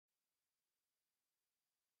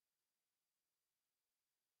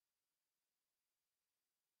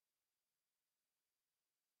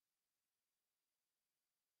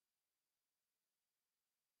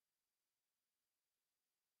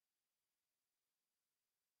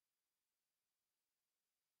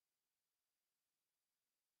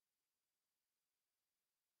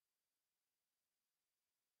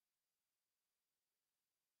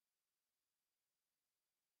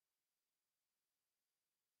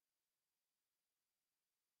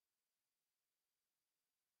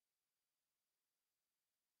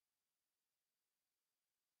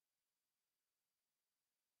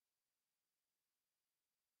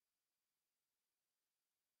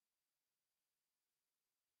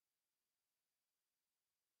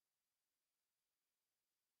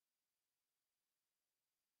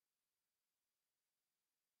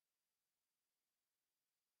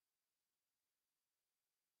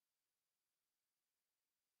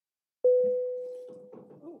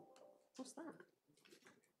What's that?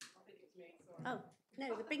 I think it's me. Sorry. Oh,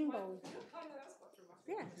 no, the bing bong.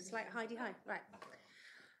 Yeah, it's like Heidi High. Right.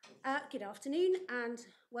 Good afternoon and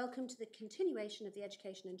welcome to the continuation of the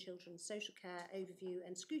Education and Children's Social Care Overview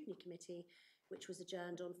and Scrutiny Committee, which was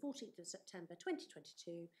adjourned on 14th of September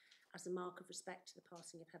 2022 as a mark of respect to the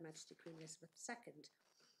passing of Her Majesty Queen Elizabeth II.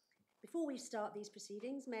 Before we start these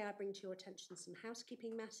proceedings, may I bring to your attention some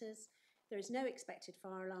housekeeping matters. There is no expected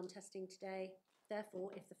fire alarm testing today. Therefore,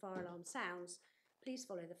 if the fire alarm sounds, please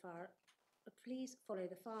follow the fire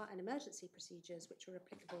and emergency procedures which are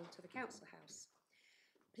applicable to the Council House.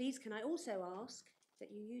 Please can I also ask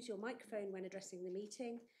that you use your microphone when addressing the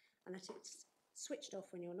meeting and that it's switched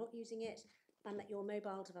off when you're not using it and that your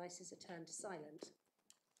mobile devices are turned to silent.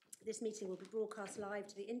 This meeting will be broadcast live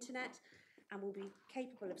to the internet and will be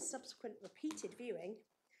capable of subsequent repeated viewing.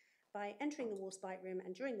 By entering the Warspite room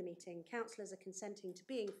and during the meeting, councillors are consenting to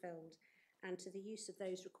being filmed and to the use of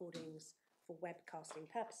those recordings for webcasting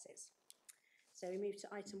purposes. So we move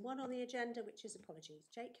to item 1 on the agenda, which is apologies.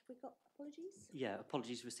 Jake, have we got apologies? Yeah,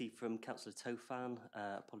 apologies received from Councillor Tofan.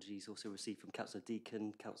 Apologies also received from Councillor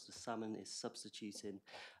Deacon. Councillor Salmon is substituting.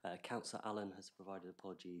 Councillor Allen has provided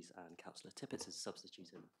apologies and Councillor Tippett is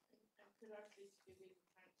substituting. Could I please give in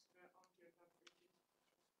Councillor Andrea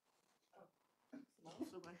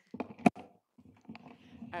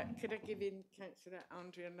Could I give in Councillor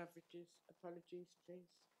Andrea Loveridge's apologies, please?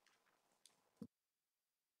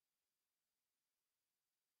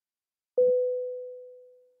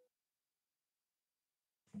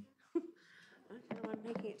 I'm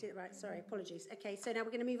making it do right. Sorry, apologies. Okay, so now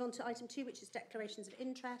we're going to move on to item 2, which is declarations of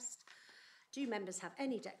interest. Do members have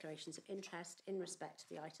any declarations of interest in respect to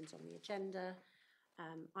the items on the agenda?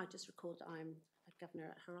 I just recall that I'm a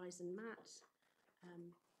governor at Horizon Mat.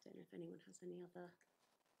 Don't know if anyone has any other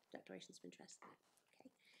declarations of interest.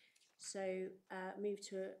 Okay. So move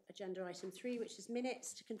to agenda item 3, which is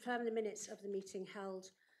minutes, to confirm the minutes of the meeting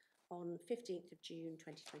held on 15th of June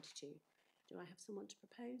 2022. Do I have someone to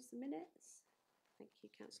propose the minutes? Thank you,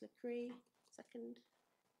 Councillor Cree. Second.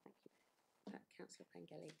 Thank you, Councillor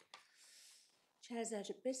Pengelly. Chair's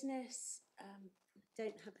urgent business.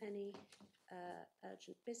 Don't have any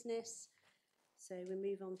urgent business. So we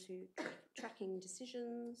move on to tracking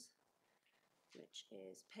decisions, which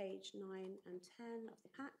is page 9 and 10 of the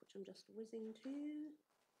pack, which I'm just whizzing to.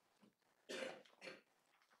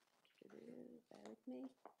 Bear with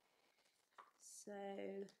me. So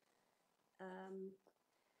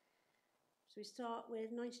we start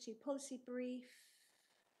with 92 policy brief.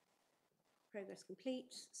 Progress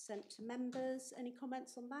complete, sent to members. Any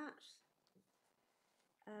comments on that?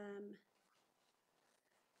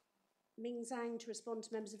 Ming Zhang to respond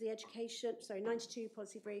to members of the education, 92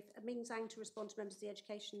 policy brief. Ming Zhang to respond to members of the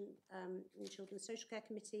Education and Children's Social Care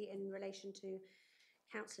Committee in relation to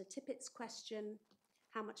Councillor Tippett's question,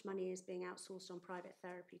 how much money is being outsourced on private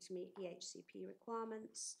therapy to meet EHCP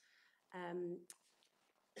requirements.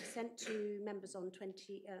 Sent to members on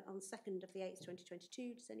 2nd of the 8th,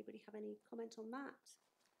 2022. Does anybody have any comment on that?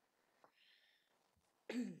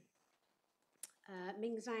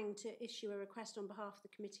 Ming Zhang to issue a request on behalf of the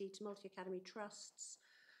committee to multi-academy trusts,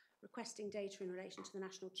 requesting data in relation to the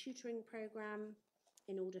National Tutoring Programme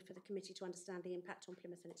in order for the committee to understand the impact on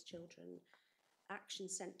Plymouth and its children. Action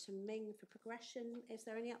sent to Ming for progression. Is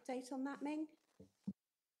there any update on that, Ming?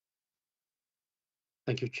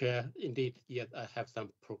 Thank you, Chair. Indeed, yes, I have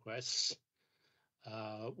some progress.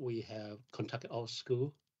 We have contacted our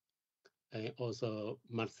school and also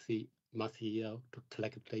math CEO to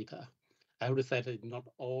collect data. I would say that not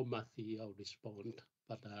all math CEO respond,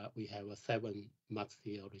 but we have a 7 math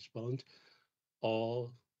CEO respond.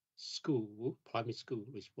 All school, primary school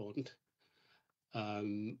respond.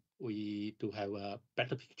 We do have a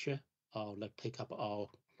better picture of the take up our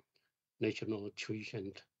national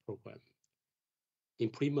tuition program. In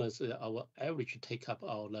Plymouth, our average take up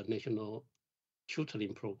of the national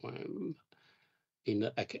tutoring program in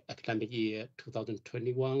the academic year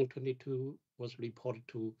 2021-22 was reported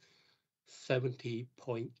to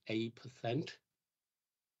 70.8%,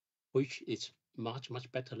 which is much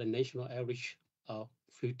better than national average of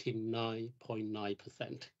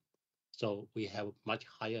 59.9%. So we have much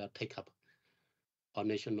higher take up our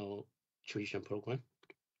national tuition program.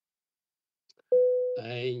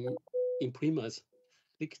 And in Plymouth,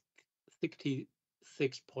 67%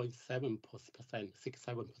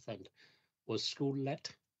 was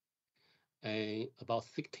school-led, and about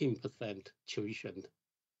 16% tuition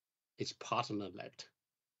is partner-led,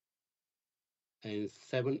 and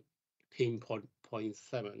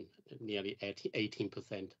 17.7, nearly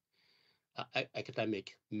 18%,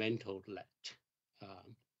 academic mentor-led.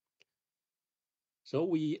 So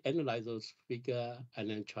we analyze those figures and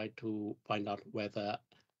then try to find out whether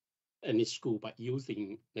any school by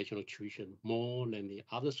using national tuition more than the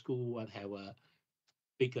other school will have a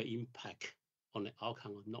bigger impact on the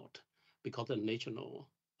outcome or not, because the national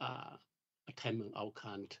attainment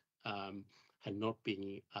outcome had not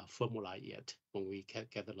been formalized yet when we can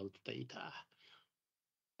gather those data.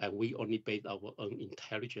 And we only base our own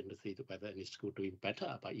intelligence to see whether any school doing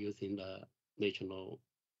better by using the national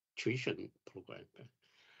tuition program.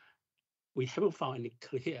 We haven't found any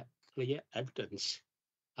clear evidence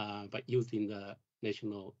by using the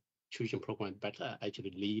national tuition program better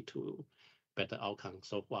actually lead to better outcomes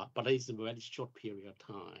so far. But it's a very short period of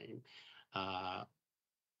time.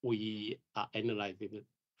 We are analyzing it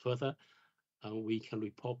further, and we can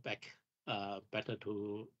report back better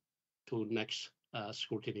to next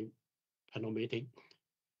scrutiny panel meeting.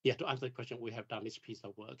 Yeah, to answer the question, we have done this piece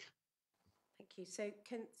of work. Thank you.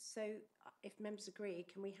 So if members agree,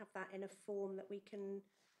 can we have that in a form that we can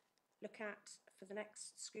look at for the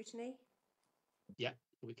next scrutiny? Yeah,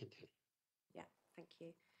 we can do. Yeah, thank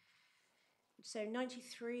you. So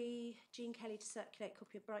 93, Jean Kelly to circulate a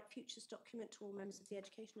copy of Bright Futures document to all members of the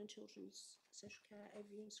Education and Children's Social Care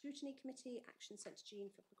Overview and Scrutiny Committee. Action sent to Jean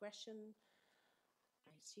for progression.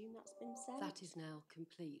 I assume that's been sent? That is now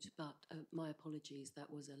complete, but my apologies,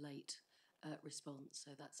 that was a late response,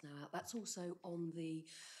 so that's now out. That's also on the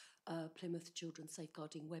Plymouth Children's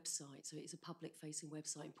Safeguarding website, so it's a public-facing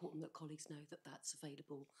website. Important that colleagues know that that's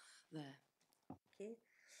available there. Thank you.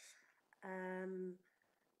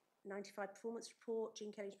 95 performance report.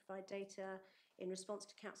 Jean Kelly to provide data in response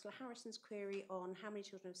to Councillor Harrison's query on how many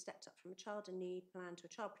children have stepped up from a child in need plan to a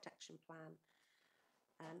child protection plan,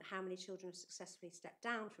 and how many children have successfully stepped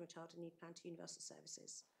down from a child in need plan to universal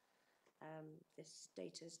services. This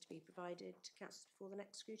data is to be provided to councillors before the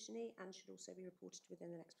next scrutiny and should also be reported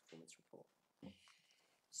within the next performance report.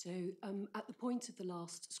 So at the point of the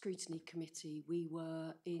last scrutiny committee, we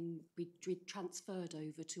transferred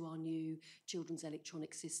over to our new children's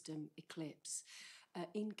electronic system, Eclipse.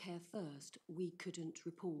 In Care First, we couldn't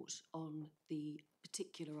report on the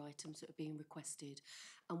particular items that are being requested,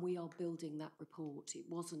 and we are building that report. It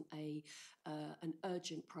wasn't an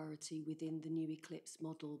urgent priority within the new Eclipse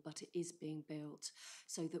model, but it is being built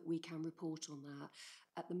so that we can report on that.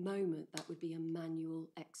 At the moment, that would be a manual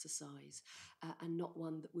exercise and not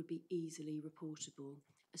one that would be easily reportable.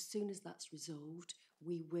 As soon as that's resolved,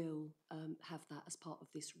 we will have that as part of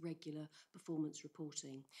this regular performance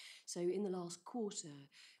reporting. So in the last quarter,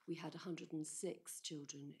 we had 106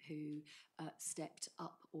 children who stepped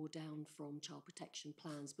up or down from child protection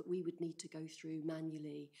plans, but we would need to go through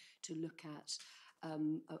manually to look at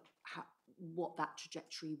what that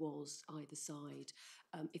trajectory was either side.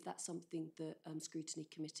 If that's something that Scrutiny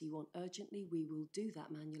Committee want urgently, we will do that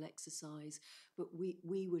manual exercise, but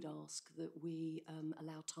we would ask that we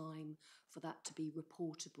allow time for that to be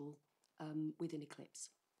reportable within Eclipse.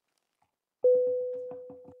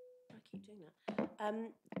 I keep doing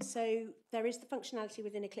that. So there is the functionality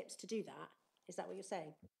within Eclipse to do that. Is that what you're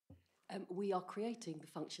saying? We are creating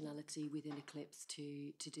the functionality within Eclipse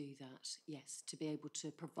to do that, yes, to be able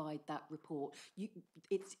to provide that report.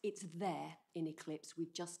 It's there in Eclipse. We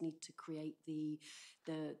just need to create the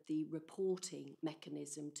reporting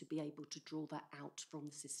mechanism to be able to draw that out from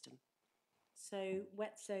the system. So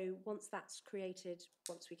once that's created,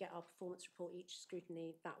 once we get our performance report each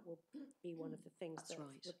scrutiny, that will be one of the things that's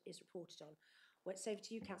right. Is reported on. Well, it's over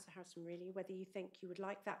to you, Councillor Harrison, really, whether you think you would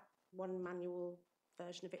like that one manual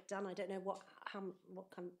version of it done. I don't know what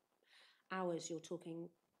kind of hours you're talking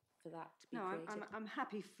for that to be created. No, I'm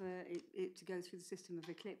happy for it to go through the system of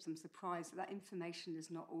Eclipse. I'm surprised that information is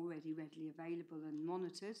not already readily available and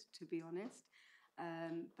monitored, to be honest. Yeah,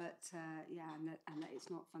 and that it's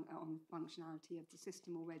not on functionality of the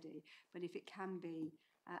system already. But if it can be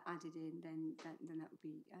added in, then that would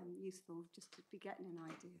be useful just to be getting an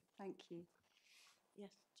idea. Thank you. Yes,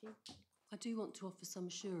 Jean? I do want to offer some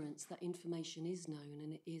assurance that information is known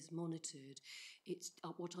and it is monitored. It's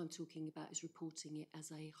what I'm talking about is reporting it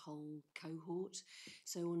as a whole cohort.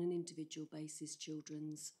 So on an individual basis,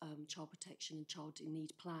 children's child protection and child in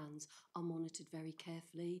need plans are monitored very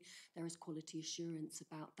carefully. There is quality assurance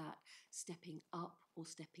about that stepping up or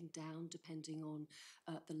stepping down depending on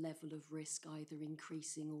the level of risk either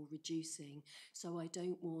increasing or reducing. So I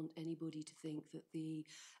don't want anybody to think that the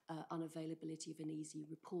unavailability of an easy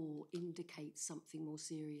report indicates something more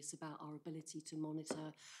serious about our ability to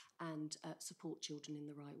monitor and support children in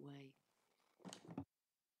the right way.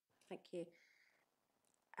 Thank you.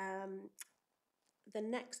 The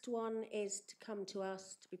next one is to come to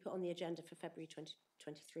us to be put on the agenda for February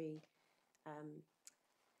 2023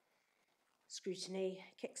 Scrutiny,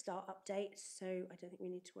 Kickstart update, so I don't think we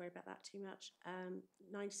need to worry about that too much.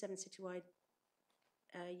 97 citywide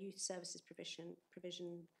youth services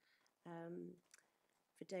provision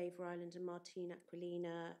for Dave Ryland and Martine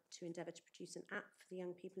Aquilina to endeavour to produce an app for the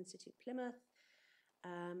young people in the City of Plymouth.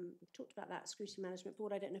 We've talked about that, Scrutiny Management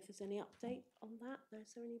Board. I don't know if there's any update on that.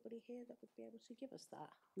 Is there anybody here that would be able to give us that?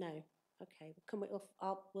 No. Okay.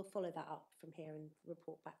 We'll follow that up from here and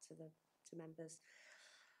report back to members.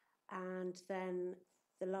 And then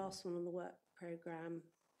the last one on the work programme,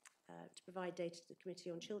 to provide data to the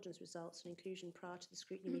Committee on Children's Results and Inclusion prior to the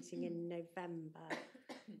scrutiny meeting in November.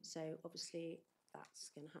 So obviously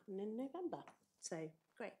that's going to happen in November. So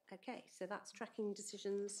great. Okay. So that's tracking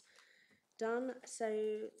decisions done.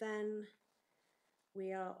 So then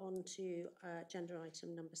we are on to agenda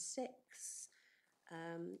item number 6,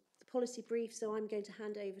 the policy brief. So I'm going to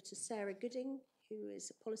hand over to Sarah Gooding, who is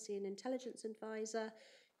a policy and intelligence advisor,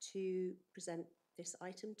 to present this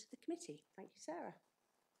item to the committee. Thank you, Sarah.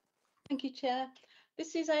 Thank you, Chair.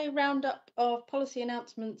 This is a roundup of policy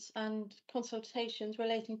announcements and consultations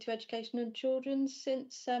relating to education and children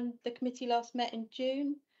since the committee last met in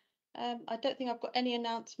June. I don't think I've got any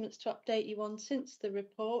announcements to update you on since the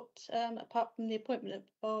report, apart from the appointment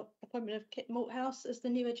of Kit Malthouse as the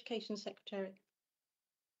new Education Secretary.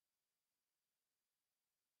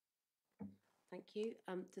 Thank you.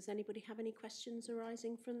 Does anybody have any questions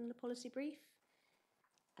arising from the policy brief?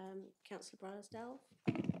 Councillor Bryarsdale.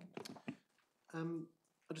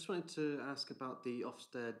 I just wanted to ask about the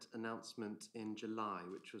Ofsted announcement in July,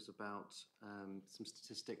 which was about some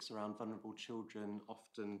statistics around vulnerable children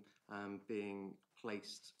often being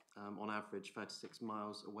placed on average 36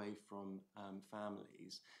 miles away from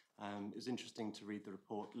families. It was interesting to read the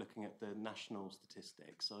report looking at the national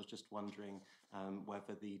statistics. I was just wondering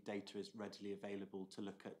whether the data is readily available to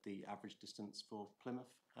look at the average distance for Plymouth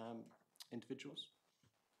individuals.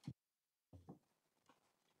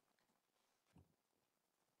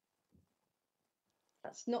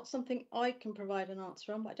 That's not something I can provide an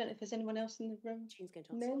answer on, but I don't know if there's anyone else in the room. Jean's going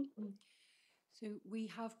to answer. No? So we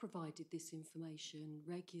have provided this information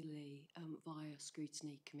regularly via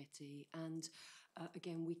Scrutiny Committee, and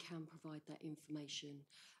again we can provide that information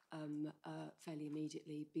fairly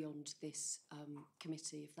immediately beyond this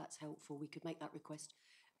committee if that's helpful. We could make that request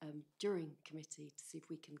during committee to see if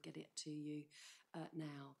we can get it to you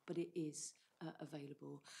now, but it is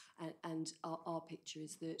available, and our picture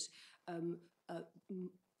is that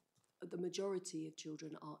the majority of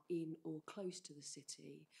children are in or close to the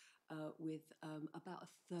city, with about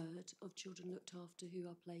a third of children looked after who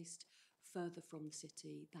are placed further from the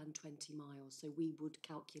city than 20 miles. So we would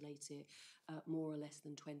calculate it more or less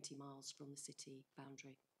than 20 miles from the city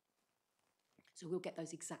boundary. So we'll get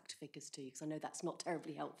those exact figures to you, because I know that's not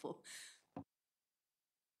terribly helpful.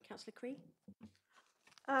 Councillor Cree.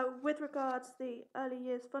 With regards to the early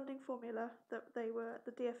years funding formula that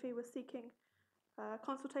the DfE was seeking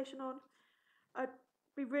consultation on, I'd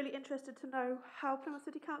be really interested to know how Plymouth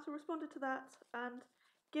City Council responded to that, and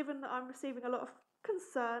given that I'm receiving a lot of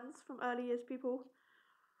concerns from early years people,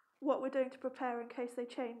 what we're doing to prepare in case they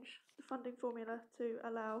change the funding formula to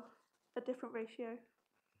allow a different ratio.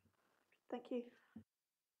 Thank you.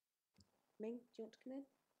 Ming, do you want to come in?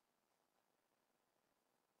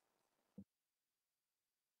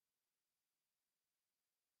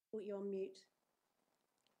 Oh, you're on mute.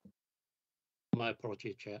 My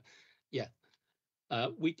apologies, Chair. Yeah,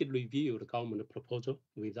 we did review the government proposal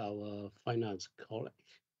with our finance colleague.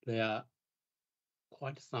 There are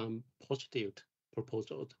quite some positive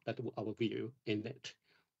proposals that our view in it,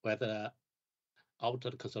 whether after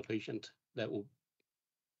the consultation that will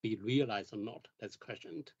be realized or not, that's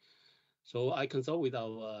questioned. So I consult with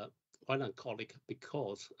our finance colleague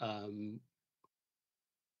because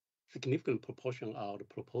significant proportion of the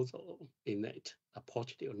proposal in it are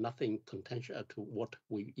positive, nothing contentious to what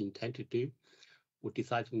we intend to do. We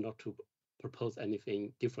decided not to propose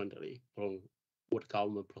anything differently from what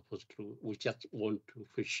government proposed to do. We just want to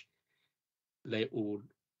wish they would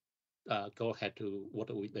go ahead to what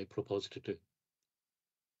they propose to do.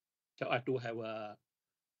 So I do have a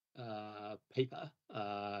paper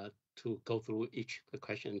to go through each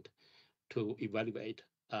question to evaluate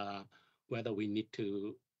whether we need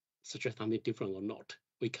to suggest something different or not.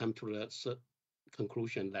 We come to the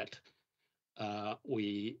conclusion that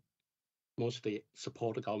we mostly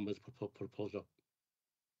support the government's proposal.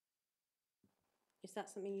 Is that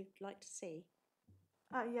something you'd like to see?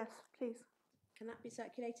 Yes, please. Can that be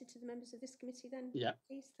circulated to the members of this committee then? Yeah.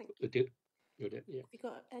 Please, thank you. You did, yeah. Have you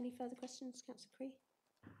got any further questions, Councillor Cree?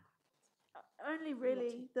 only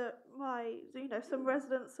really that some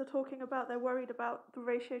residents are talking about, they're worried about the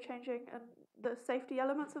ratio changing and the safety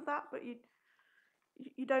elements of that, but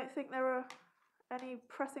you don't think there are any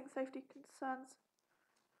pressing safety concerns?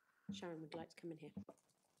 Sharon would like to come in here.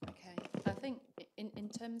 Okay, I think in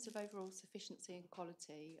terms of overall sufficiency and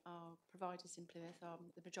quality, our providers in Plymouth are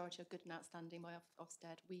the majority are good and outstanding by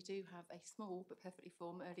Ofsted. We do have a small but perfectly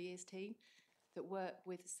formed early years team that work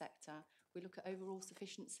with the sector. We look at overall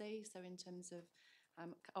sufficiency, so in terms of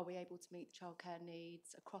are we able to meet the childcare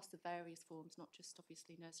needs across the various forms, not just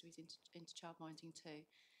obviously nurseries into childminding too.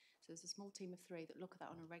 So there's a small team of 3 that look at that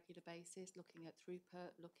on a regular basis, looking at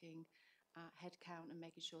throughput, looking at headcount and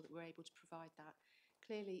making sure that we're able to provide that.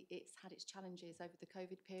 Clearly, it's had its challenges over the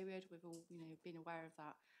COVID period. We've all, been aware of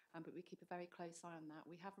that, but we keep a very close eye on that.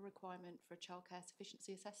 We have a requirement for a childcare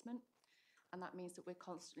sufficiency assessment, and that means that we're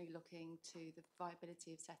constantly looking to the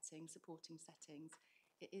viability of settings, supporting settings.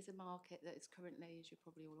 It is a market that is currently, as you're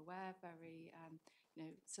probably all aware, very,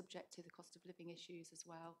 subject to the cost of living issues as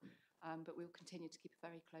well. But we'll continue to keep a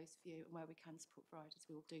very close view, and where we can support providers,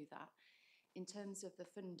 we will do that. In terms of the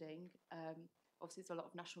funding, obviously there's a lot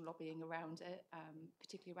of national lobbying around it,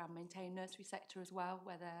 particularly around maintaining nursery sector as well,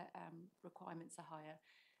 where their requirements are higher.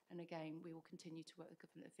 And again, we will continue to work with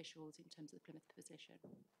government officials in terms of the Plymouth position.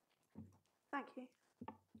 Thank you.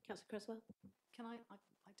 Councillor Creswell? Can I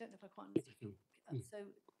don't know if I quite understand. So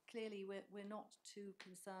clearly we're not too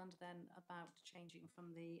concerned then about changing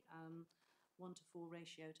from the 1 to 4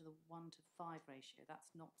 ratio to the 1 to 5 ratio.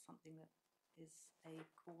 That's not something that is a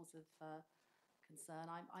cause of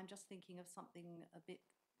concern. I'm just thinking of something a bit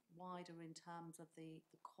wider in terms of the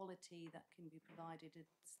quality that can be provided,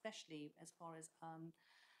 especially as far as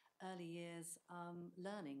early years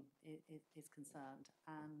learning is concerned,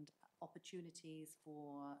 and opportunities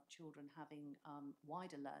for children having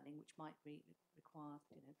wider learning, which might require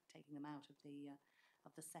taking them out of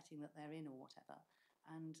the setting that they're in or whatever.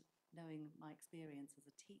 And knowing my experience as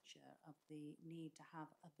a teacher of the need to have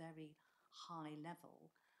a very high level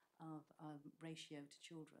of ratio to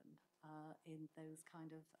children in those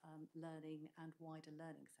kind of learning and wider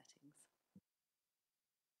learning settings.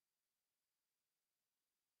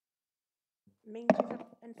 Ming, do you have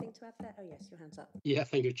anything to add there? Oh yes, your hand's up. Yeah,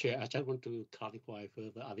 thank you, Chair. I just want to clarify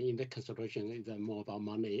further. I think in the consideration is more about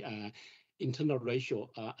money. Internal ratio,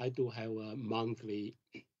 I do have a monthly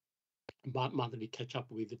catch up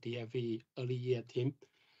with the DFE early year team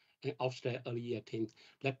and Ofsted early year team.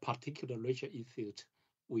 That particular ratio issue,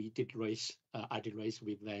 we did raise, I did raise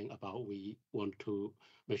with them about we want to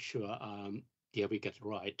make sure DFE gets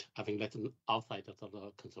right. I think that's outside of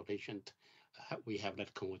the consultation. We have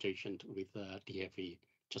that conversation with DFE.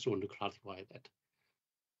 Just want to clarify that.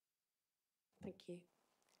 Thank you.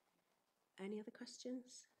 Any other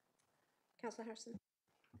questions? Councillor Harrison?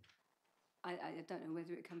 I don't know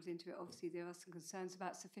whether it comes into it. Obviously, there are some concerns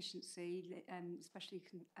about sufficiency, especially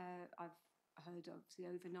I've heard obviously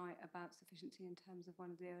overnight about sufficiency in terms of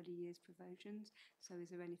one of the early years provisions. So is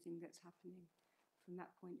there anything that's happening from that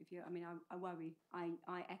point of view? I mean, I worry. I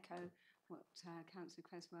echo what Councillor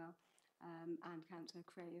Creswell and Councillor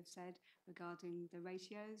Cray have said regarding the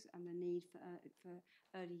ratios and the need for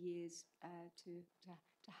early years to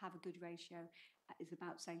have a good ratio. Is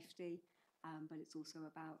about safety. But it's also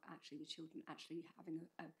about actually the children actually having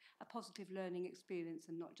a positive learning experience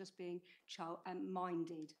and not just being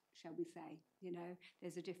child-minded, shall we say.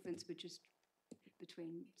 There's a difference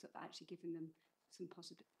between sort of actually giving them some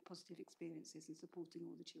positive experiences and supporting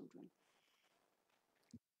all the children.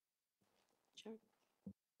 Sure.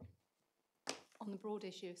 On the broad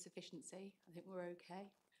issue of sufficiency, I think we're okay.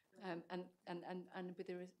 And with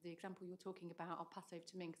the example you're talking about, I'll pass over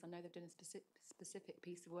to Ming because I know they've done a specific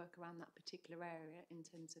piece of work around that particular area in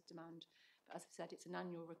terms of demand. But as I've said, it's an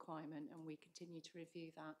annual requirement and we continue to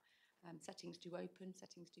review that. Settings do open,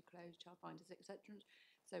 settings do close, childminders, etc.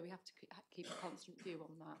 So we have to keep a constant view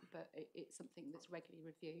on that, but it's something that's regularly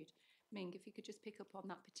reviewed. Ming, if you could just pick up on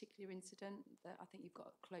that particular incident, that I think you've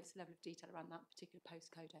got a close level of detail around that particular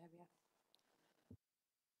postcode area.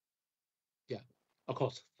 Yeah. Of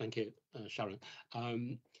course, thank you, Sharon.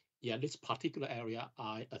 Yeah, this particular area,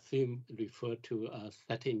 I assume refer to a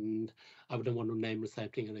setting. I wouldn't want to name the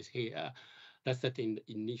setting here. That setting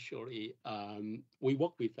initially, we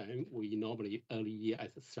work with them. We normally early year,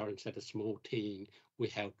 as Sharon said, a small team. We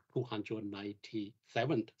have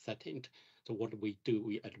 297 settings. So what we do,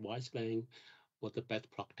 we advise them what the best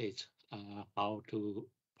practice, how to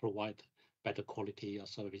provide better quality of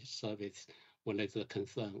service. When there's a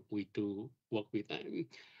concern, we do work with them.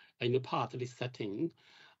 In the past, this setting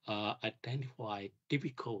identify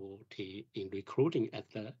difficulty in recruiting as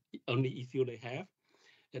the only issue they have.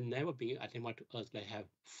 They've never been identified to us. They have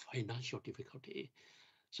financial difficulty.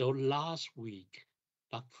 So last week,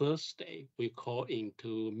 that Thursday, we call in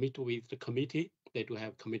to meet with the committee. They do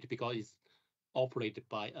have committee because it's operated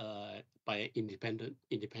by an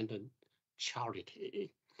independent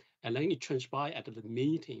charity. And then it transpired at the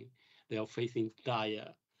meeting, they are facing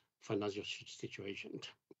dire financial situation,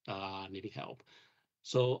 needing help.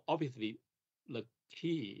 So obviously, the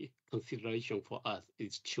key consideration for us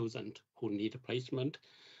is children who need placement.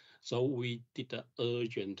 So we did an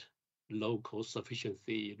urgent local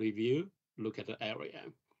sufficiency review, look at the area.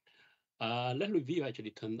 That review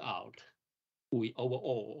actually turned out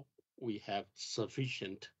overall we have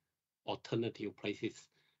sufficient alternative places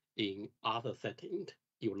in other settings.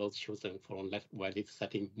 You those children from that valid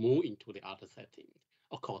setting move into the other setting.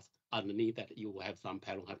 Of course, underneath that, you will have some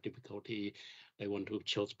parents have difficulty. They want to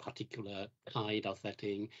choose particular kind of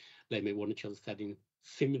setting. They may want to choose setting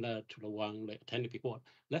similar to the one they attended before.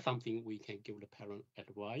 That's something we can give the parent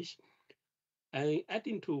advice. And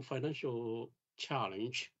adding to financial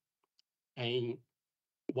challenge, and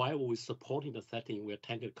while we're supporting the setting, we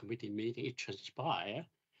attended committee meeting, it transpired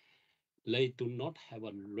they do not have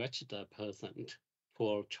a registered person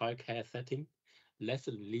for childcare setting. That's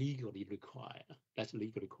legally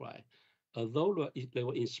required. Although they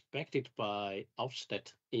were inspected by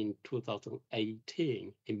Ofsted in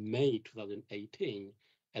 2018, in May 2018,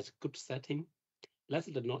 as good setting, that's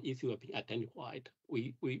the not issue have been identified.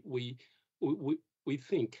 We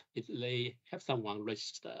think if they have someone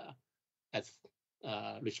registered as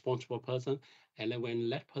a responsible person, and then when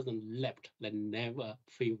that person left, they never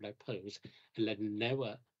fill that post, and they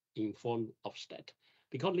never inform Ofsted.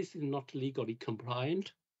 Because this is not legally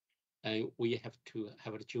compliant, and we have to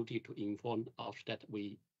have a duty to inform Ofsted.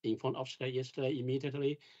 We informed Ofsted yesterday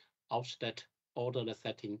immediately. Ofsted ordered the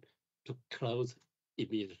setting to close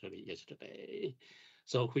immediately yesterday.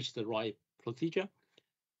 So which is the right procedure.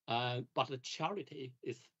 But the charity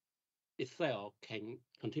itself can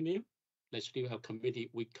continue. They still have committee.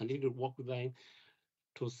 We continue to work with them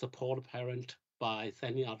to support parents by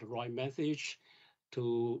sending out the right message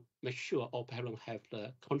to make sure all parents have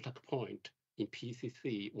the contact point in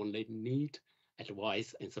PCC when they need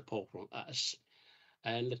advice and support from us.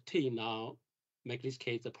 And the team now make this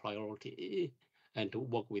case a priority and to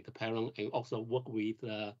work with the parent and also work with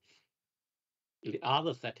the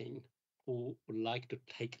other setting who would like to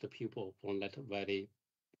take the pupil from that very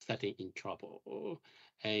setting in trouble.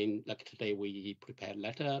 And like today, we prepared a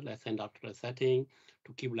letter, let's send out to the setting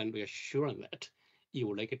to give them reassurance that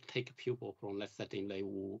if they could take a pupil from that setting, they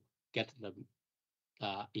will get the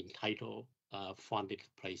entitled funded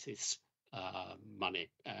places money.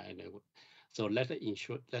 And so let the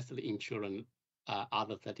insurance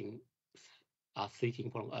other settings are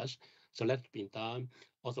seeking from us. So that's been done.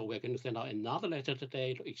 Also, we're going to send out another letter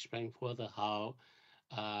today to explain further how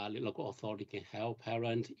the local authority can help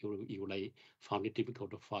parents if they found it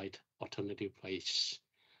difficult to find alternative place.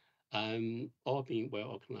 All being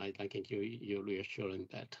well organized, I can give you reassurance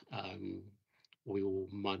that we will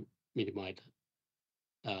minimize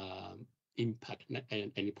impact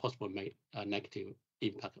and any possible negative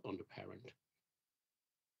impact on the parent.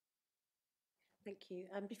 Thank you.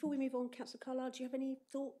 Before we move on, Councillor Carlisle, do you have any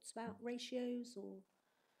thoughts about ratios or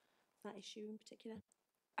that issue in particular?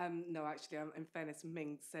 No, actually, in fairness,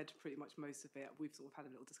 Ming said pretty much most of it. We've sort of had a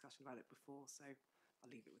little discussion about it before, so I'll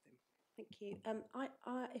leave it with him. Thank you.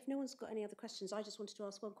 If no one's got any other questions, I just wanted to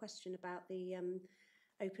ask one question about the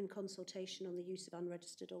open consultation on the use of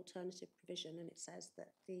unregistered alternative provision, and it says that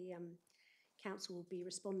the council will be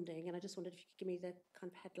responding, and I just wondered if you could give me the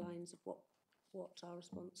kind of headlines of what our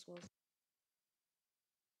response was.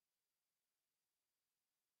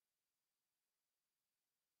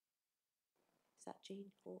 Is that Jean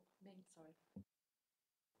or Ming? Sorry.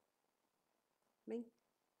 Ming?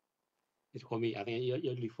 It's for me. I think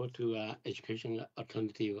you refer to education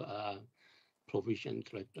alternative provision.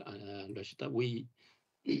 Registered. We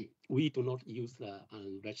do not use the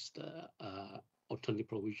unregistered alternative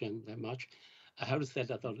provision that much. I have to say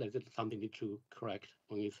that there's something need to correct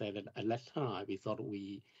when you say that at that time we thought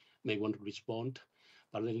we may want to respond,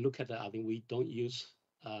 but when you look at it, I think we don't use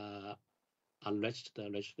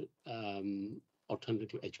unregistered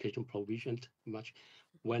alternative education provision much.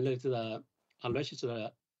 When there's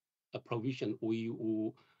unregistered provision, we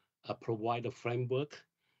will provide a framework.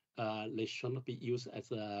 They should not be used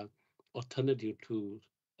as an alternative to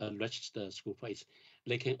a registered school place.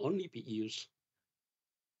 They can only be used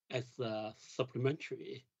as a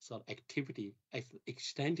supplementary sort of activity, as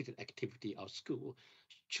extended activity of school.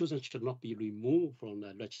 Children should not be removed from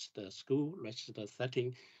the registered school, registered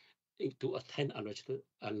setting. to attend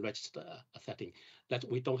unregistered setting. That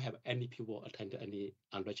we don't have any people attend any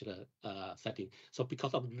unregistered setting. So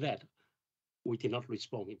because of that, we did not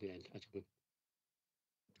respond in the end, actually,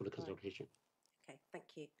 to the consultation. Okay, thank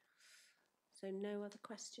you. So no other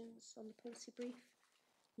questions on the policy brief?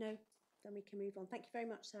 No? Then we can move on. Thank you very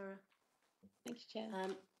much, Sarah. Thank you,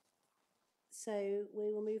 Chair. So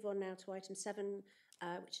we will move on now to item 7,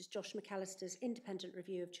 which is Josh McAllister's independent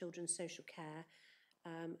review of children's social care.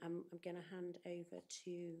 I'm going to hand over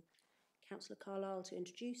to Councillor Carlisle to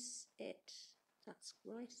introduce it. That's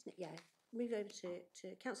right, isn't it? Yeah. Move over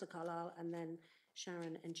to Councillor Carlisle, and then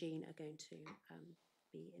Sharon and Jean are going to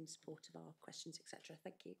be in support of our questions, etc.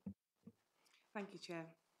 Thank you. Thank you, Chair.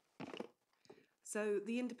 So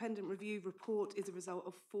the independent review report is a result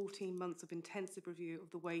of 14 months of intensive review of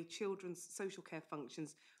the way children's social care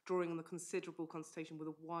functions, drawing on the considerable consultation with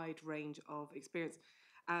a wide range of experience.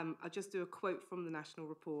 I'll just do a quote from the national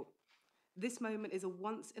report. This moment is a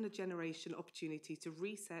once-in-a-generation opportunity to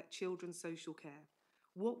reset children's social care.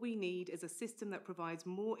 What we need is a system that provides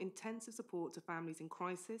more intensive support to families in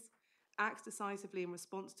crisis, acts decisively in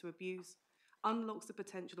response to abuse, unlocks the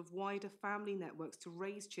potential of wider family networks to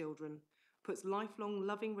raise children, puts lifelong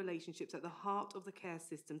loving relationships at the heart of the care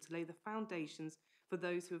system to lay the foundations for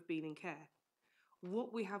those who have been in care.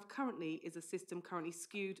 What we have currently is a system currently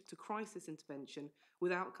skewed to crisis intervention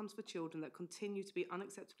with outcomes for children that continue to be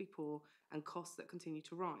unacceptably poor and costs that continue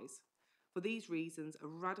to rise. For these reasons, a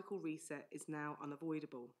radical reset is now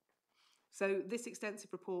unavoidable. So this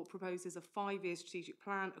extensive report proposes a 5-year strategic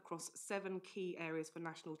plan across 7 key areas for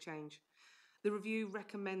national change. The review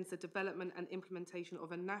recommends the development and implementation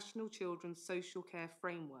of a national children's social care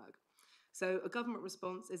framework. So a government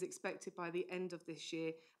response is expected by the end of this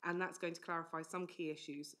year, and that's going to clarify some key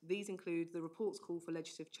issues. These include the report's call for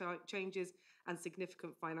legislative changes and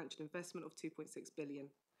significant financial investment of £2.6 billion.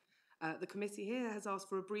 The committee here has asked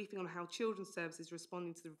for a briefing on how Children's Services is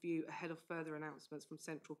responding to the review ahead of further announcements from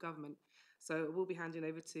central government. So we'll be handing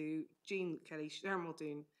over to Jean Kelly, Sharon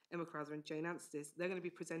Muldoon, Emma Crowther and Jane Anstis. They're going to be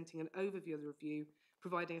presenting an overview of the review,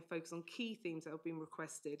 providing a focus on key themes that have been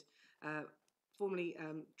requested, formally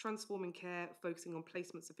transforming care, focusing on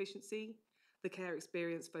placement sufficiency, the care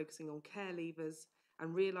experience, focusing on care levers,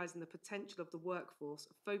 and realising the potential of the workforce,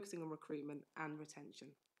 focusing on recruitment and retention.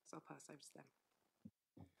 So I'll pass over to them.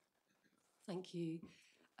 Thank you.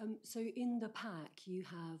 So in the pack, you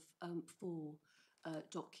have 4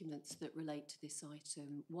 documents that relate to this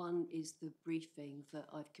item. One is the briefing that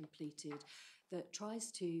I've completed that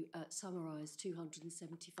tries to summarise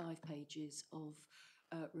 275 pages of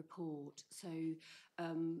report. So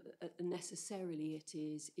necessarily it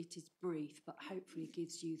is brief, but hopefully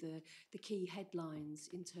gives you the key headlines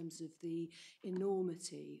in terms of the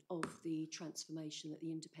enormity of the transformation that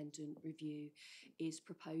the independent review is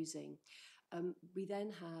proposing. We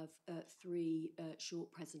then have 3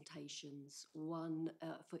 short presentations, one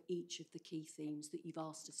for each of the key themes that you've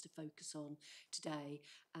asked us to focus on today,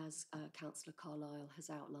 as Councillor Carlisle has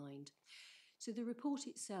outlined. So the report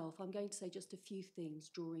itself, I'm going to say just a few things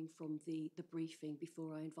drawing from the briefing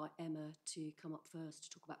before I invite Emma to come up first to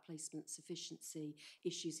talk about placement sufficiency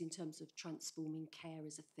issues in terms of transforming care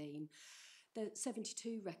as a theme. There are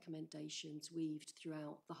 72 recommendations weaved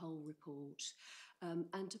throughout the whole report.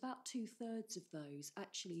 And about 2/3 of those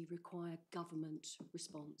actually require government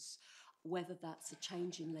response, whether that's a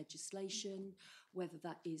change in legislation, whether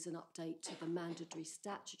that is an update to the mandatory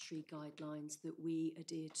statutory guidelines that we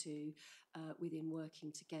adhere to within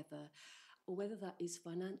working together, or whether that is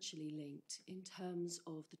financially linked in terms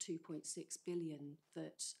of the £2.6 billion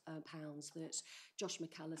pounds that Josh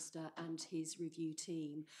McAllister and his review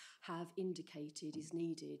team have indicated is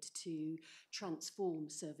needed to transform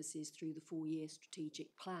services through the 4-year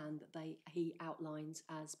strategic plan that he outlines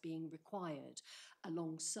as being required,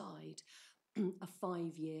 alongside a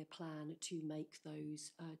 5-year plan to make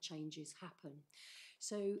those changes happen.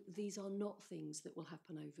 So these are not things that will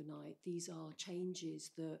happen overnight. These are changes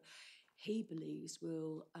that he believes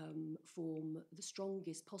will form the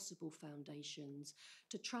strongest possible foundations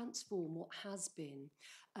to transform what has been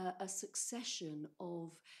a succession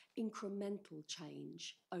of incremental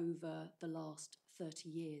change over the last 30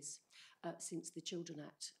 years since the Children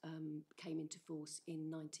Act came into force in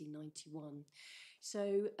 1991.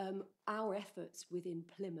 So our efforts within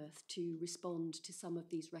Plymouth to respond to some of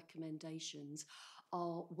these recommendations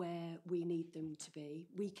are where we need them to be.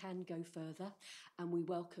 We can go further, and we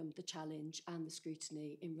welcome the challenge and the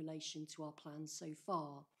scrutiny in relation to our plans so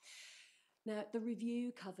far. Now, the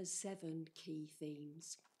review covers 7 key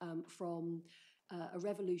themes, from a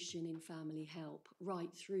revolution in family help,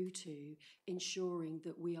 right through to ensuring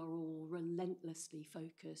that we are all relentlessly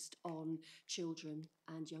focused on children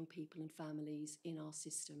and young people and families in our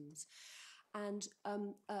systems. And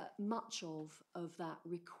much of that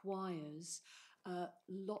requires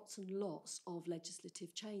lots and lots of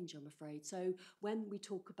legislative change, I'm afraid. So when we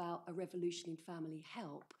talk about a revolution in family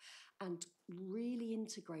help and really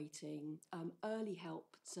integrating early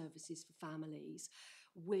help services for families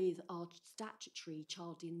with our statutory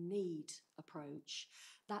child in need approach,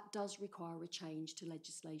 that does require a change to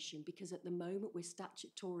legislation, because at the moment we're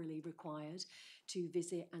statutorily required to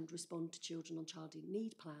visit and respond to children on child in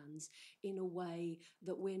need plans in a way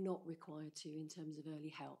that we're not required to in terms of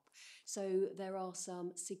early help. So there are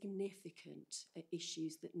some significant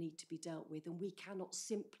issues that need to be dealt with, and we cannot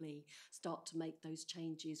simply start to make those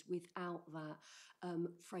changes without that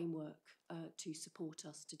framework to support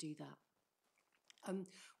us to do that.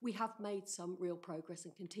 We have made some real progress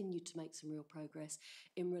and continue to make some real progress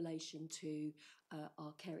in relation to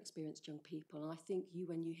our care experienced young people. And I think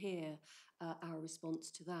when you hear our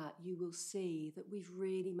response to that, you will see that we've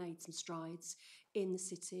really made some strides in the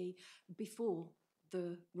city before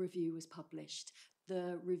the review was published.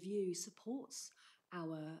 The review supports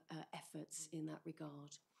our efforts in that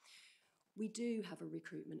regard. We do have a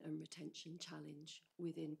recruitment and retention challenge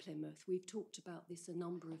within Plymouth. We've talked about this a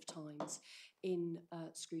number of times in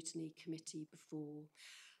Scrutiny Committee before.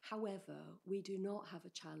 However, we do not have a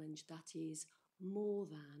challenge that is more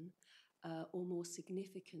than or more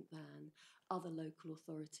significant than other local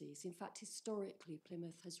authorities. In fact, historically,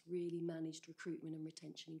 Plymouth has really managed recruitment and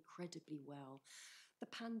retention incredibly well. The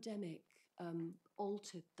pandemic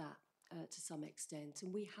altered that to some extent,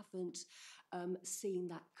 and we haven't seen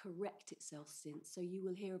that correct itself since. So you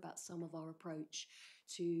will hear about some of our approach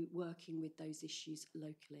to working with those issues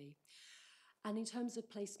locally. And in terms of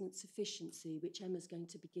placement sufficiency, which Emma's going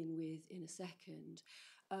to begin with in a second,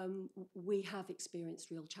 we have experienced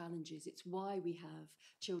real challenges. It's why we have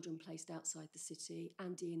children placed outside the city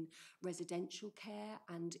and in residential care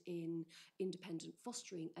and in independent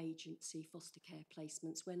fostering agency foster care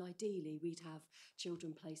placements, when ideally we'd have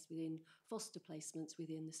children placed within foster placements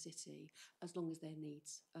within the city, as long as their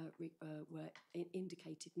needs were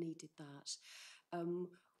indicated needed that.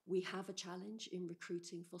 We have a challenge in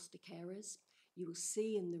recruiting foster carers. You will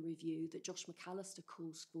see in the review that Josh McAllister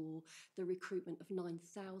calls for the recruitment of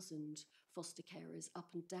 9,000 foster carers up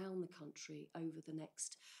and down the country over the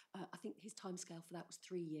next, I think his timescale for that was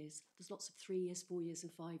 3 years. There's lots of 3 years, 4 years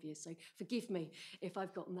and 5 years, so forgive me if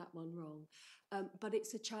I've gotten that one wrong. But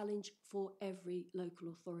it's a challenge for every local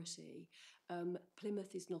authority.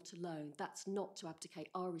 Plymouth is not alone. That's not to abdicate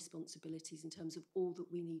our responsibilities in terms of all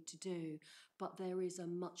that we need to do, but there is a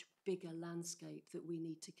much bigger landscape that we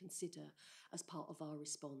need to consider as part of our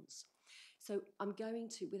response. So I'm going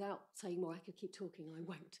to, without saying more, I could keep talking, I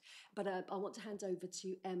won't, but I want to hand over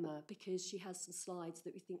to Emma because she has some slides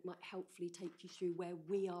that we think might helpfully take you through where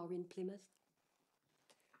we are in Plymouth.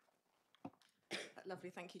 Lovely,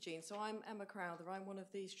 thank you, Jean. So I'm Emma Crowther. I'm one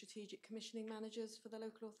of the strategic commissioning managers for the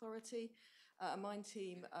local authority. My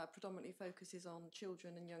team predominantly focuses on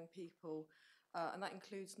children and young people, and that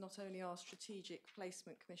includes not only our strategic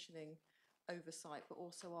placement commissioning oversight, but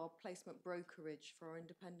also our placement brokerage for our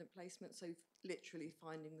independent placement, so literally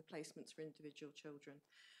finding the placements for individual children.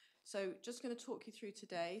 So just going to talk you through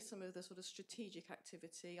today some of the sort of strategic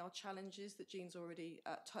activity, our challenges that Jean's already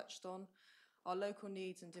touched on, our local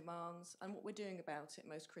needs and demands, and what we're doing about it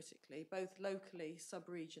most critically, both locally,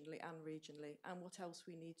 sub-regionally and regionally, and what else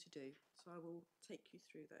we need to do. So I will take you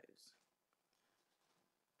through those.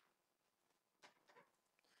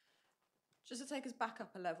 Just to take us back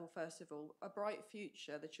up a level, first of all, A Bright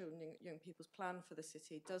Future, the Children and Young People's Plan for the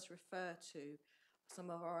city, does refer to some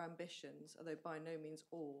of our ambitions, although by no means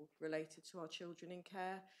all, related to our children in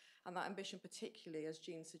care. And that ambition particularly, as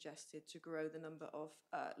Jean suggested, to grow the number of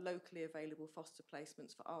locally available foster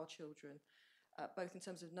placements for our children, both in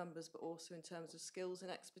terms of numbers but also in terms of skills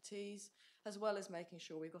and expertise, as well as making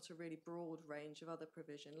sure we've got a really broad range of other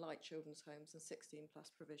provision like children's homes and 16+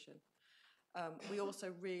 provision. We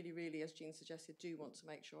also really, as Jean suggested, do want to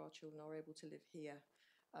make sure our children are able to live here,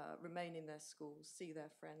 remain in their schools, see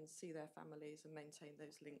their friends, see their families and maintain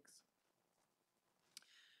those links.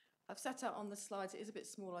 I've set out on the slides, it is a bit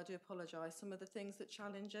small, I do apologise, some of the things that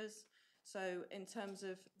challenge us. So in terms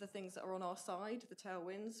of the things that are on our side, the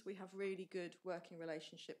tailwinds, we have really good working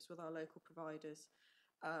relationships with our local providers,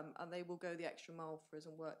 and they will go the extra mile for us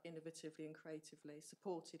and work innovatively and creatively,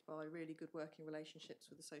 supported by really good working relationships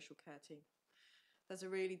with the social care team. There's a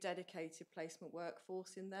really dedicated placement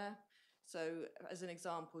workforce in there. So as an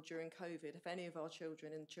example, during COVID, if any of our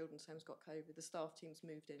children in children's homes got COVID, the staff teams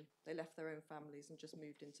moved in. They left their own families and just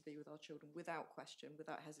moved in to be with our children without question,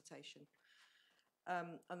 without hesitation.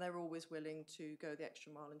 And they're always willing to go the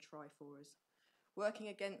extra mile and try for us. Working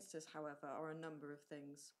against us, however, are a number of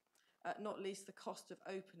things, not least the cost of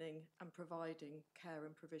opening and providing care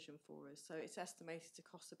and provision for us. So it's estimated to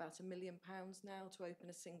cost about £1 million now to open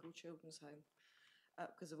a single children's home,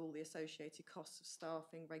 because of all the associated costs of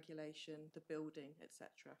staffing, regulation, the building,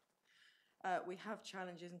 etc. We have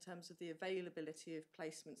challenges in terms of the availability of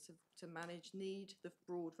placements to manage need, the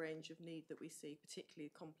broad range of need that we see,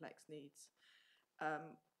 particularly complex needs,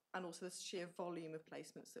 and also the sheer volume of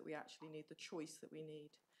placements that we actually need, the choice that we need.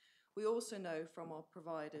 We also know from our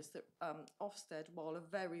providers that Ofsted, while a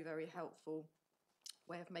very, very helpful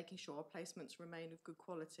way of making sure our placements remain of good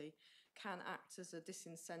quality, can act as a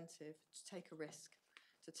disincentive to take a risk,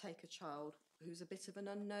 to take a child who's a bit of an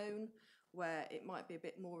unknown, where it might be a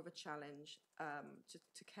bit more of a challenge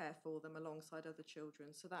to care for them alongside other children.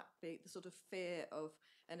 So that be the sort of fear of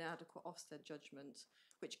an inadequate Ofsted judgment,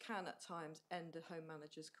 which can at times end a home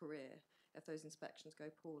manager's career if those inspections go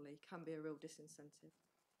poorly, can be a real disincentive.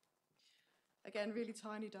 Again, really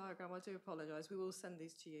tiny diagram, I do apologise, we will send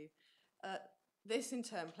these to you. This in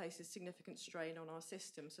turn places significant strain on our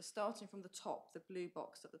system. So starting from the top, the blue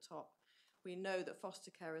box at the top, we know that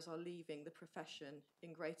foster carers are leaving the profession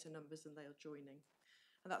in greater numbers than they are joining.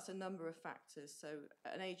 And that's a number of factors. So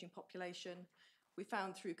an ageing population, we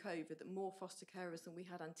found through COVID that more foster carers than we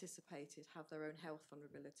had anticipated have their own health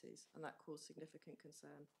vulnerabilities, and that caused significant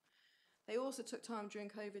concern. They also took time during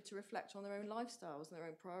COVID to reflect on their own lifestyles and their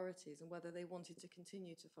own priorities and whether they wanted to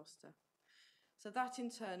continue to foster. So that in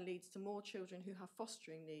turn leads to more children who have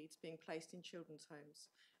fostering needs being placed in children's homes.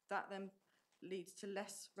 That then leads to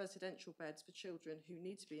less residential beds for children who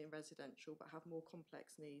need to be in residential but have more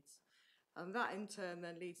complex needs. And that in turn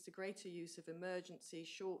then leads to greater use of emergency,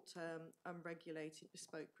 short-term, unregulated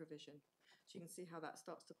bespoke provision. So you can see how that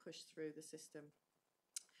starts to push through the system.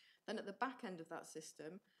 Then at the back end of that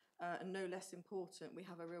system, and no less important, we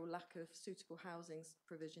have a real lack of suitable housing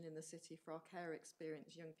provision in the city for our care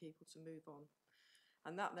experienced young people to move on.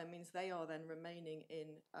 And that then means they are then remaining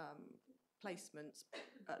in placements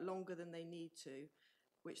longer than they need to,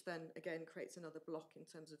 which then again creates another block in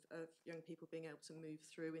terms of young people being able to move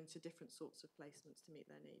through into different sorts of placements to meet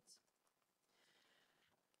their needs.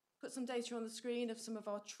 Put some data on the screen of some of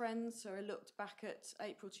our trends. So I looked back at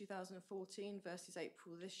April 2014 versus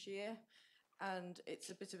April this year, and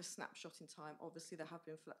it's a bit of a snapshot in time. Obviously there have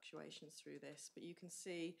been fluctuations through this, but you can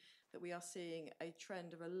see that we are seeing a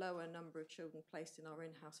trend of a lower number of children placed in our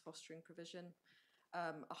in-house fostering provision,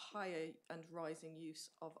 a higher and rising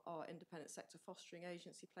use of our independent sector fostering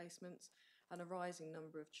agency placements, and a rising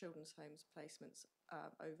number of children's homes placements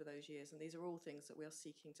over those years. And these are all things that we are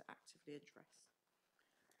seeking to actively address.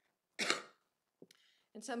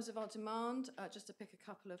 In terms of our demand, just to pick a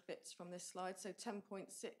couple of bits from this slide, so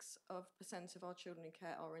 10.6% of our children in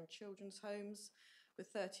care are in children's homes,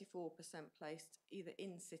 with 34% placed either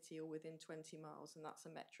in city or within 20 miles, and that's a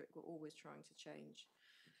metric we're always trying to change.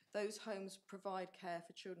 Those homes provide care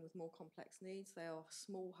for children with more complex needs. They are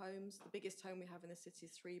small homes. The biggest home we have in the city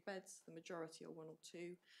is 3 beds. The majority are 1 or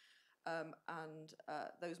 2.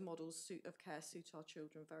 Those models of care suit our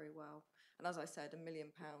children very well. And as I said, £1 million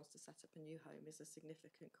to set up a new home is a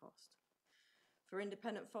significant cost. For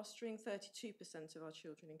independent fostering, 32% of our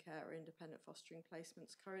children in care are independent fostering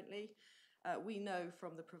placements currently. We know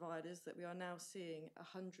from the providers that we are now seeing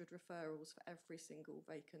 100 referrals for every single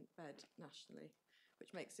vacant bed nationally,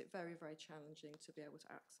 which makes it very, very challenging to be able to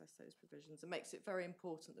access those provisions, and makes it very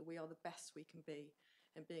important that we are the best we can be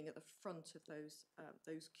in being at the front of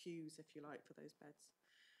those queues, if you like, for those beds.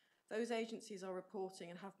 Those agencies are reporting,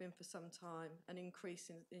 and have been for some time, an increase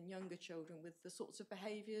in younger children with the sorts of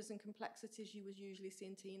behaviours and complexities you would usually see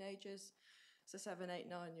in teenagers. So 7, 8,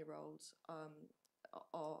 9-year-olds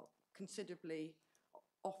are considerably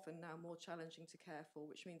often now more challenging to care for,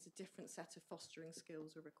 which means a different set of fostering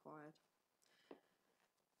skills are required.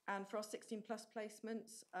 And for our 16 plus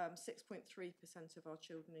placements, 6.3% of our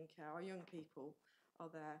children in care, our young people, are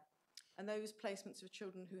there. And those placements of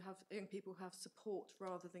children young people who have support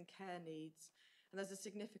rather than care needs. And there's a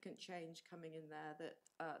significant change coming in there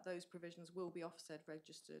that those provisions will be Ofsted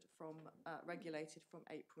registered regulated from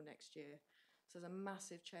April next year. So there's a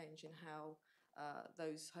massive change in how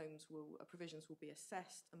those provisions will be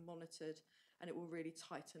assessed and monitored, and it will really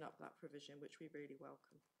tighten up that provision, which we really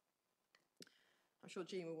welcome. I'm sure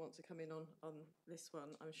Jean will want to come in on this one,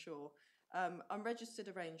 I'm sure. Unregistered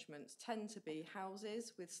arrangements tend to be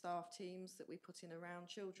houses with staff teams that we put in around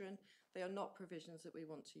children. They are not provisions that we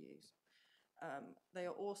want to use. They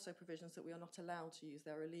are also provisions that we are not allowed to use.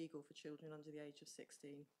 They're illegal for children under the age of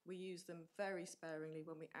 16. We use them very sparingly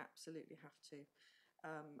when we absolutely have to.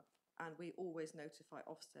 And we always notify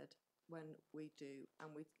Ofsted when we do, and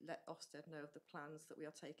we let Ofsted know of the plans that we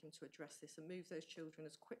are taking to address this and move those children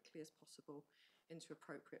as quickly as possible into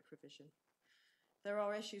appropriate provision. There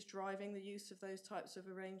are issues driving the use of those types of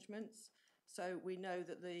arrangements. So we know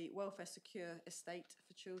that the Welfare Secure estate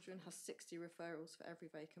for children has 60 referrals for every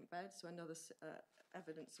vacant bed, so another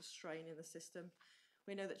evidence of strain in the system.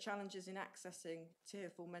 We know that challenges in accessing Tier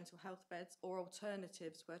 4 mental health beds or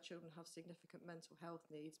alternatives where children have significant mental health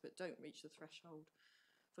needs but don't reach the threshold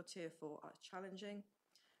for Tier 4 are challenging.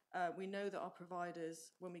 We know that our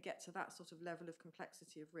providers, when we get to that sort of level of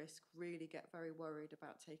complexity of risk, really get very worried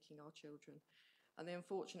about taking our children. And the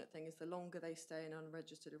unfortunate thing is the longer they stay in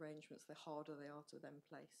unregistered arrangements, the harder they are to then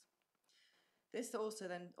place. This also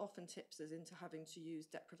then often tips us into having to use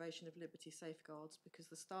deprivation of liberty safeguards because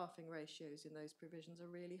the staffing ratios in those provisions are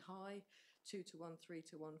really high, 2 to 1, 3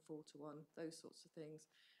 to 1, 4 to 1, those sorts of things.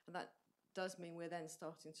 And that does mean we're then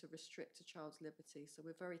starting to restrict a child's liberty. So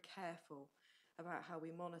we're very careful about how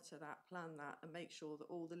we monitor that, plan that, and make sure that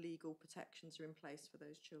all the legal protections are in place for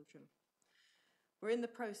those children. We're in the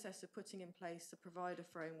process of putting in place a provider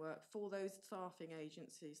framework for those staffing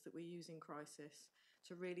agencies that we use in crisis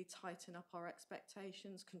to really tighten up our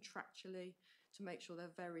expectations contractually to make sure they're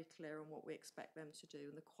very clear on what we expect them to do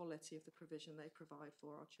and the quality of the provision they provide for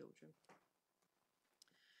our children.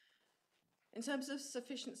 In terms of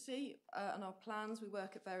sufficiency and our plans, we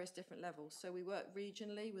work at various different levels. So we work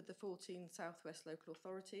regionally with the 14 Southwest local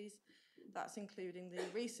authorities. That's including the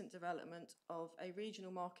recent development of a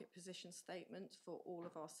regional market position statement for all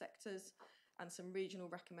of our sectors and some regional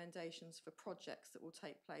recommendations for projects that will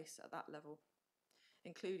take place at that level,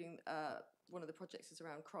 including one of the projects is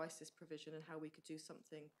around crisis provision and how we could do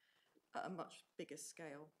something at a much bigger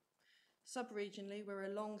scale. Sub-regionally, we're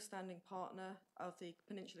a long-standing partner of the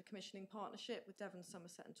Peninsula Commissioning Partnership with Devon,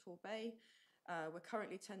 Somerset and Torbay. We're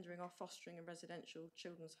currently tendering our fostering and residential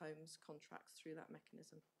children's homes contracts through that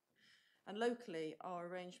mechanism. And locally, our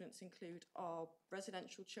arrangements include our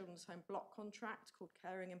residential children's home block contract called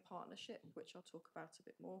Caring in Partnership, which I'll talk about a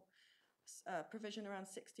bit more. Provision around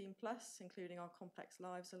 16 plus, including our Complex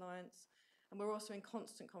Lives Alliance. And we're also in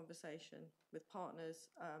constant conversation with partners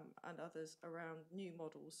and others around new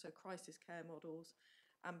models, so crisis care models,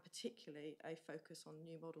 and particularly a focus on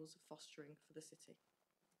new models of fostering for the city.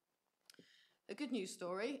 A good news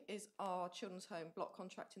story is our children's home block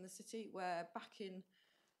contract in the city, where back in,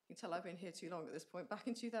 you can tell I've been here too long at this point, back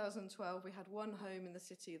in 2012 we had one home in the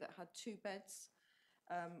city that had 2 beds,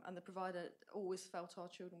 and the provider always felt our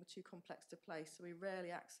children were too complex to place, so we rarely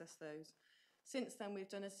accessed those. Since then, we've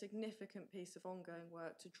done a significant piece of ongoing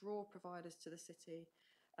work to draw providers to the city,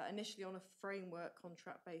 initially on a framework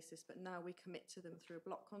contract basis, but now we commit to them through a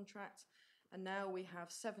block contract. And now we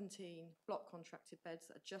have 17 block contracted beds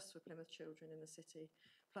that are just for Plymouth children in the city,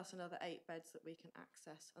 plus another 8 beds that we can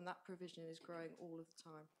access. And that provision is growing all of the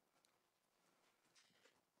time.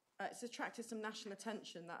 It's attracted some national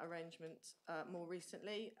attention, that arrangement, more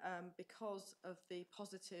recently, because of the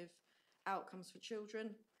positive outcomes for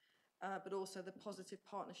children, but also the positive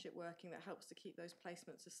partnership working that helps to keep those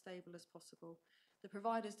placements as stable as possible. The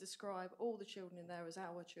providers describe all the children in there as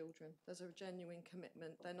our children. There's a genuine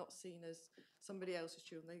commitment. They're not seen as somebody else's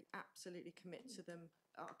children. They absolutely commit to them,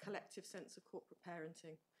 our collective sense of corporate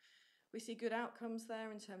parenting. We see good outcomes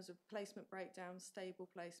there in terms of placement breakdowns, stable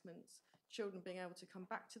placements, children being able to come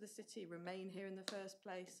back to the city, remain here in the first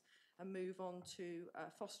place, and move on to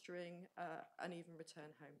fostering and even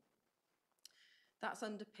return home. That's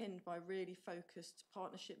underpinned by really focused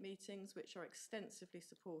partnership meetings, which are extensively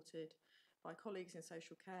supported by colleagues in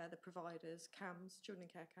social care, the providers, CAMS, children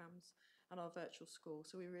care CAMS, and our virtual school.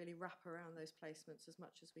 So we really wrap around those placements as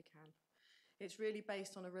much as we can. It's really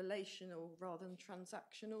based on a relational rather than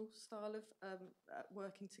transactional style of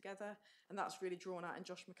working together, and that's really drawn out in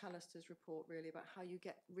Josh McAllister's report, really, about how you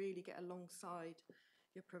really get alongside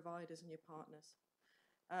your providers and your partners.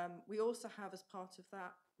 We also have, as part of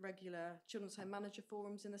that, regular children's home manager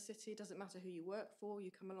forums in the city. It doesn't matter who you work for, you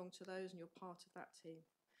come along to those and you're part of that team.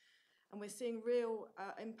 And we're seeing real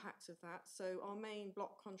impact of that. So our main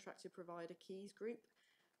block contracted provider, Keys Group,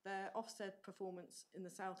 their Ofsted performance in the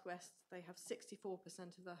southwest, they have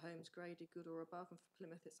 64% of their homes graded good or above, and for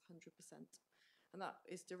Plymouth it's 100%. And that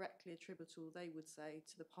is directly attributable, they would say,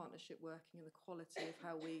 to the partnership working and the quality of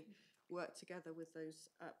how we work together with those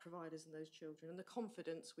providers and those children, and the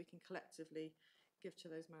confidence we can collectively give to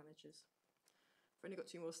those managers. I've only got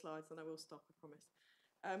 2 more slides, then I will stop, I promise.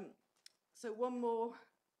 So one more,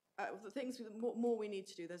 the things more we need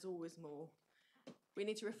to do, there's always more. We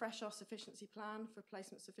need to refresh our sufficiency plan for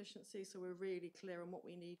placement sufficiency, so we're really clear on what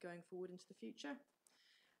we need going forward into the future.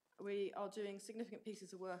 We are doing significant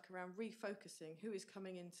pieces of work around refocusing who is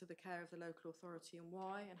coming into the care of the local authority and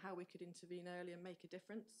why, and how we could intervene early and make a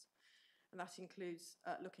difference. And that includes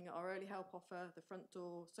looking at our early help offer, the front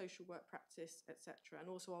door, social work practice, etc., and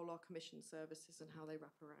also all our commission services and how they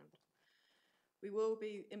wrap around. We will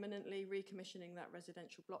be imminently recommissioning that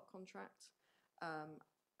residential block contract,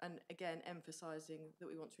 and again emphasising that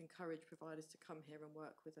we want to encourage providers to come here and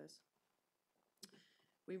work with us.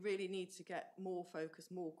 We really need to get more focus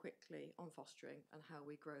more quickly on fostering and how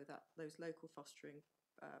we grow those local fostering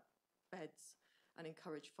beds and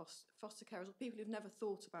encourage foster carers or people who've never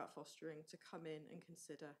thought about fostering to come in and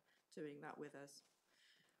consider doing that with us.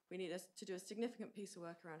 We need us to do a significant piece of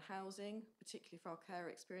work around housing, particularly for our care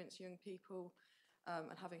experienced young people, and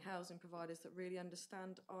having housing providers that really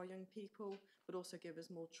understand our young people, but also give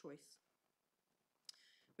us more choice.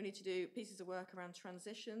 We need to do pieces of work around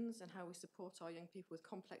transitions and how we support our young people with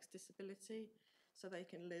complex disability so they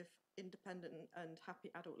can live independent and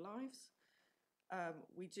happy adult lives.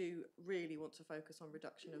 We do really want to focus on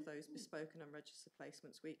reduction of those bespoke and unregistered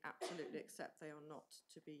placements. We absolutely accept they are not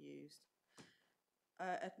to be used.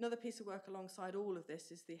 Another piece of work alongside all of this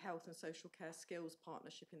is the Health and Social Care Skills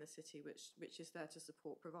Partnership in the city, which is there to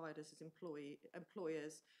support providers as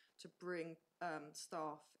employers to bring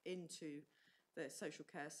staff into the social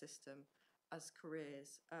care system as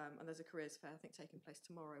careers. And there's a careers fair, I think, taking place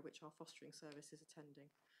tomorrow, which our fostering service is attending.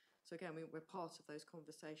 So again, we're part of those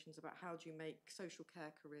conversations about how do you make social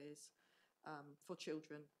care careers for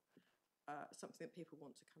children something that people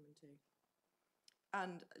want to come and do.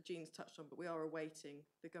 And Jean's touched on, but we are awaiting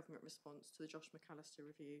the government response to the Josh McAllister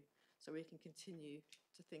review so we can continue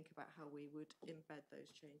to think about how we would embed those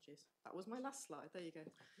changes. That was my last slide. There you go.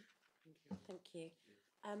 Thank you.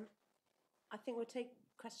 I think we'll take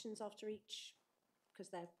questions after each because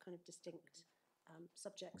they're kind of distinct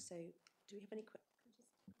subjects. So do we have any questions?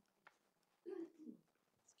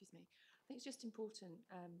 Excuse me. I think it's just important,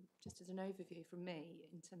 just as an overview from me,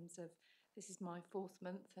 in terms of this is my 4th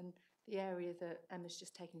month, and the area that Emma's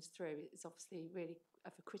just taken us through is obviously really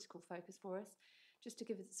of a critical focus for us. Just to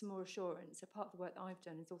give us some more assurance, so part of the work that I've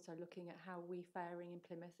done is also looking at how we're faring in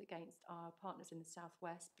Plymouth against our partners in the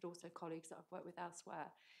southwest, but also colleagues that I've worked with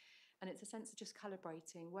elsewhere. And it's a sense of just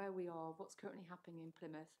calibrating where we are, what's currently happening in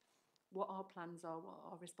Plymouth, what our plans are, what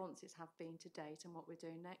our responses have been to date, and what we're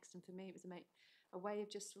doing next. And for me, it was a way of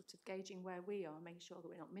just sort of gauging where we are, making sure that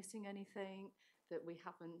we're not missing anything, that we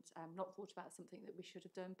haven't not thought about something that we should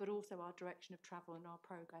have done, but also our direction of travel and our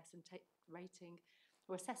progress, and rating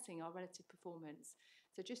or assessing our relative performance.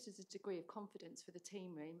 So just as a degree of confidence for the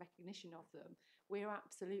team, really, in recognition of them, we're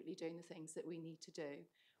absolutely doing the things that we need to do.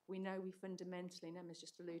 We know we fundamentally, and Emma's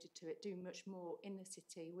just alluded to it, do much more in the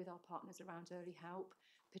city with our partners around early help,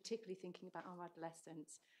 particularly thinking about our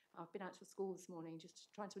adolescents. I've been out to a school this morning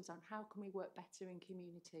just trying to understand how can we work better in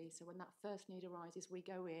community, so when that first need arises we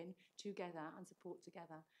go in together and support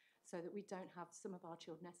together so that we don't have some of our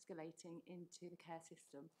children escalating into the care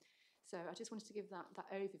system. So I just wanted to give that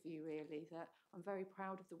overview, really, that I'm very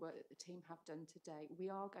proud of the work that the team have done today. We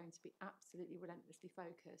are going to be absolutely relentlessly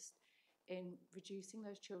focused in reducing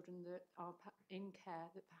those children that are in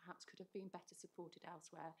care that perhaps could have been better supported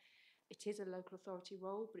elsewhere. It is a local authority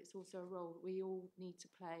role, but it's also a role that we all need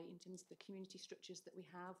to play in terms of the community structures that we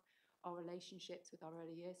have, our relationships with our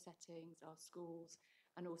early years settings, our schools,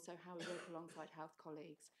 and also how we work alongside health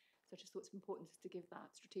colleagues. So I just thought it's important just to give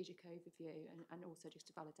that strategic overview and also just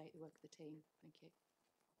to validate the work of the team. Thank you.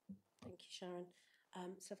 Thank you, Sharon.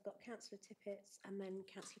 So I've got Councillor Tippett and then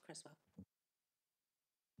Councillor Cresswell.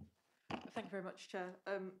 Thank you very much, Chair.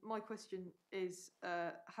 My question is,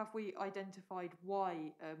 have we identified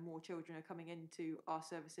why more children are coming into our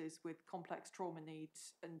services with complex trauma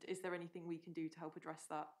needs, and is there anything we can do to help address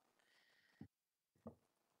that?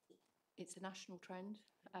 It's a national trend.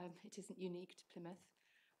 It isn't unique to Plymouth.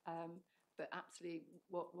 But absolutely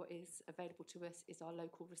what is available to us is our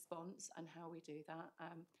local response and how we do that.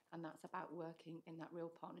 And that's about working in that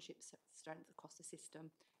real partnership strength across the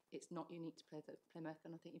system. It's not unique to Plymouth,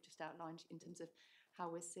 and I think you've just outlined in terms of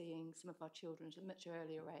how we're seeing some of our children at a much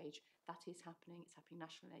earlier age. That is happening, it's happening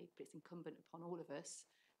nationally, but it's incumbent upon all of us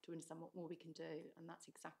to understand what more we can do, and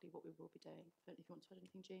that's exactly what we will be doing. I don't know if you want to add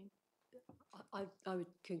anything, Jean? I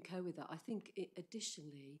would concur with that. I think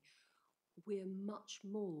additionally, we're much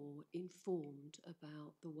more informed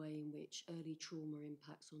about the way in which early trauma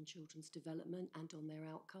impacts on children's development and on their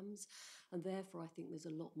outcomes. And therefore, I think there's a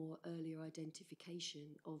lot more earlier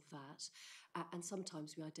identification of that. And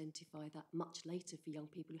sometimes we identify that much later for young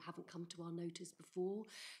people who haven't come to our notice before.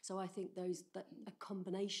 So I think that a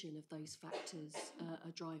combination of those factors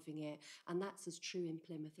are driving it. And that's as true in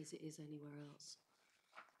Plymouth as it is anywhere else.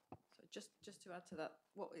 Just to add to that,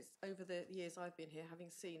 what is over the years I've been here, having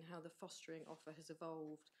seen how the fostering offer has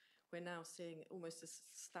evolved, we're now seeing almost a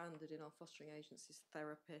standard in our fostering agencies,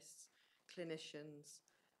 therapists, clinicians,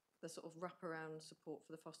 the sort of wraparound support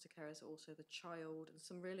for the foster carers, also the child, and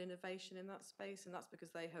some real innovation in that space. And that's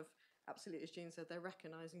because they have, absolutely, as Jean said, they're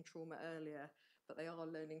recognising trauma earlier, but they are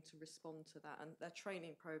learning to respond to that. And their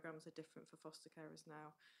training programmes are different for foster carers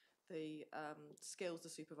now. The skills the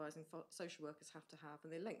supervising social workers have to have,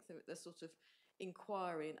 and the length of it, the sort of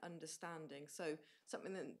inquiry and understanding. So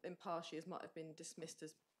something that in past years might have been dismissed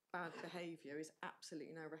as bad behaviour is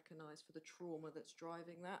absolutely now recognised for the trauma that's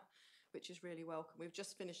driving that, which is really welcome. We're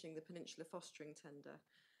just finishing the Peninsula fostering tender,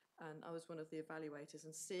 and I was one of the evaluators,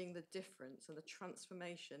 and seeing the difference and the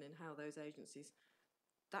transformation in how those agencies,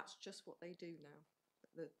 that's just what they do now.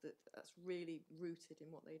 That's really rooted in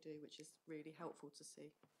what they do, which is really helpful to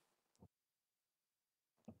see.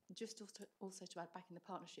 Just also to add back in the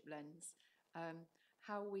partnership lens,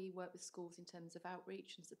 how we work with schools in terms of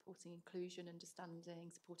outreach and supporting inclusion,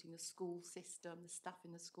 understanding, supporting the school system, the staff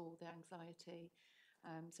in the school, the anxiety.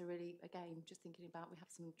 So really, again, just thinking about, we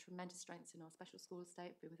have some tremendous strengths in our special school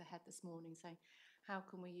estate. Been with the head this morning saying, how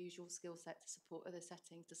can we use your skill set to support other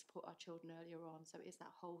settings, to support our children earlier on? So it is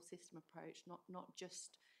that whole system approach, not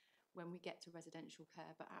just when we get to residential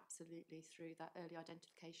care, but absolutely through that early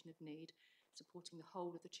identification of need, supporting the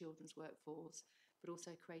whole of the children's workforce, but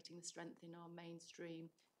also creating the strength in our mainstream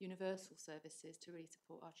universal services to really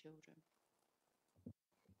support our children.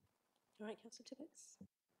 All right, Councillor Tibbetts.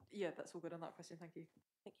 Yeah, that's all good on that question, thank you.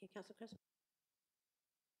 Thank you, Councillor Chris.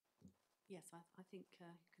 Yes, I think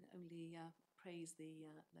you can only praise the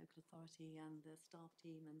local authority and the staff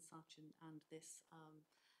team and such, and this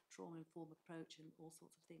trauma-informed approach and all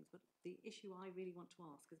sorts of things. But the issue I really want to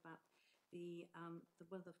ask is about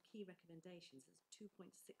one of the key recommendations is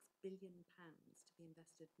 £2.6 billion to be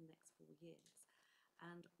invested in the next 4 years.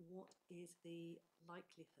 And what is the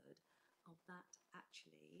likelihood of that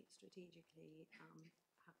actually strategically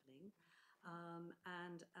happening?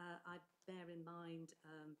 I bear in mind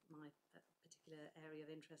my particular area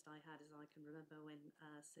of interest I had, as I can remember when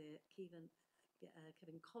Sir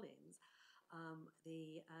Kevin Collins,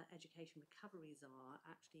 the Education Recovery Czar,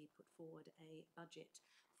 actually put forward a budget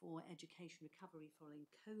for education recovery following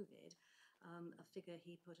COVID. A figure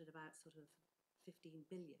he put at about sort of 15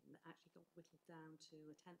 billion actually got whittled down to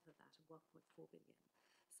a tenth of that, of 1.4 billion.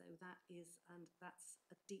 So that is, and that's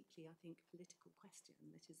a deeply, I think, political question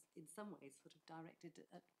that is in some ways sort of directed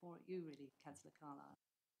more at you really, Councillor Carlisle.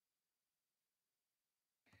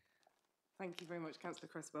 Thank you very much, Councillor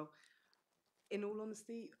Cresswell. In all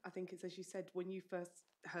honesty, I think it's, as you said, when you first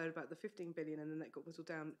heard about the 15 billion and then that got whittled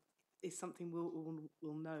down, is something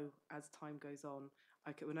we'll know as time goes on.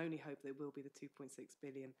 I can only hope that it will be the 2.6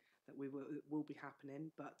 billion that will be happening.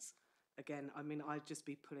 But again, I mean, I'd just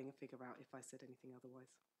be pulling a figure out if I said anything otherwise.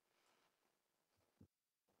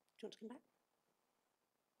 Do you want to come back?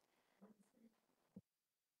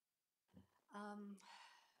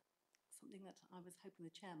 Something that I was hoping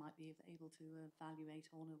the chair might be able to evaluate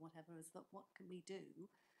on or whatever is that what can we do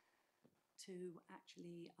to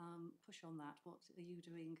actually push on that? What are you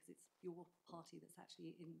doing? Because it's your party that's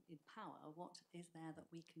actually in power. What is there that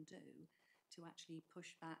we can do to actually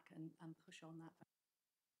push back and push on that?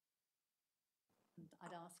 And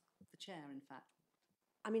I'd ask the chair, in fact.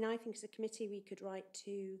 I mean, I think as a committee we could write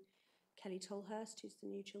to Kelly Tolhurst, who's the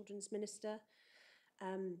new Children's Minister.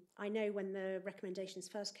 I know when the recommendations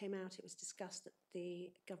first came out, it was discussed that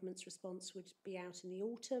the government's response would be out in the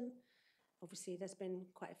autumn. Obviously, there's been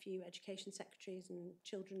quite a few education secretaries and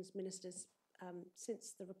children's ministers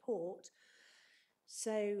since the report.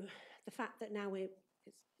 So the fact that now we're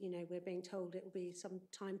being told it will be some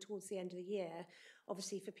time towards the end of the year,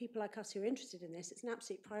 obviously for people like us who are interested in this, it's an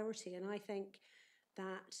absolute priority. And I think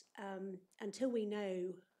that until we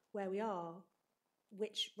know where we are,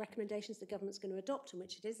 which recommendations the government's going to adopt and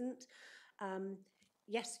which it isn't,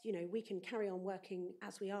 yes, we can carry on working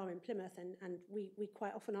as we are in Plymouth, and we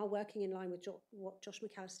quite often are working in line with what Josh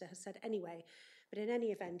McAllister has said anyway. But in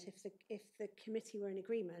any event, if the committee were in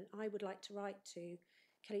agreement, I would like to write to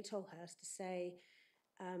Kelly Tolhurst to say,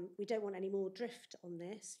 we don't want any more drift on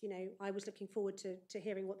this. I was looking forward to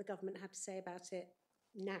hearing what the government had to say about it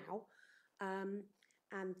now.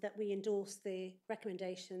 and that we endorse the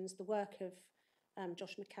recommendations, the work of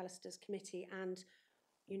Josh McAllister's committee, and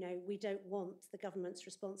we don't want the government's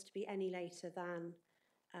response to be any later than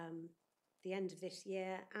the end of this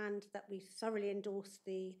year, and that we thoroughly endorse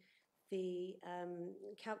the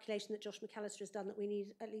calculation that Josh McAllister has done, that we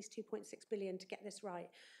need at least 2.6 billion to get this right,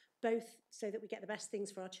 both so that we get the best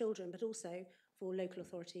things for our children, but also for local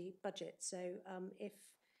authority budgets. So if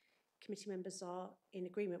committee members are in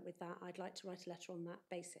agreement with that, I'd like to write a letter on that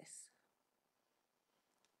basis.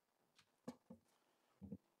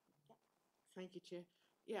 Thank you, Chair.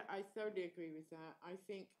 Yeah, I thoroughly agree with that. I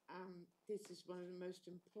think this is one of the most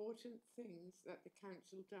important things that the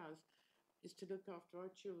council does, is to look after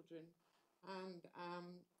our children. And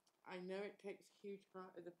I know it takes a huge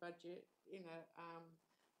part of the budget,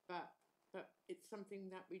 but it's something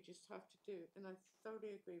that we just have to do. And I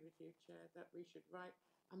thoroughly agree with you, Chair, that we should write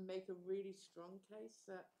and make a really strong case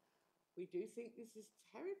that we do think this is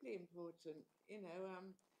terribly important.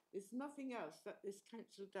 There's nothing else that this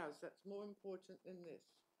council does that's more important than this.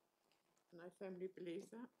 And I firmly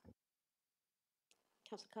believe that.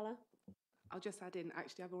 Councillor Culler? I'll just add in,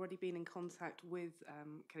 actually, I've already been in contact with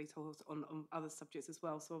Kelly Tolhurst on other subjects as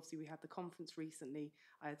well. So obviously we had the conference recently.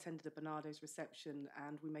 I attended a Bernardo's reception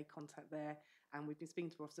and we made contact there. And we've been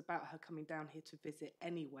speaking to us about her coming down here to visit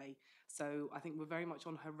anyway. So I think we're very much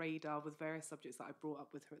on her radar with various subjects that I brought up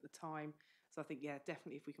with her at the time. So I think, yeah,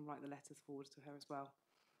 definitely if we can write the letters forward to her as well.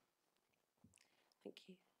 Thank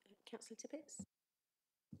you. Councillor Tippett?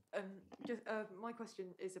 My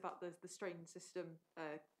question is about the strain system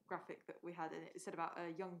graphic that we had, and it said about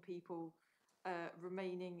young people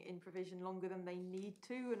remaining in provision longer than they need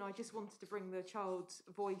to, and I just wanted to bring the child's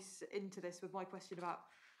voice into this with my question about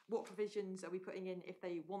what provisions are we putting in if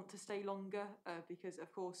they want to stay longer, because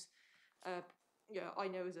of course I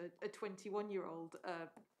know as a 21-year-old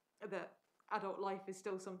that adult life is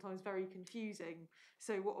still sometimes very confusing.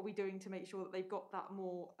 So what are we doing to make sure that they've got that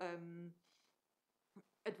more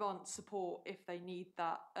advanced support if they need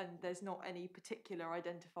that, and there's not any particular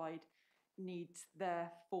identified needs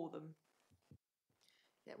there for them?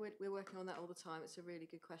 Yeah, we're working on that all the time. It's a really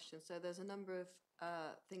good question. So there's a number of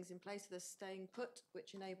things in place. There's staying put,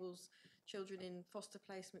 which enables children in foster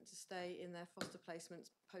placement to stay in their foster placements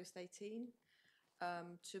post 18,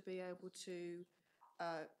 to be able to,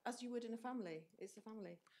 as you would in a family, it's a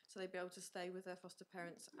family. So they'd be able to stay with their foster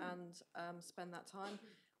parents and spend that time.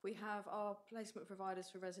 We have our placement providers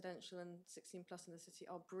for residential and 16 plus in the city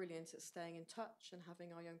are brilliant at staying in touch and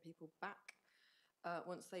having our young people back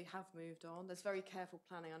once they have moved on. There's very careful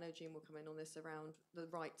planning. I know Jean will come in on this around the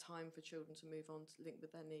right time for children to move on to link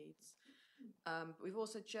with their needs. But we've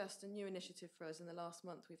also just a new initiative for us. In the last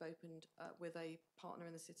month, we've opened with a partner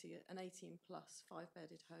in the city an 18 plus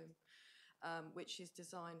 5-bedded home, which is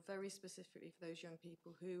designed very specifically for those young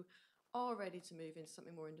people who are ready to move into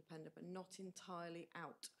something more independent but not entirely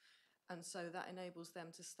out. And so that enables them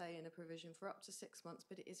to stay in a provision for up to 6 months,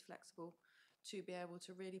 but it is flexible, to be able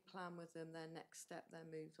to really plan with them their next step, their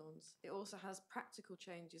move-ons. It also has practical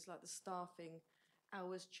changes like the staffing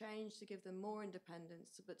hours change to give them more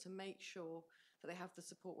independence, but to make sure that they have the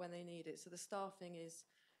support when they need it. So the staffing is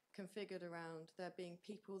configured around there being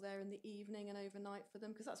people there in the evening and overnight for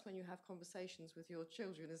them, because that's when you have conversations with your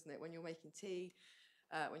children, isn't it? When you're making tea,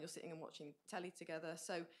 when you're sitting and watching telly together.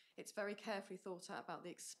 So it's very carefully thought out about the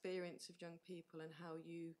experience of young people and how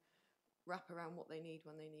you wrap around what they need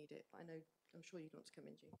when they need it. I'm sure you'd want to come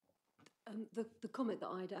in, Jean. The comment that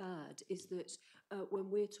I'd add is that when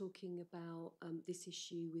we're talking about this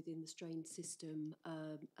issue within the strain system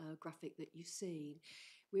graphic that you've seen,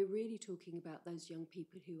 we're really talking about those young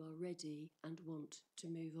people who are ready and want to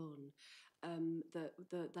move on,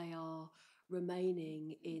 that they are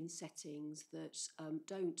remaining in settings that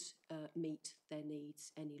don't meet their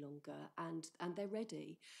needs any longer, and they're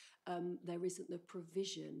ready. There isn't the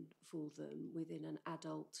provision for them within an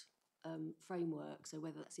adult framework, so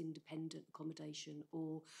whether that's independent accommodation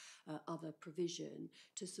or other provision,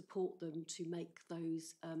 to support them to make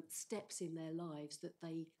those steps in their lives that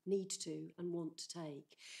they need to and want to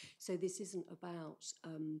take. So this isn't about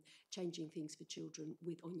changing things for children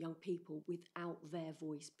on young people without their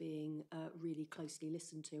voice being really closely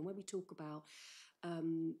listened to. And when we talk about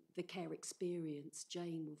the care experience,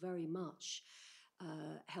 Jane will very much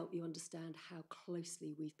help you understand how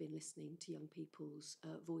closely we've been listening to young people's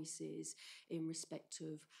voices in respect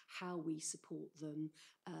of how we support them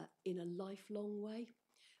in a lifelong way,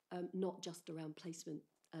 not just around placement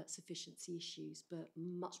sufficiency issues, but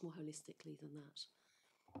much more holistically than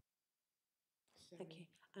that. Thank you.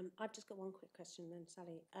 I've just got one quick question then,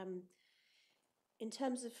 Sally. In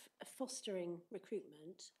terms of fostering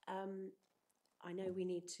recruitment, I know we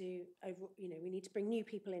need to we need to bring new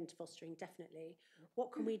people into fostering, definitely.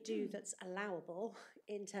 What can we do that's allowable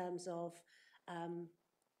in terms of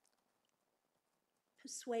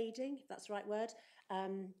persuading, if that's the right word,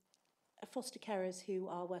 foster carers who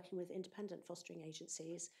are working with independent fostering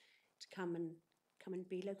agencies to come and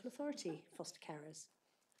be local authority foster carers?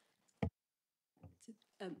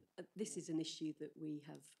 This is an issue that we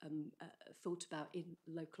have thought about in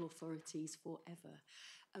local authorities forever.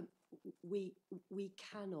 We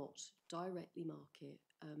cannot directly market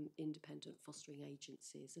independent fostering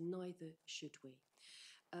agencies, and neither should we.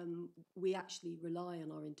 We actually rely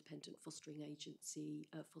on our independent fostering agency,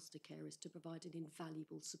 foster carers, to provide an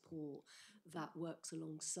invaluable support that works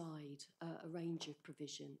alongside a range of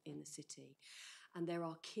provision in the city. And there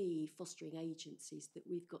are key fostering agencies that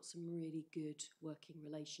we've got some really good working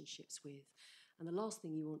relationships with. And the last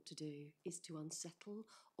thing you want to do is to unsettle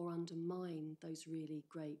or undermine those really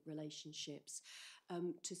great relationships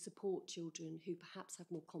to support children who perhaps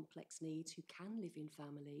have more complex needs, who can live in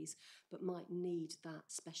families, but might need that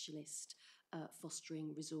specialist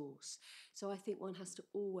fostering resource. So I think one has to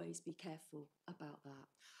always be careful about that.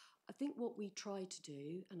 I think what we try to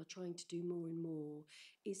do, and are trying to do more and more,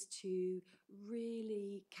 is to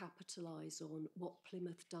really capitalise on what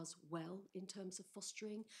Plymouth does well in terms of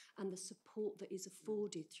fostering and the support that is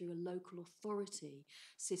afforded through a local authority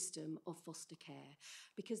system of foster care,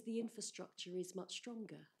 because the infrastructure is much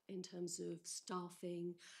stronger in terms of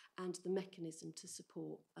staffing and the mechanism to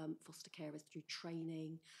support foster carers through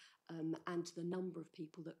training, and the number of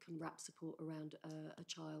people that can wrap support around a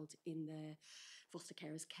child in their foster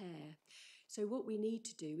carers' care. So what we need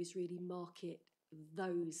to do is really market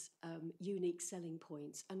those unique selling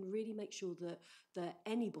points and really make sure that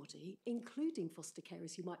anybody, including foster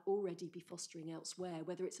carers who might already be fostering elsewhere,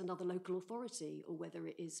 whether it's another local authority or whether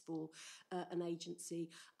it is for an agency,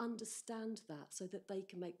 understand that so that they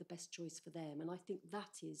can make the best choice for them. And I think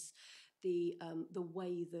that is the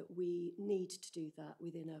way that we need to do that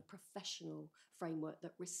within a professional framework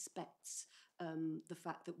that respects the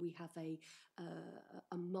fact that we have a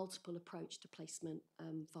multiple approach to placement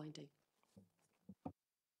finding.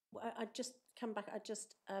 I just come back.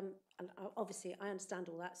 And obviously I understand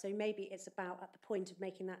all that. So maybe it's about at the point of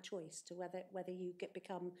making that choice to whether you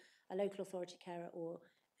become a local authority carer or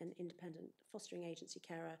an independent fostering agency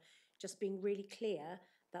carer, just being really clear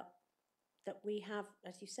that we have,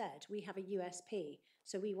 as you said, we have a USP.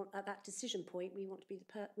 So we want at that decision point, we want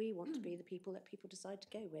to be the people that people decide to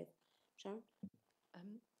go with. Sharon?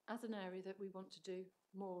 As an area that we want to do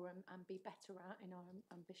more and be better at in our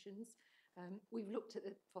ambitions, we've looked at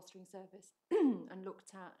the fostering service and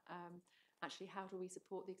looked at actually how do we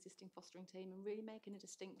support the existing fostering team, and really making a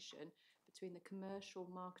distinction between the commercial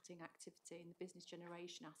marketing activity and the business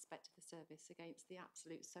generation aspect of the service against the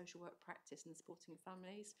absolute social work practice and supporting of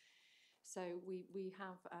families. So we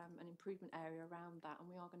have an improvement area around that, and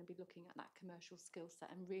we are going to be looking at that commercial skill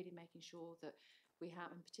set and really making sure that we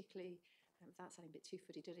have, and particularly, without sounding a bit too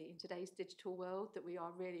fuddy-duddy, in today's digital world, that we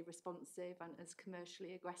are really responsive and as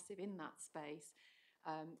commercially aggressive in that space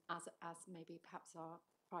as maybe perhaps our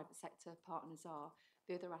private sector partners are.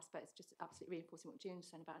 The other aspect is just absolutely reinforcing what June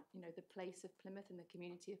said about, the place of Plymouth and the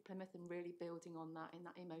community of Plymouth, and really building on that in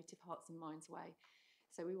that emotive hearts and minds way.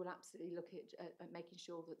 So we will absolutely look at making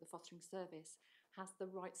sure that the fostering service has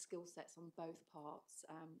the right skill sets on both parts,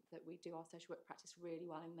 that we do our social work practice really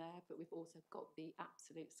well in there, but we've also got the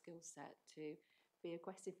absolute skill set to be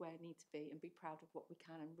aggressive where it needs to be and be proud of what we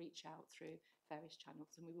can and reach out through various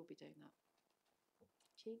channels, and we will be doing that.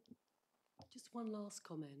 Just one last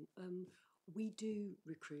comment. We do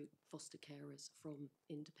recruit foster carers from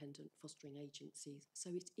independent fostering agencies, so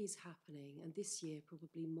it is happening, and this year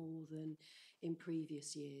probably more than in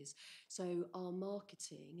previous years. So our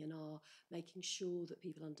marketing and our making sure that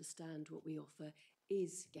people understand what we offer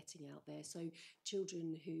is getting out there. So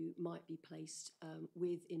children who might be placed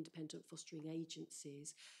with independent fostering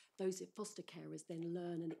agencies, those foster carers then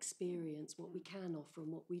learn and experience what we can offer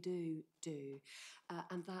and what we do.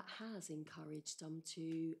 And that has encouraged them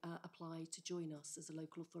to apply to join us as a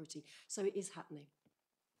local authority. So it is happening.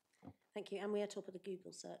 Thank you. And we are top of the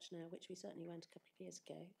Google search now, which we certainly weren't a couple of years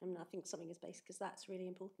ago. And I think something is based because that's really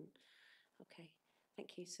important. Okay.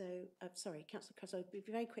 Thank you. So, sorry, Councillor Crossow, we'll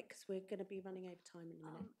be very quick because we're going to be running over time in a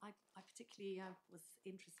minute. I particularly was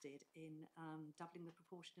interested in doubling the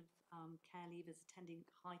proportion of care leavers attending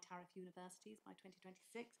high tariff universities by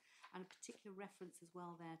 2026, and a particular reference as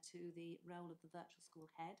well there to the role of the virtual school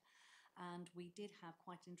head. And we did have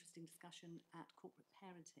quite an interesting discussion at corporate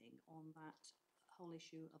parenting on that whole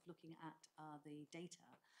issue of looking at the data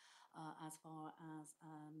as far as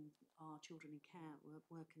our children in care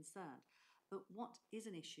were concerned. But what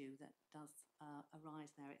is an issue that does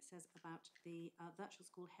arise there? It says about the virtual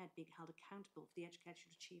school head being held accountable for the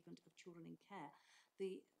educational achievement of children in care.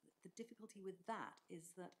 The difficulty with that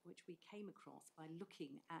is that, which we came across by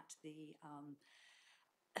looking at the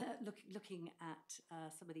looking at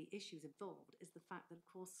some of the issues involved, is the fact that, of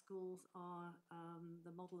course, schools are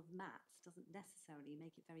the model of maths doesn't necessarily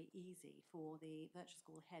make it very easy for the virtual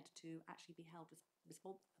school head to actually be held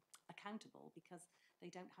accountable, because they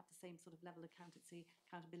don't have the same sort of level of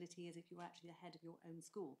accountability as if you were actually the head of your own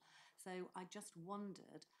school. So I just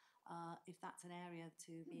wondered if that's an area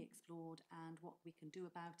to be explored, and what we can do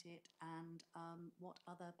about it, and what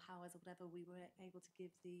other powers or whatever we were able to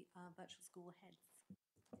give the virtual school heads.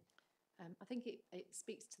 I think it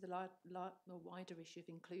speaks to the wider issue of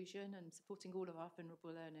inclusion and supporting all of our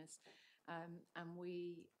vulnerable learners. And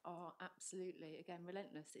we are absolutely, again,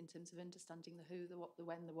 relentless in terms of understanding the who, the what, the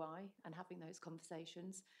when, the why, and having those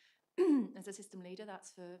conversations. As a system leader,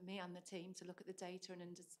 that's for me and the team to look at the data and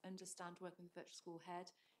understand, working with the virtual school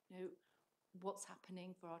head, you know, what's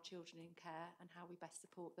happening for our children in care and how we best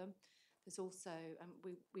support them. There's also,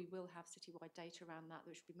 we will have citywide data around that,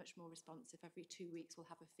 which will be much more responsive. Every 2 weeks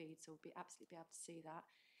we'll have a feed, so we'll absolutely be able to see that.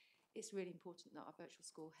 It's really important that our virtual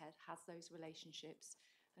school head has those relationships.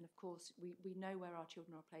 And of course, we know where our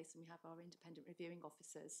children are placed, and we have our independent reviewing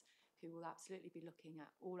officers who will absolutely be looking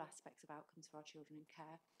at all aspects of outcomes for our children in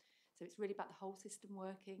care. So it's really about the whole system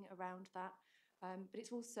working around that. But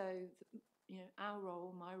it's also, you know, our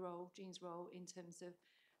role, my role, Jean's role, in terms of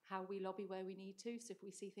how we lobby where we need to. So if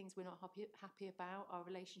we see things we're not happy about, our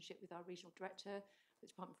relationship with our regional director, the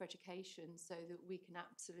Department for Education, so that we can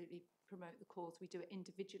absolutely promote the cause. We do it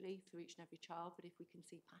individually for each and every child, but if we can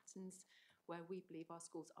see patterns where we believe our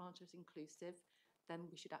schools aren't as inclusive, then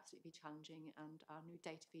we should absolutely be challenging, and our new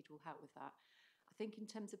data feed will help with that. I think in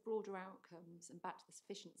terms of broader outcomes and back to the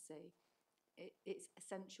sufficiency, it's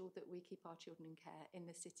essential that we keep our children in care in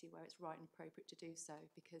the city where it's right and appropriate to do so,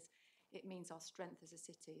 because it means our strength as a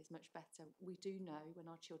city is much better. We do know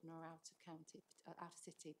when our children are out of county, out of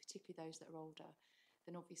city, particularly those that are older,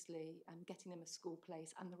 then obviously getting them a school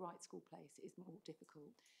place and the right school place is more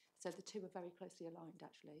difficult. So the two are very closely aligned,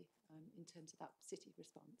 actually, in terms of that city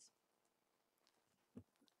response.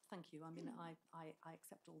 Thank you. I mean, I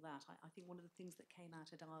accept all that. I think one of the things that came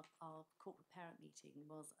out at our corporate parent meeting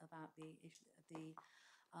was about the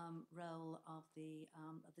role of the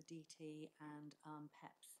DT and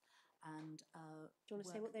PEPs. And do you want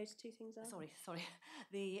to say what those two things are? Sorry.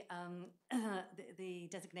 The the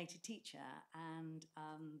designated teacher and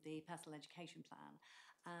the personal education plan,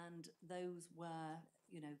 and those were,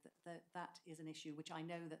 you know, that is an issue which I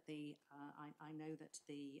know that the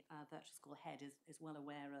virtual school head is well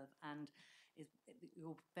aware of, and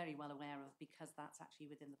you're very well aware of, because that's actually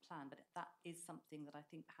within the plan. But that is something that I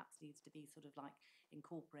think perhaps needs to be sort of like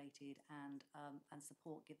incorporated and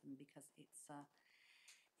support given, because it's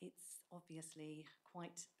obviously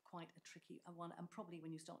quite a tricky one, and probably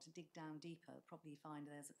when you start to dig down deeper, probably find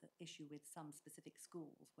there's an issue with some specific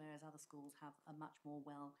schools, whereas other schools have a much more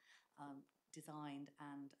well designed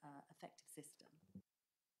and effective system.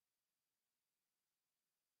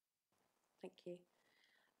 Thank you.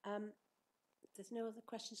 There's no other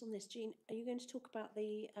questions on this. Jean, are you going to talk about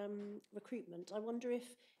the recruitment? I wonder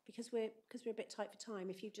if, because we're a bit tight for time,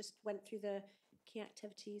 if you just went through the key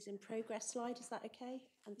activities in progress slide, is that okay?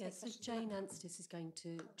 And yes, so Jane Anstis is going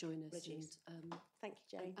to join us. And, thank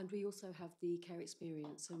you, Jane. And we also have the care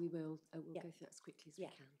experience, so we'll go through that as quickly as we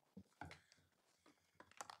can.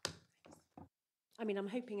 I mean, I'm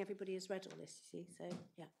hoping everybody has read all this, you see, so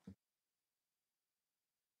yeah.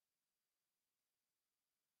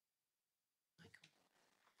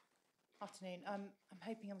 Afternoon. I'm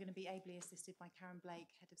hoping I'm going to be ably assisted by Karen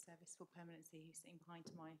Blake, Head of Service for Permanency, who's sitting behind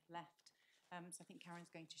to my left. So I think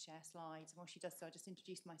Karen's going to share slides, and while she does so, I'll just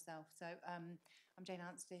introduce myself. So I'm Jane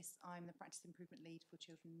Anstis. I'm the Practice Improvement Lead for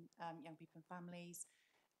Children, Young People and Families,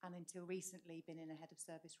 and until recently been in a Head of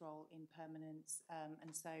Service role in Permanence.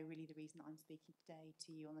 And so really the reason I'm speaking today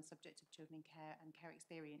to you on the subject of children in care and care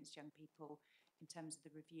experienced young people in terms of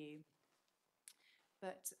the review.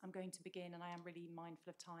 But I'm going to begin, and I am really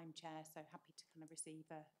mindful of time, Chair, so happy to kind of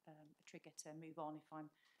receive a trigger to move on if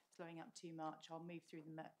I'm slowing up too much. I'll move through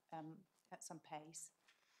them at some pace.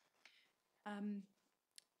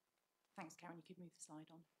 Thanks, Karen. You could move the slide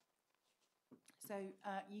on. So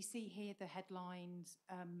you see here the headlines,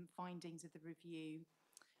 findings of the review,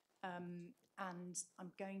 and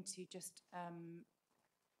I'm going to just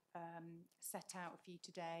set out for you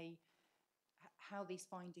today how these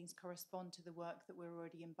findings correspond to the work that we're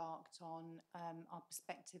already embarked on, our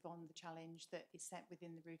perspective on the challenge that is set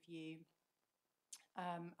within the review,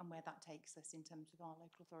 and where that takes us in terms of our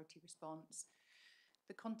local authority response.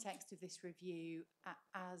 The context of this review,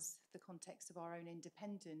 as the context of our own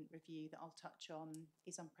independent review that I'll touch on,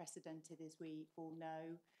 is unprecedented, as we all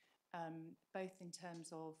know, both in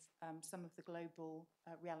terms of some of the global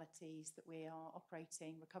realities that we are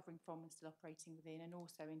recovering from and still operating within, and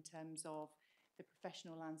also in terms of the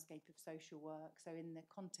professional landscape of social work. So in the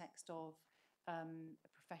context of a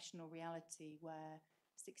professional reality where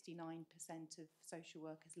 69% of social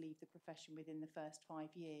workers leave the profession within the first 5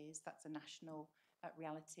 years, that's a national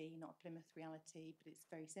reality, not a Plymouth reality, but it's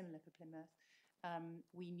very similar for Plymouth.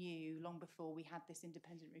 We knew long before we had this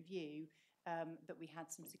independent review that we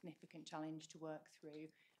had some significant challenge to work through.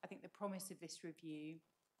 I think the promise of this review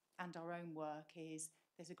and our own work is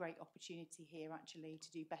there's a great opportunity here actually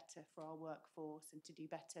to do better for our workforce and to do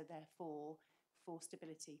better, therefore, for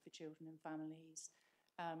stability for children and families.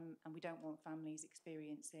 And we don't want families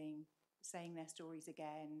saying their stories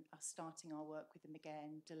again, us starting our work with them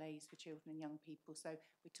again, delays for children and young people. So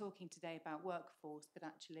we're talking today about workforce, but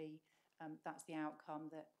actually that's the outcome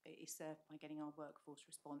that is served by getting our workforce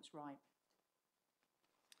response right.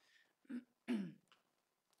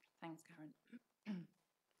 Thanks, Karen.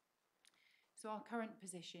 So our current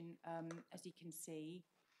position, as you can see,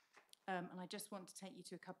 and I just want to take you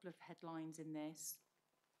to a couple of headlines in this.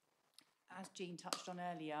 As Jean touched on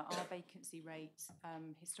earlier, our vacancy rate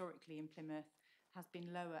historically in Plymouth has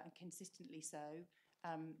been lower and consistently so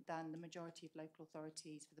than the majority of local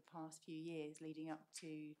authorities for the past few years leading up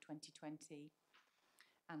to 2020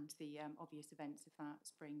 and the obvious events of that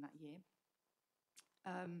spring that year.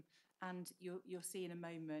 And you'll see in a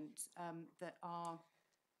moment that our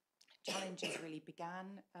challenges really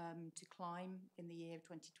began to climb in the year of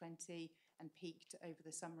 2020 and peaked over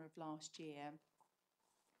the summer of last year.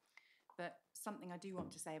 But something I do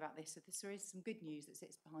want to say about this, so there is some good news that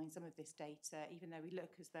sits behind some of this data, even though we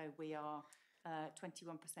look as though we are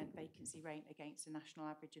 21% vacancy rate against a national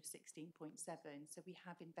average of 16.7. So we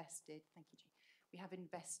have invested, thank you, Jean, we have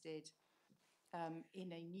invested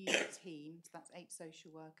in a new team, so that's 8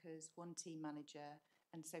 social workers, 1 team manager,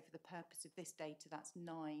 and so for the purpose of this data, that's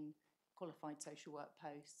 9 qualified social work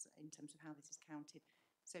posts in terms of how this is counted.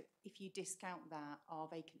 So if you discount that, our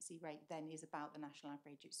vacancy rate then is about the national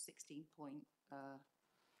average. It's 16.8.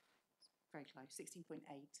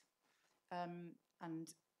 And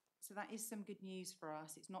so that is some good news for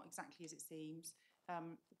us. It's not exactly as it seems,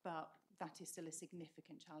 but that is still a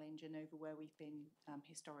significant challenge and over where we've been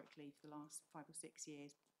historically for the last 5 or 6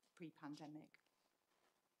 years pre-pandemic.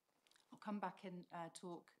 I'll come back and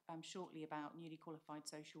talk shortly about newly qualified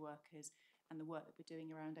social workers and the work that we're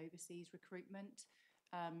doing around overseas recruitment.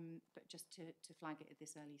 But just to flag it at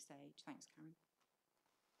this early stage. Thanks, Karen.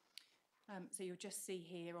 So you'll just see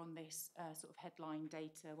here on this sort of headline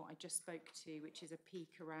data what I just spoke to, which is a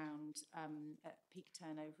peak around peak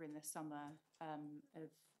turnover in the summer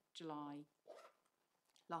of July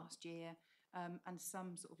last year, and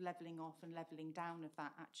some sort of levelling off and levelling down of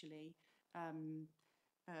that actually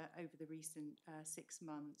over the recent 6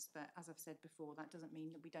 months. But as I've said before, that doesn't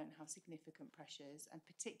mean that we don't have significant pressures, and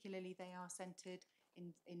particularly they are centred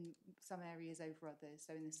in some areas over others.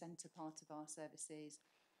 So in the centre part of our services,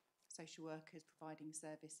 social workers providing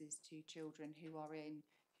services to children who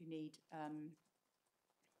need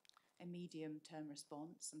a medium-term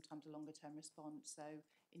response, sometimes a longer-term response, so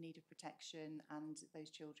in need of protection, and those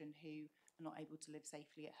children who are not able to live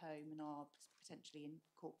safely at home and are potentially in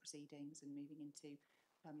court proceedings and moving into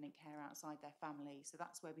permanent care outside their family. So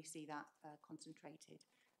that's where we see that concentrated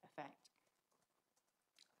effect.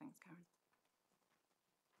 Thanks, Karen.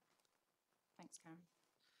 Thanks, Karen.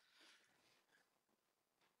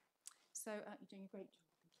 So you're doing a great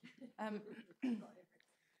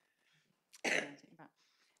job.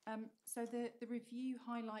 So the review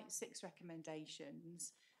highlights 6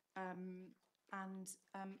 recommendations, and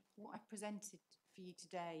what I've presented for you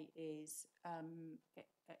today is,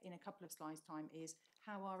 in a couple of slides' time, is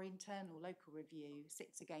how our internal local review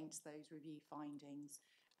sits against those review findings.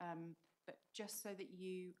 But just so that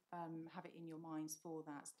you have it in your minds for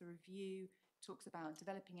that, so the review talks about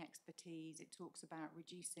developing expertise, it talks about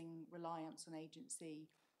reducing reliance on agency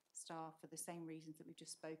staff for the same reasons that we've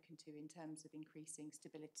just spoken to in terms of increasing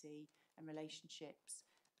stability and relationships,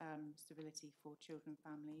 stability for children and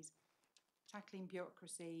families, tackling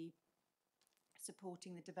bureaucracy,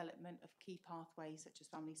 supporting the development of key pathways such as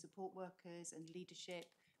family support workers and leadership,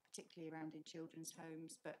 particularly around in children's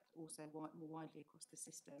homes, but also more widely across the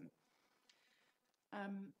system.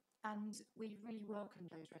 And we really welcome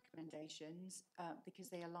those recommendations because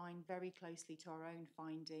they align very closely to our own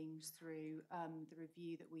findings through the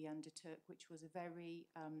review that we undertook, which was a very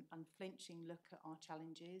unflinching look at our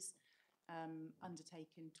challenges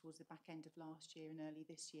undertaken towards the back end of last year and early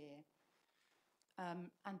this year.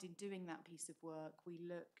 And in doing that piece of work, we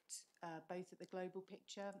looked both at the global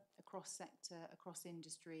picture, across sector, across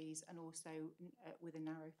industries, and also with a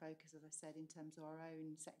narrow focus, as I said, in terms of our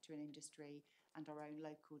own sector and industry and our own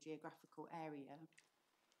local geographical area.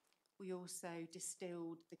 We also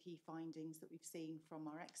distilled the key findings that we've seen from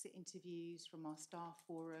our exit interviews, from our staff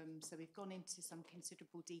forum. So we've gone into some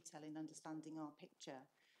considerable detail in understanding our picture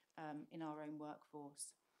in our own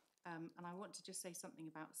workforce. And I want to just say something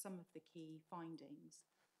about some of the key findings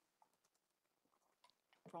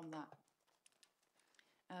from that.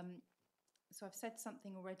 So I've said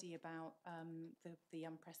something already about the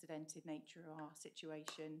unprecedented nature of our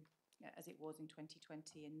situation as it was in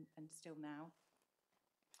 2020 and still now.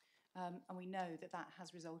 And we know that that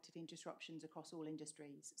has resulted in disruptions across all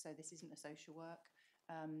industries. So this isn't a social work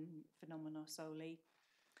phenomenon solely.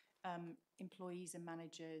 Employees and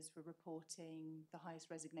managers were reporting the highest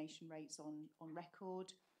resignation rates on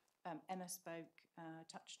record. Emma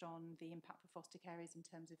touched on the impact for foster carers in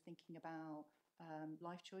terms of thinking about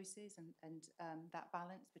life choices and that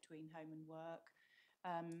balance between home and work.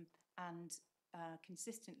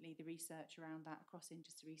 Consistently, the research around that across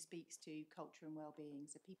industry speaks to culture and well-being,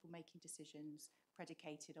 so people making decisions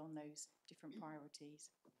predicated on those different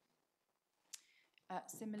priorities.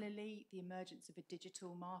 Similarly, the emergence of a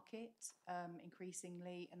digital market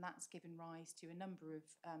increasingly, and that's given rise to a number of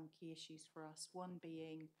key issues for us. One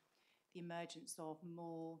being the emergence of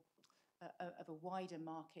of a wider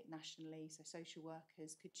market nationally, so social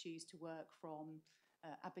workers could choose to work from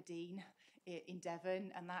Aberdeen in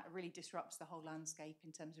Devon, and that really disrupts the whole landscape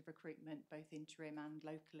in terms of recruitment, both interim and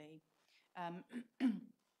locally.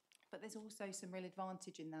 But there's also some real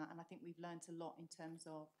advantage in that, and I think we've learnt a lot in terms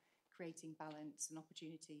of creating balance and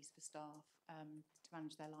opportunities for staff to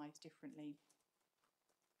manage their lives differently.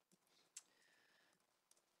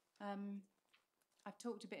 I've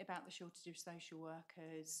talked a bit about the shortage of social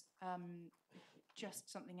workers.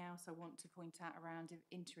 Just something else I want to point out around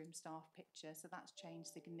interim staff picture. So that's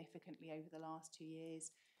changed significantly over the last 2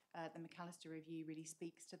 years. The McAllister Review really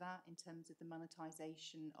speaks to that in terms of the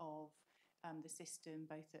monetisation of the system,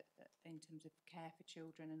 both in terms of care for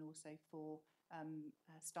children and also for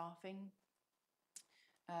staffing.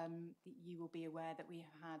 You will be aware that we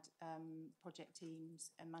have had project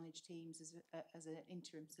teams and managed teams as an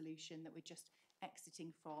interim solution that we're just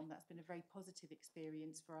exiting from. That's been a very positive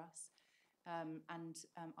experience for us.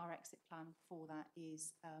 Our exit plan for that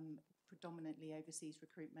is predominantly overseas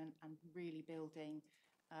recruitment and really building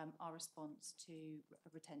our response to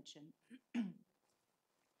retention.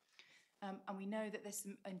 And we know that there's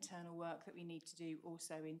some internal work that we need to do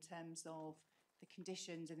also in terms of the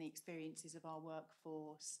conditions and the experiences of our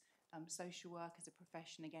workforce. Social work as a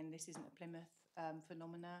profession, again, this isn't a Plymouth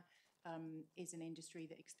phenomena, is an industry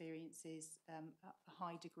that experiences a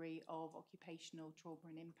high degree of occupational trauma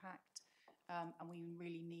and impact. And we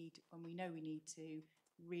really need, and we know we need to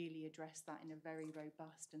really address that in a very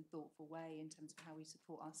robust and thoughtful way in terms of how we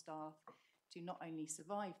support our staff to not only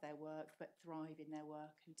survive their work, but thrive in their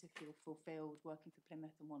work and to feel fulfilled working for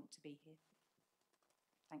Plymouth and want to be here.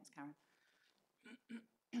 Thanks, Karen.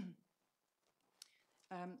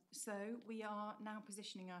 So we are now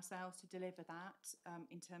positioning ourselves to deliver that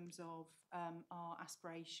in terms of our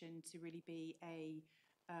aspiration to really be a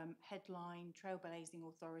headline trailblazing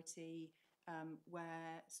authority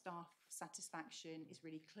where staff satisfaction is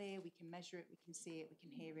really clear. We can measure it, we can see it, we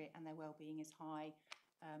can hear it, and their well-being is high,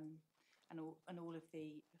 and all of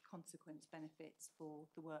the consequence benefits for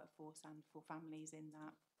the workforce and for families in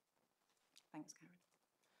that. Thanks, Karen.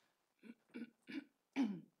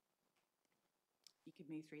 You could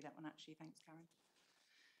move through that one actually. Thanks, Karen.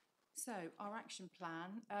 So our action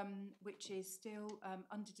plan, which is still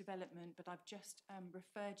under development, but I've just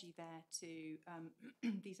referred you there to,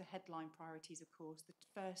 these are headline priorities, of course, the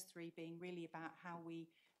first three being really about how we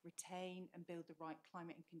retain and build the right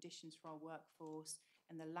climate and conditions for our workforce,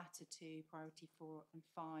 and the latter two, priority 4 and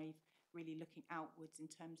 5, really looking outwards in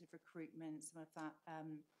terms of recruitment, some of that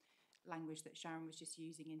language that Sharon was just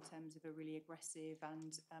using in terms of a really aggressive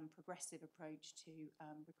and progressive approach to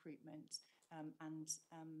recruitment and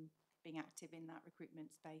being active in that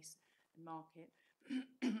recruitment space and market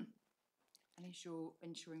and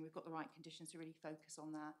ensuring we've got the right conditions to really focus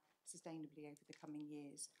on that sustainably over the coming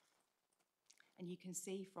years. And you can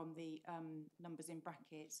see from the numbers in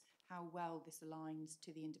brackets how well this aligns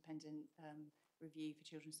to the independent review for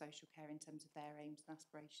children's social care in terms of their aims and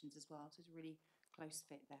aspirations as well. So it's a really close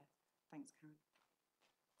fit there. Thanks, Karen.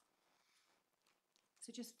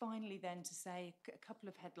 So just finally then to say a couple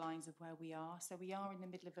of headlines of where we are. So we are in the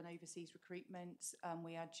middle of an overseas recruitment.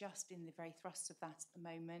 We are just in the very thrust of that at the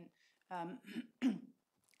moment.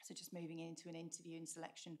 So just moving into an interview and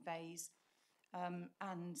selection phase.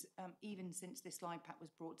 Even since this slide pack was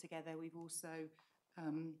brought together, we've also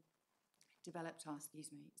developed our,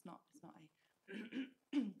 excuse me, it's not a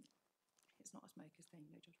it's not a smoker's thing,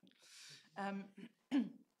 no judgment.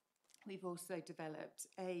 We've also developed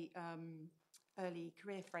a early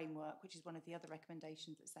career framework, which is one of the other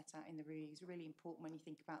recommendations that's set out in the review. It's really important when you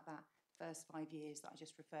think about that first 5 years that I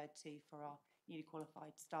just referred to for our newly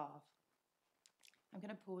qualified staff. I'm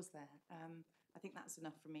going to pause there. I think that's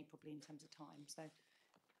enough from me probably in terms of time. So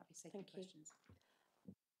happy to take your questions.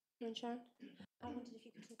 And Sharon? I wondered if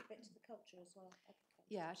you could talk a bit to the culture as well.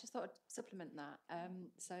 Yeah, I just thought I'd supplement that.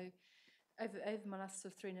 So over my last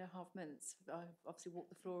sort of 3.5 months, I've obviously walked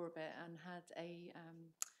the floor a bit and had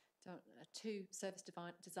two service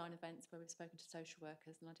design events where we've spoken to social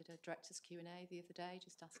workers, and I did a director's Q&A the other day,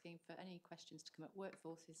 just asking for any questions to come up.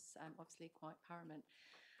 Workforce is obviously quite paramount.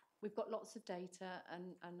 We've got lots of data,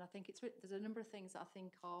 and I think there's a number of things that I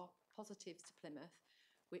think are positives to Plymouth,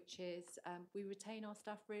 which is we retain our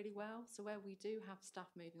staff really well. So where we do have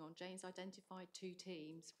staff moving on, Jane's identified 2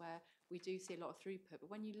 teams where we do see a lot of throughput.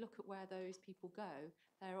 But when you look at where those people go,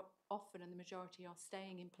 they're often, and the majority are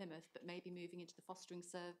staying in Plymouth, but maybe moving into the fostering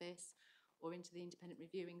service or into the independent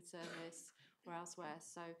reviewing service or elsewhere.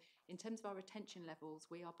 So in terms of our retention levels,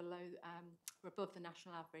 we are we're above the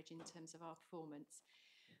national average in terms of our performance.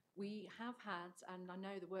 We have had, and I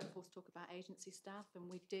know the workforce talk about agency staff,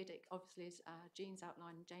 and we did, obviously, as Jean's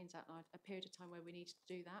outlined and Jane's outlined, a period of time where we needed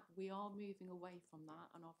to do that. We are moving away from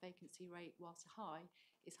that, and our vacancy rate, whilst high,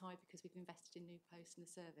 is high because we've invested in new posts in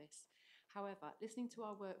the service. However, listening to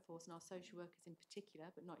our workforce and our social workers in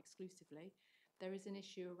particular, but not exclusively, there is an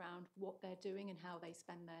issue around what they're doing and how they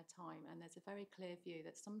spend their time. And there's a very clear view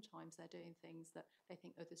that sometimes they're doing things that they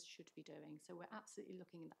think others should be doing. So we're absolutely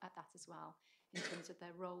looking at that as well in terms of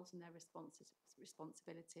their roles and their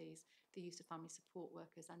responsibilities, the use of family support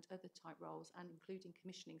workers and other type roles, and including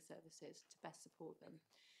commissioning services to best support them.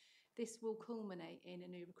 This will culminate in a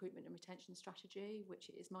new recruitment and retention strategy, which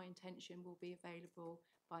it is my intention will be available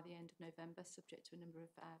by the end of November, subject to a number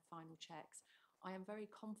of final checks. I am very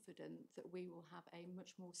confident that we will have a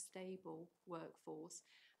much more stable workforce,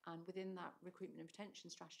 and within that recruitment and retention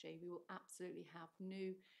strategy we will absolutely have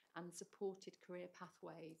new and supported career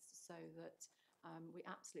pathways so that we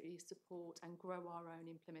absolutely support and grow our own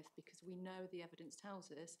in Plymouth, because we know the evidence tells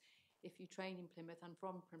us if you train in Plymouth and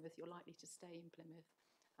from Plymouth you're likely to stay in Plymouth.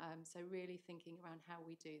 So really thinking around how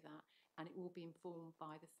we do that, and it will be informed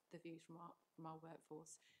by the views from our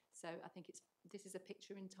workforce. So I think this is a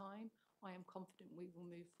picture in time. I am confident we will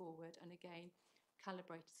move forward, and again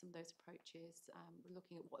calibrate some of those approaches. We're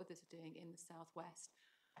looking at what others are doing in the southwest.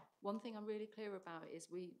 One thing I'm really clear about is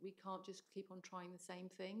we can't just keep on trying the same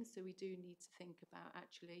things, so we do need to think about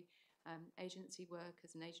actually agency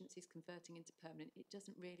workers and agencies converting into permanent. It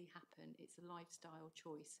doesn't really happen. It's a lifestyle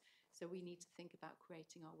choice. So we need to think about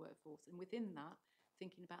creating our workforce, and within that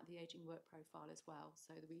thinking about the ageing work profile as well,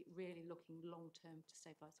 so that we're really looking long term to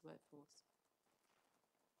stabilise the workforce.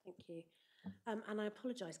 Thank you. And I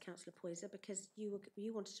apologise, Councillor Poyser, because you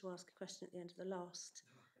wanted to ask a question at the end of the last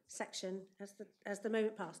section as the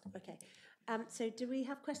moment passed. Okay. So do we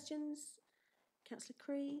have questions? Councillor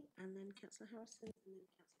Cree, and then Councillor Harrison, and then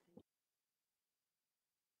Councillor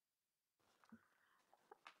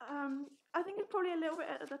Payne. I think it's probably a little bit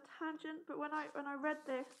at a tangent, but when I read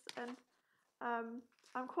this, and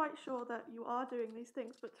I'm quite sure that you are doing these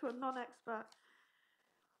things, but to a non-expert,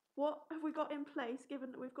 what have we got in place,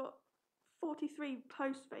 given that we've got 43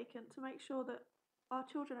 posts vacant, to make sure that our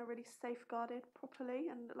children are really safeguarded properly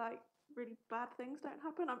and like really bad things don't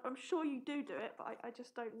happen? I'm sure you do it, but I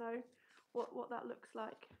just don't know what that looks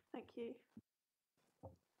like. Thank you.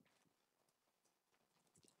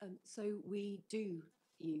 So we do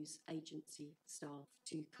use agency staff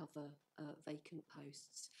to cover vacant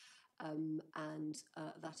posts. And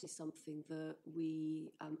that is something that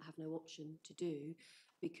we have no option to do,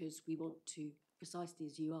 because we want to, precisely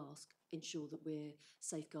as you ask, ensure that we're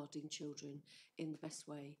safeguarding children in the best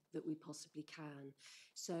way that we possibly can.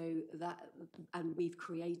 So that, and we've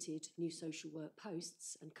created new social work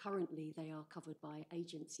posts, and currently they are covered by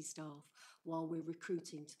agency staff while we're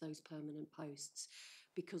recruiting to those permanent posts,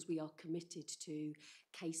 because we are committed to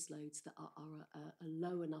caseloads that are at a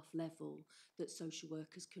low enough level that social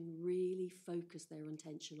workers can really focus their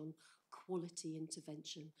attention on quality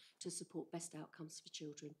intervention to support best outcomes for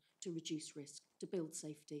children, to reduce risk, to build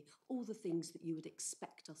safety, all the things that you would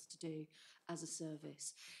expect us to do as a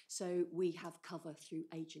service. So we have cover through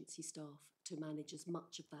agency staff to manage as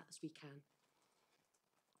much of that as we can.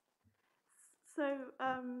 So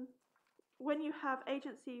when you have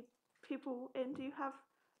agency people in, do you have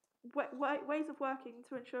ways of working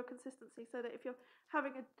to ensure consistency, so that if you're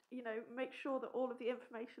having make sure that all of the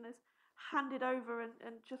information is handed over, and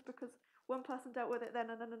just because one person dealt with it then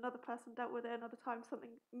and then another person dealt with it another time,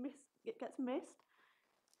 it gets missed?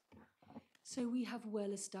 So we have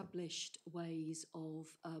well-established ways of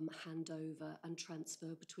handover and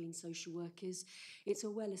transfer between social workers. It's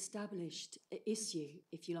a well-established issue,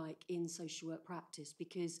 if you like, in social work practice,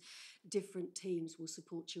 because different teams will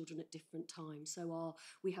support children at different times. So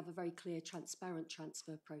we have a very clear, transparent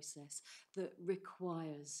transfer process that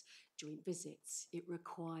requires joint visits. It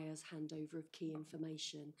requires handover of key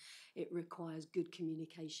information. It requires good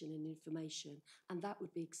communication and information. And that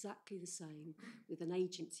would be exactly the same with an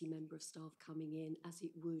agency member of staff coming in as it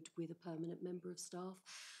would with a permanent member of staff.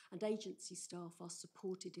 And agency staff are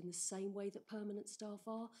supported in the same way that permanent staff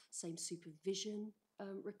are, same supervision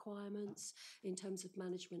requirements in terms of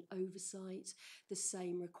management oversight, the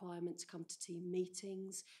same requirement to come to team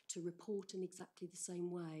meetings, to report in exactly the same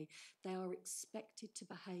way. They are expected to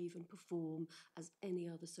behave and perform as any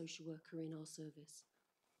other social worker in our service.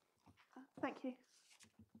 Thank you.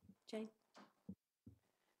 Jane?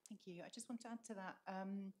 Thank you. I just want to add to that.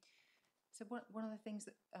 So one of the things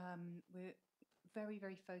that we're very,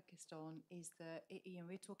 very focused on is that,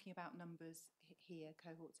 we're talking about numbers here,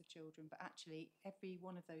 cohorts of children, but actually every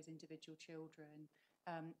one of those individual children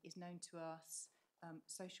is known to us.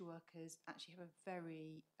 Social workers actually have a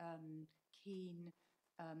very keen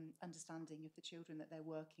understanding of the children that they're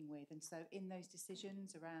working with. And so in those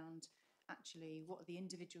decisions around actually what are the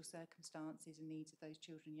individual circumstances and needs of those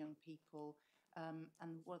children, young people,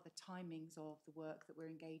 and what are the timings of the work that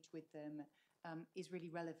we're engaged with them, is really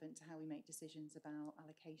relevant to how we make decisions about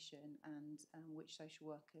allocation and which social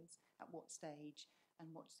workers at what stage and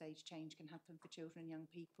what stage change can happen for children and young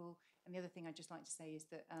people. And the other thing I'd just like to say is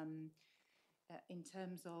that in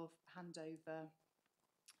terms of handover,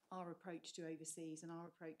 our approach to overseas and our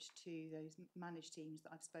approach to those managed teams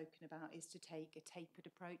that I've spoken about is to take a tapered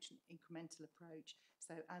approach, an incremental approach.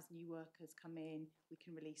 So as new workers come in, we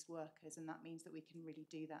can release workers, and that means that we can really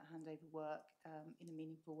do that handover work in a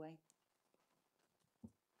meaningful way.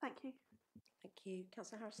 Thank you. Thank you.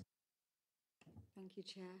 Councillor Harris. Thank you,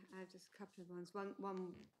 Chair. Just a couple of ones. One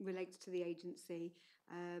relates to the agency.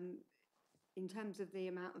 In terms of the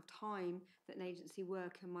amount of time that an agency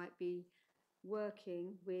worker might be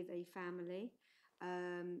working with a family,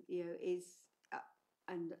 and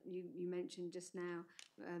you mentioned just now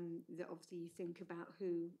that obviously you think about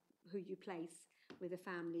who you place with a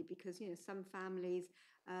family, because some families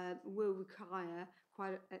will require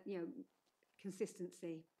quite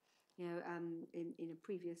consistency. In a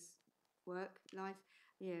previous work life,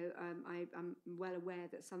 I'm well aware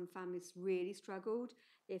that some families really struggled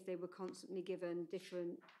if they were constantly given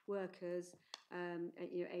different workers,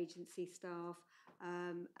 agency staff,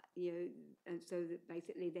 and so that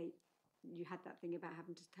basically you had that thing about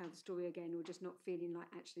having to tell the story again, or just not feeling like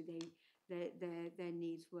actually their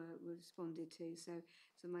needs were responded to. So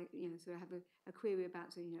I have a query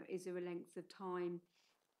about, is there a length of time?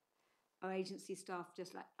 Are agency staff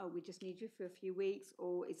just like, oh, we just need you for a few weeks,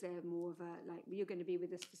 or is there more of a like, you're going to be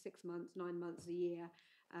with us for 6 months, 9 months, a year,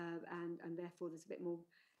 and therefore there's a bit more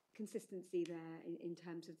consistency there in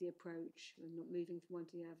terms of the approach and not moving from one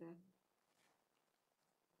to the other?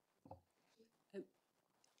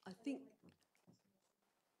 I think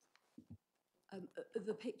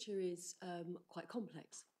the picture is quite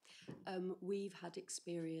complex. We've had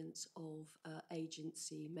experience of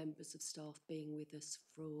agency members of staff being with us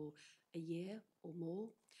for a year or more.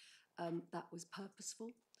 That was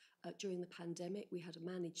purposeful. During the pandemic, we had a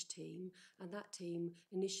managed team, and that team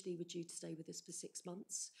initially were due to stay with us for 6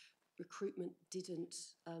 months. Recruitment didn't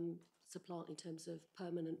supplant in terms of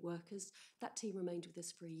permanent workers. That team remained with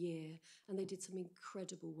us for a year, and they did some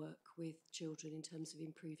incredible work with children in terms of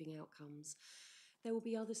improving outcomes. There will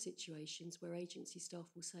be other situations where agency staff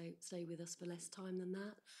will stay with us for less time than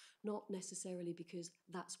that, not necessarily because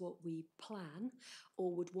that's what we plan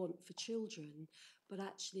or would want for children, But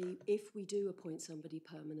actually, if we do appoint somebody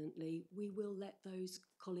permanently, we will let those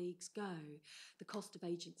colleagues go. The cost of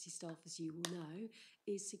agency staff, as you will know,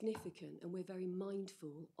 is significant, and we're very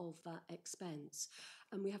mindful of that expense.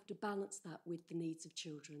 And we have to balance that with the needs of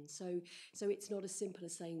children. So it's not as simple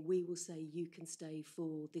as saying we will say you can stay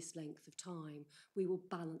for this length of time. We will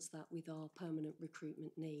balance that with our permanent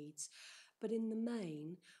recruitment needs. But in the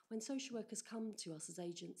main, when social workers come to us as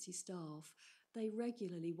agency staff, they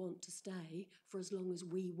regularly want to stay for as long as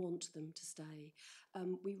we want them to stay.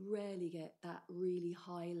 We rarely get that really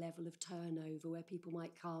high level of turnover where people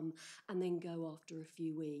might come and then go after a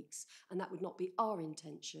few weeks. And that would not be our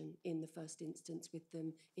intention in the first instance with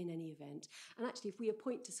them in any event. And actually, if we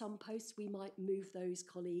appoint to some posts, we might move those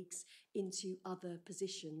colleagues into other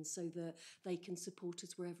positions so that they can support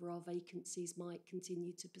us wherever our vacancies might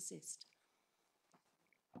continue to persist.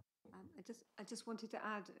 I just wanted to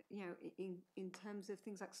add, in terms of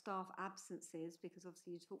things like staff absences, because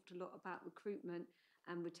obviously you talked a lot about recruitment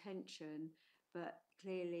and retention, but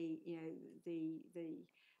clearly,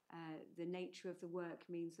 the nature of the work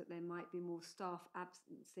means that there might be more staff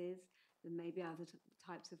absences than maybe other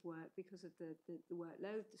types of work because of the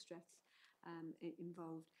workload, the stress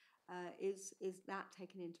involved. Is that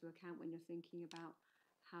taken into account when you're thinking about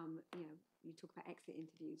how, you talk about exit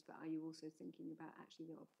interviews, but are you also thinking about actually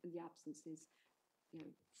the absences,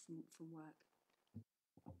 from work?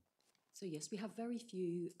 So yes, we have very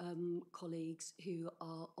few colleagues who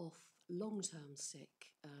are off long-term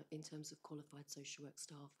sick in terms of qualified social work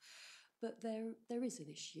staff, but there is an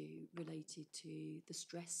issue related to the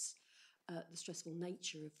stressful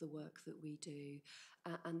nature of the work that we do,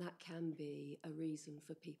 and that can be a reason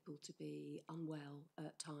for people to be unwell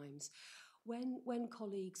at times. When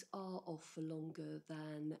colleagues are off for longer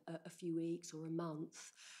than a few weeks or a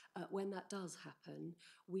month, when that does happen,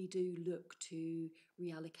 we do look to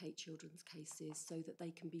reallocate children's cases so that they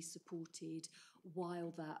can be supported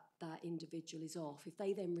while that individual is off. If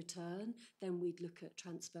they then return, then we'd look at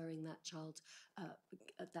transferring that child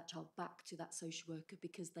back to that social worker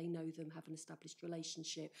because they know them, have an established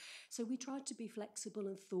relationship. So we try to be flexible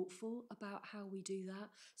and thoughtful about how we do that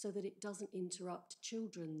so that it doesn't interrupt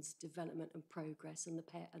children's development and progress and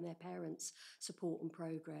their parents' support and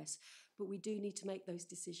progress. But we do need to make those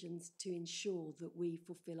decisions to ensure that we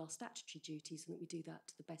fulfil our statutory duties and that we do that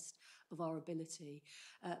to the best of our ability.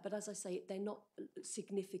 But as I say, they're not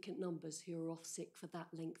significant numbers who are off sick for that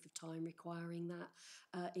length of time requiring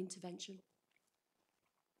that intervention.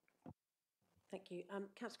 Thank you.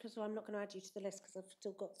 Councillor Crystal, I'm not going to add you to the list because I've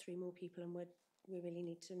still got 3 more people and we really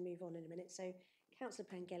need to move on in a minute. So Councillor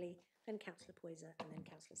Pengelly, then Councillor Poyser and then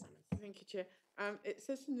Councillor Salmon. Thank you, Chair. It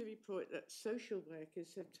says in the report that social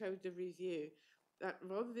workers have told the review that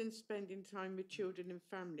rather than spending time with children and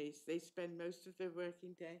families, they spend most of their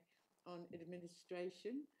working day on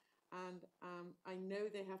administration. And I know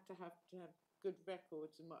they have to have good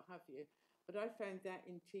records and what have you. But I found that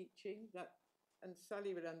in teaching, and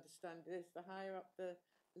Sally will understand this, the higher up the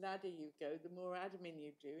ladder you go, the more admin you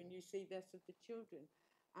do, and you see less of the children.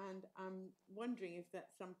 And I'm wondering if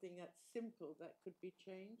that's something that's simple that could be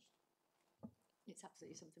changed. It's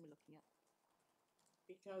absolutely something we're looking at.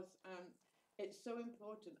 Because it's so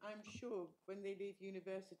important. I'm sure when they leave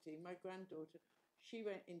university, my granddaughter, she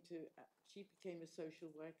became a social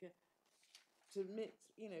worker to mix,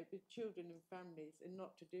 with children and families and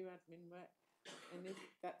not to do admin work. And if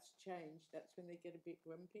that's changed, that's when they get a bit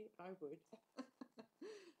grumpy. I would.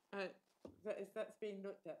 But if that's being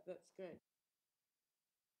looked at, that's great.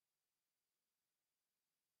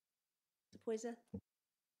 Poyser.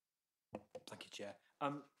 Thank you, Chair.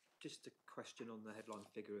 Just a question on the headline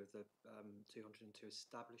figure of the 202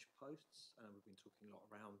 established posts. We've been talking a lot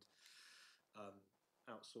around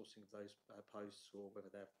outsourcing of those posts, or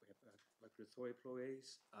whether they're local authority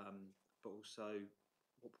employees, but also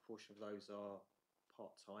what proportion of those are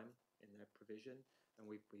part-time in their provision. And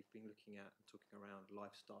we've been looking at and talking around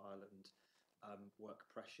lifestyle and work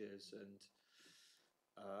pressures, and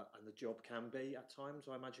the job can be at times,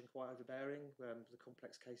 I imagine, quite overbearing. The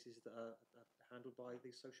complex cases that are handled by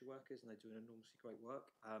these social workers, and they do an enormously great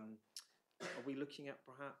work. Are we looking at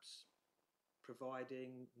perhaps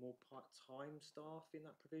providing more part-time staff in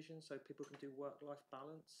that provision so people can do work-life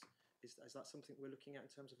balance? Is that something we're looking at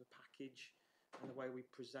in terms of a package and the way we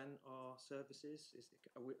present our services?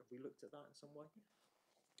 Have we looked at that in some way?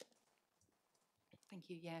 Thank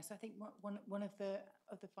you. Yes, I think one of the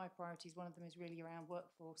 5 priorities, one of them is really around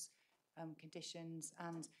workforce conditions,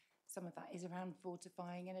 and some of that is around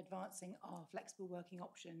fortifying and advancing our flexible working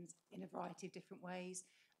options in a variety of different ways,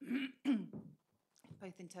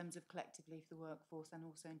 both in terms of collectively for the workforce and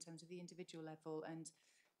also in terms of the individual level. And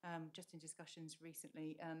just in discussions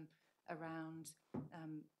recently around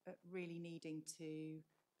really needing to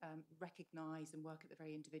recognise and work at the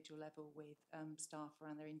very individual level with staff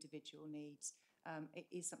around their individual needs. It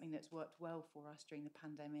is something that's worked well for us during the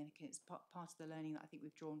pandemic, and it's part of the learning that I think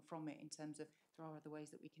we've drawn from it in terms of there are other ways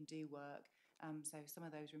that we can do work. So some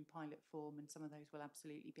of those are in pilot form, and some of those will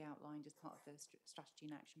absolutely be outlined as part of the strategy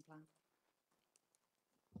and action plan.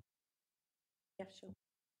 Yeah, sure.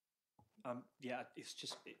 Yeah, it's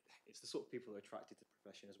the sort of people who are attracted to the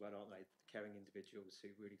profession as well, aren't they? Caring individuals who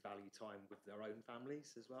really value time with their own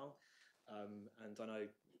families as well. And I know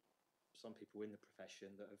some people in the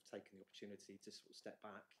profession that have taken the opportunity to sort of step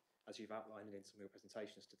back, as you've outlined in some of your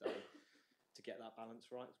presentations today, to get that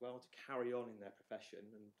balance right as well, to carry on in their profession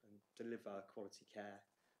and deliver quality care,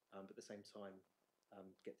 but at the same time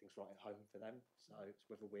get things right at home for them. So it's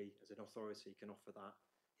whether we as an authority can offer that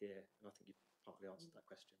here, and I think you've partly answered that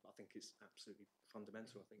question, but I think it's absolutely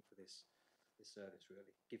fundamental, I think, for this service,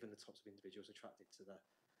 really, given the types of individuals attracted to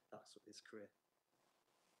this career.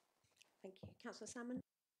 Thank you. Councillor Salmon.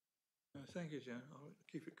 Thank you, Jan. I'll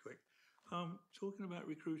keep it quick. Talking about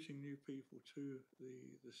recruiting new people to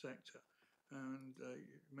the sector, and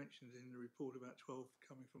you mentioned in the report about 12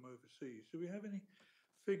 coming from overseas. Do we have any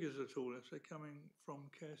figures at all, if they're coming from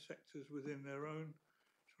care sectors within their own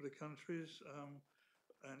sort of countries,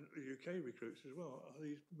 and UK recruits as well? Are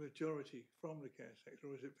these majority from the care sector,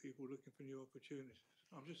 or is it people looking for new opportunities?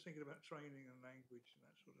 I'm just thinking about training and language and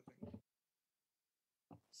that sort of thing.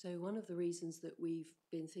 So one of the reasons that we've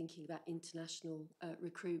been thinking about international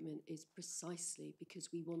recruitment is precisely because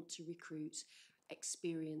we want to recruit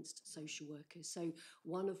experienced social workers. So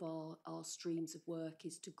one of our streams of work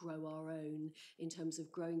is to grow our own in terms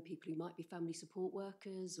of growing people who might be family support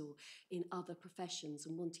workers or in other professions,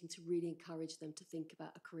 and wanting to really encourage them to think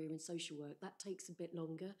about a career in social work. That takes a bit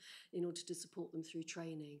longer in order to support them through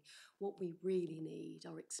training. What we really need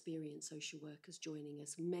are experienced social workers joining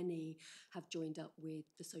us. Many have joined up with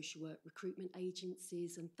the social work recruitment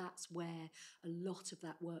agencies, and that's where a lot of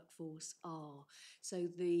that workforce are. So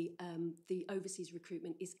the overseas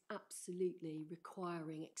recruitment is absolutely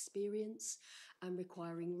requiring experience and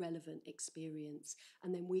requiring relevant experience,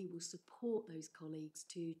 and then we will support those colleagues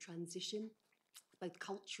to transition both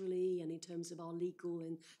culturally and in terms of our legal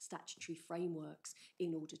and statutory frameworks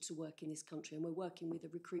in order to work in this country. And we're working with a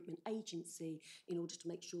recruitment agency in order to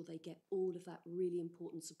make sure they get all of that really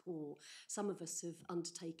important support. Some of us have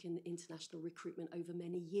undertaken international recruitment over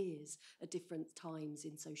many years at different times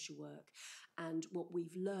in social work. And what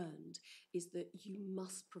we've learned is that you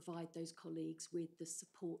must provide those colleagues with the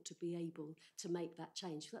support to be able to make that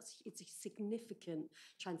change. It's a significant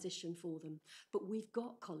transition for them. But we've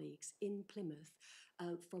got colleagues in Plymouth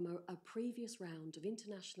from a previous round of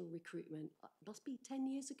international recruitment, must be 10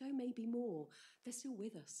 years ago, maybe more. They're still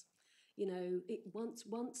with us. You know,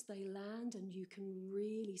 once they land and you can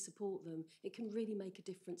really support them, it can really make a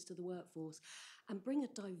difference to the workforce and bring a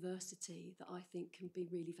diversity that I think can be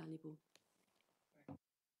really valuable.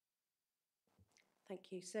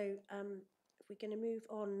 Thank you. So if we're going to move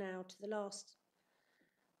on now to the last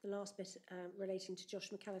bit relating to Josh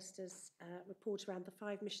McAllister's report around the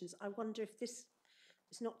 5 missions, I wonder if this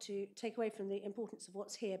is not to take away from the importance of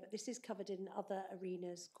what's here, but this is covered in other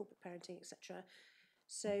arenas, corporate parenting, etc.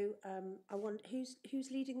 So I wonder who's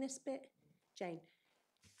leading this bit? Jane.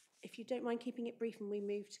 If you don't mind keeping it brief and we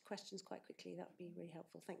move to questions quite quickly, that would be really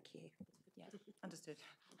helpful. Thank you. Yeah, understood.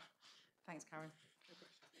 Thanks, Karen.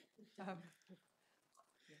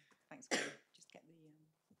 Thanks, Karen. Just get the...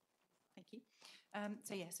 Thank you.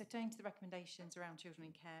 So turning to the recommendations around children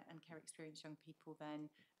in care and care experienced young people then,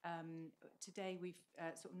 today we've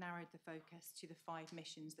sort of narrowed the focus to the 5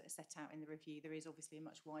 missions that are set out in the review. There is obviously a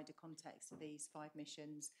much wider context to these 5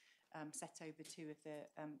 missions, set over 2 of the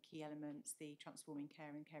key elements, the transforming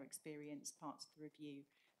care and care experience parts of the review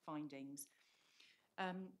findings.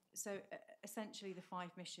 Essentially the 5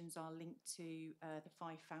 missions are linked to the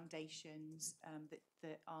 5 foundations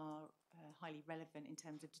that are highly relevant in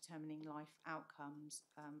terms of determining life outcomes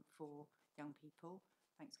for young people.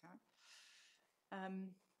 Thanks, Karen.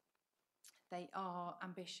 They are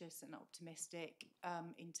ambitious and optimistic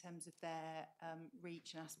in terms of their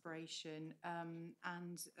reach and aspiration,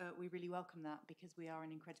 and we really welcome that because we are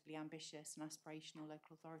an incredibly ambitious and aspirational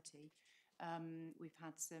local authority. We've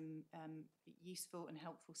had some useful and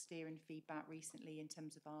helpful steer and feedback recently in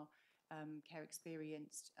terms of our care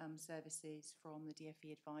experienced services from the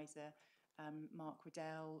DfE advisor, Mark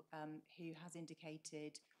Riddell, who has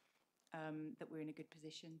indicated that we're in a good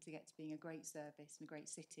position to get to being a great service and a great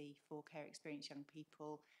city for care experienced young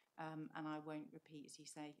people. And I won't repeat, as you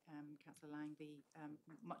say, Councillor Lang,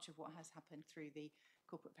 much of what has happened through the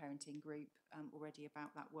corporate parenting group already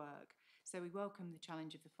about that work. So we welcome the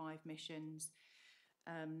challenge of the 5 missions.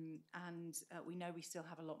 And we know we still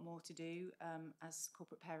have a lot more to do as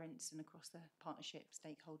corporate parents and across the partnership,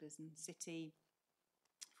 stakeholders and city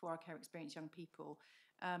for our care experience young people.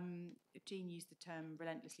 Jean used the term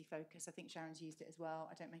relentlessly focused. I think Sharon's used it as well.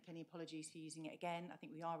 I don't make any apologies for using it again. I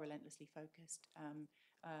think we are relentlessly focused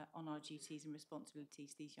on our duties and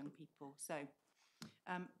responsibilities to these young people. So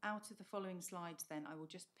out of the following slides then, I will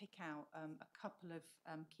just pick out a couple of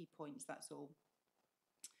key points, that's all.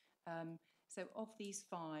 So of these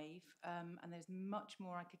 5, and there's much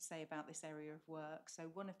more I could say about this area of work. So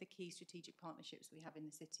one of the key strategic partnerships we have in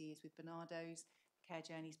the city is with Bernardo's Care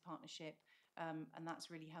Journeys Partnership, and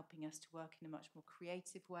that's really helping us to work in a much more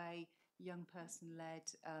creative way, young person-led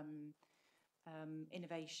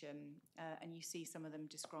innovation, and you see some of them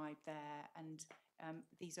described there. And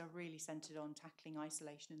these are really centred on tackling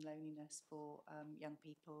isolation and loneliness for young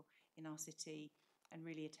people in our city, and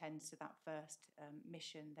really attends to that first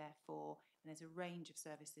mission, therefore. And there's a range of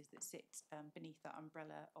services that sit beneath that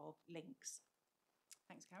umbrella of links.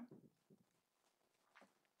 Thanks, Karen.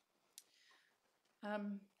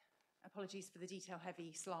 Apologies for the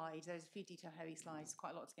detail-heavy slides. There's a few detail-heavy slides,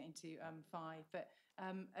 quite a lot to get into 5. But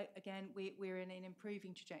again, we're in an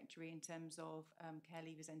improving trajectory in terms of care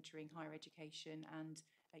leavers entering higher education and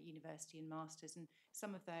at university and masters. And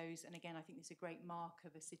some of those, and again, I think this is a great mark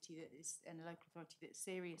of a city that is, and a local authority that's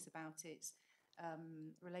serious about its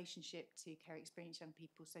relationship to care experience young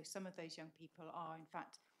people. So some of those young people are, in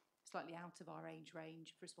fact, slightly out of our age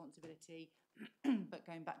range of responsibility, but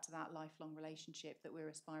going back to that lifelong relationship that we're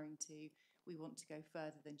aspiring to, we want to go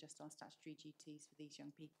further than just our statutory duties for these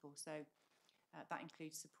young people. So that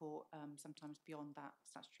includes support sometimes beyond that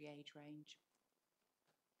statutory age range.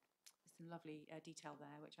 There's some lovely detail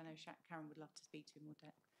there, which I know Karen would love to speak to in more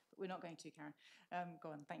depth, but we're not going to, Karen. Go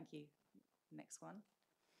on, thank you. Next one.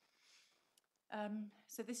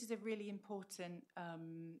 So this is a really important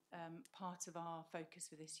part of our focus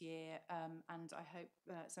for this year, and I hope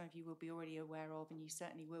some of you will be already aware of, and you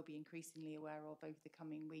certainly will be increasingly aware of over the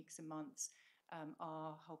coming weeks and months,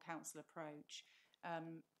 our whole council approach.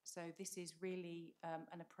 So this is really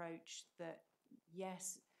an approach that,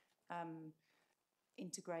 yes,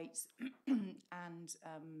 integrates and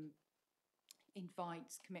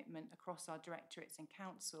invites commitment across our directorates and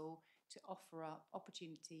council to offer up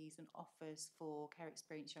opportunities and offers for care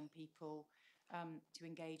experience young people to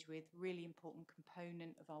engage with. Really important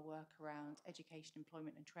component of our work around education,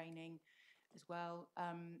 employment and training as well.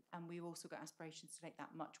 And we've also got aspirations to take that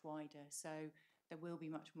much wider. So there will be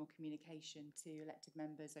much more communication to elected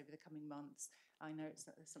members over the coming months. I know it's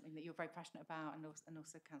something that you're very passionate about, and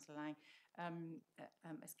also Councillor Lang,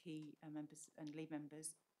 as key members and lead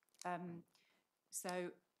members.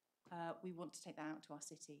 We want to take that out to our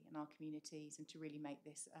city and our communities, and to really make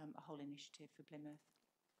this a whole initiative for Plymouth.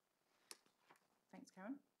 Thanks,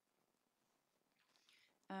 Karen.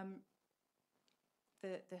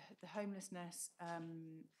 The homelessness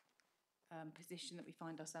position that we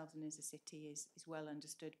find ourselves in as a city is well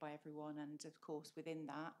understood by everyone, and of course within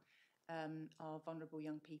that our vulnerable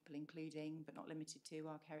young people, including but not limited to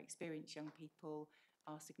our care experience young people,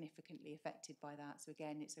 are significantly affected by that. So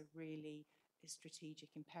again, it's a really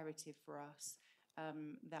strategic imperative for us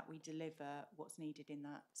that we deliver what's needed in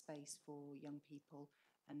that space for young people,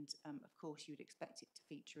 and of course you would expect it to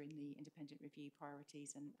feature in the independent review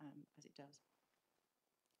priorities, and as it does.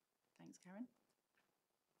 Thanks, Karen.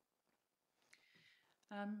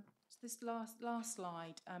 So this last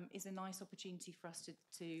slide is a nice opportunity for us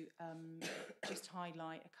to just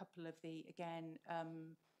highlight a couple of the, again,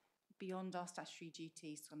 beyond our statutory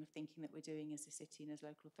duties, kind of thinking that we're doing as a city and as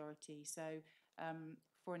local authority. So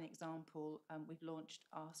for an example, we've launched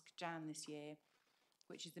Ask Jan this year,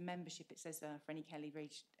 which is the membership, it says for any care leaver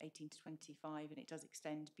aged 18 to 25, and it does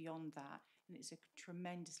extend beyond that. And it's a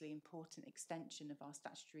tremendously important extension of our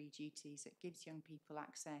statutory duties. It gives young people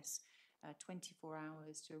access 24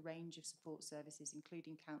 hours to a range of support services,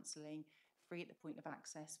 including counselling, free at the point of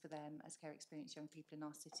access for them as care experienced young people in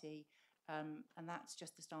our city. And that's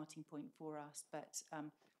just the starting point for us. But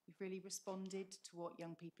we've really responded to what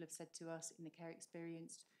young people have said to us in the care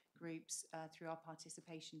experienced groups through our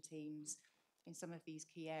participation teams in some of these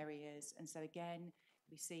key areas. And so again,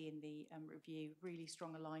 we see in the review really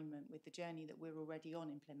strong alignment with the journey that we're already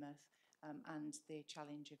on in Plymouth and the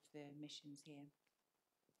challenge of the missions here.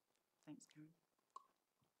 Thanks, Karen.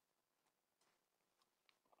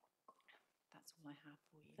 That's all I have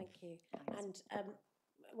for you. Thank you. Thanks. And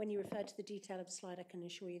when you refer to the detail of the slide, I can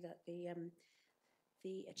assure you that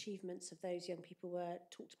the achievements of those young people were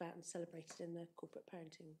talked about and celebrated in the corporate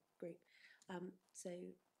parenting group. So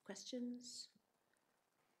questions?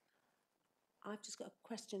 I've just got a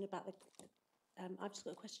question about the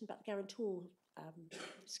guarantor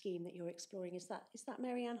scheme that you're exploring. Is that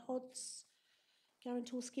Mary-Anne Hodd's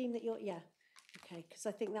guarantor scheme that you're? Yeah. Okay, because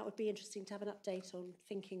I think that would be interesting to have an update on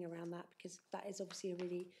thinking around that, because that is obviously a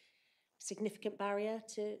really significant barrier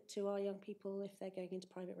to our young people if they're going into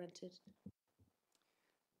private rented.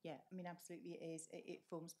 Yeah, I mean, absolutely it is. It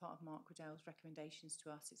forms part of Mark Riddell's recommendations to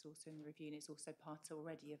us. It's also in the review, and it's also part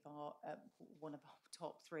already of our one of our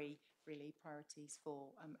top 3 really priorities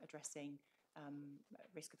for addressing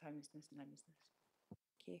risk of homelessness and homelessness.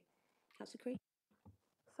 Thank you. Councillor Cree?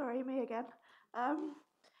 Sorry, me again.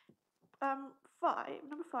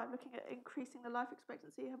 Number 5, looking at increasing the life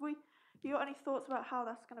expectancy. You got any thoughts about how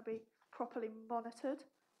that's going to be properly monitored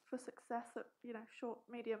for success at short,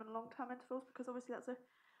 medium, and long-term intervals? Because obviously that's a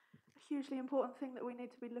hugely important thing that we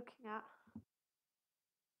need to be looking at.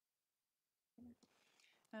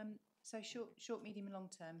 So short, medium, and long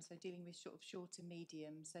term. So dealing with sort of short and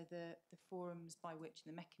medium. So the forums by which,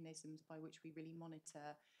 the mechanisms by which we really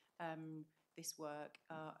monitor this work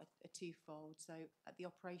are twofold. So at the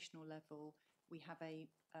operational level, we have a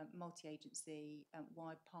multi-agency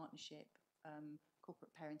wide partnership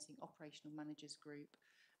corporate parenting operational managers group.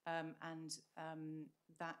 And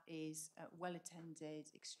that is well attended,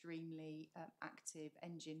 extremely active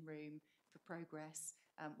engine room for progress.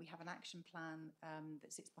 We have an action plan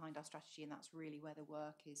that sits behind our strategy, and that's really where the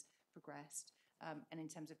work is progressed. And in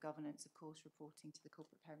terms of governance, of course, reporting to the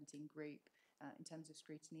corporate parenting group in terms of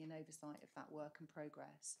scrutiny and oversight of that work and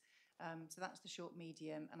progress. So that's the short,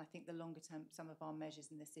 medium, and I think the longer term, some of our measures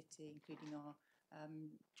in the city, including our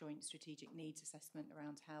joint strategic needs assessment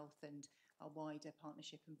around health and our wider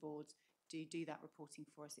partnership and boards, do that reporting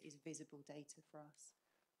for us. It is visible data for us.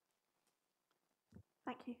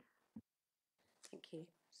 Thank you. Thank you.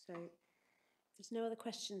 So if there's no other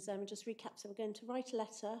questions, just recap. So we're going to write a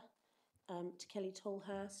letter to Kelly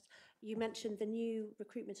Tolhurst. You mentioned the new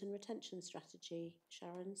recruitment and retention strategy,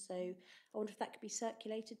 Sharon. So I wonder if that could be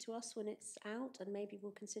circulated to us when it's out, and maybe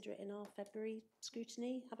we'll consider it in our February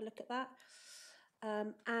scrutiny. Have a look at that.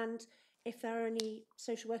 And if there are any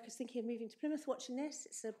social workers thinking of moving to Plymouth watching this,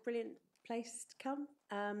 it's a brilliant place to come.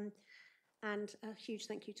 And a huge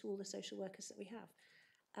thank you to all the social workers that we have.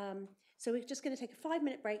 So we're just going to take a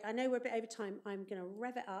 5-minute break. I know we're a bit over time. I'm going to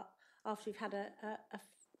rev it up after we've had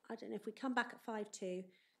I don't know if we come back at 5:02,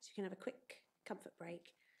 so you can have a quick comfort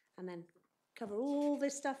break and then cover all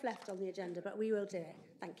this stuff left on the agenda, but we will do it.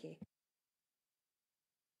 Thank you.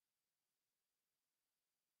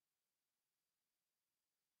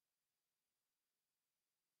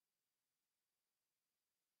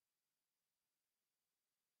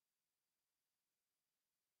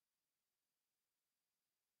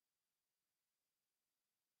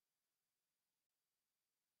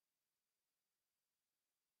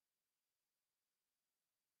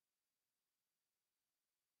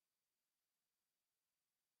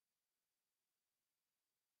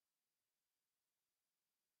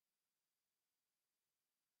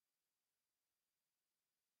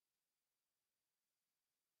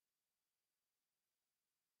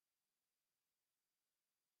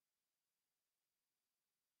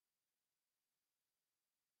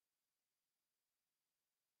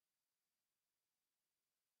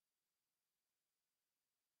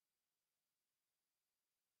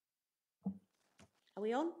 Are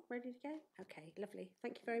we on? Ready to go? Okay, lovely.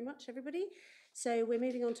 Thank you very much, everybody. So we're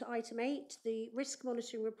moving on to item 8, the risk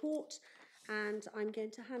monitoring report, and I'm going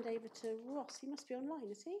to hand over to Ross. He must be online,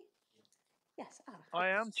 is he? Yes. I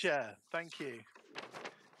am, Chair. Thank you.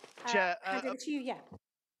 Chair, hand over to you. Yeah.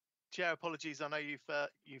 Chair, apologies. I know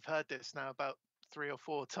you've heard this now about 3 or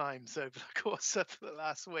 4 times over the course of the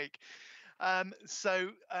last week.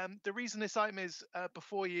 The reason this item is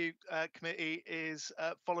before you, committee, is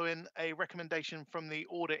following a recommendation from the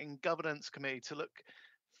Audit and Governance Committee to look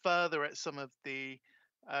further at some of the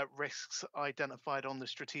risks identified on the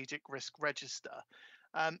Strategic Risk Register.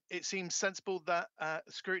 It seems sensible that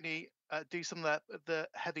Scrutiny do some of the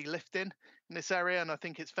heavy lifting in this area, and I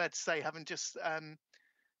think it's fair to say, having just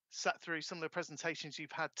sat through some of the presentations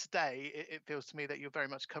you've had today, it feels to me that you're very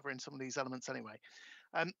much covering some of these elements anyway.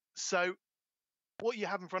 So what you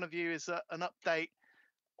have in front of you is an update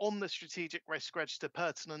on the Strategic Risk Register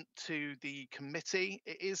pertinent to the committee.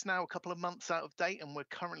 It is now a couple of months out of date, and we're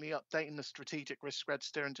currently updating the Strategic Risk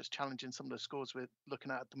Register and just challenging some of the scores we're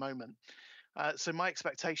looking at the moment. So my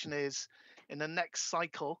expectation is in the next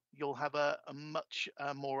cycle, you'll have a much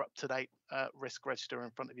more up-to-date risk register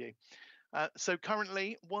in front of you. So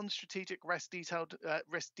currently, one strategic risk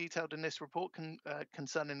detailed in this report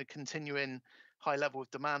concerning the continuing high level of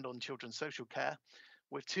demand on children's social care,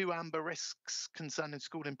 with 2 amber risks concerning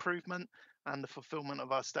school improvement and the fulfilment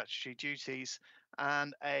of our statutory duties,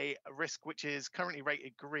 and a risk which is currently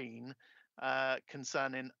rated green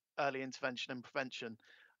concerning early intervention and prevention.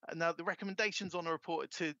 Now, the recommendations on the report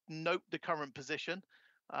are to note the current position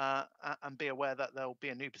and be aware that there will be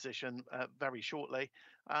a new position very shortly,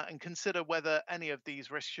 and consider whether any of these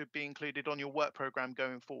risks should be included on your work programme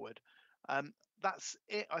going forward. That's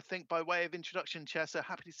it, I think, by way of introduction, Chair. So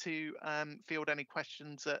happy to field any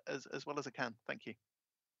questions as well as I can. Thank you.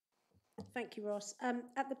 Thank you, Ross.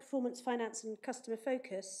 At the Performance, Finance and Customer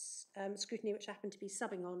Focus scrutiny, which I happened to be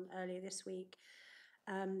subbing on earlier this week,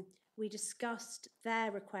 we discussed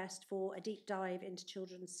their request for a deep dive into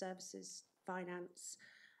children's services finance,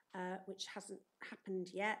 which hasn't happened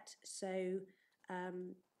yet. So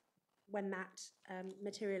when that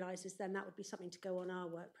materialises, then that would be something to go on our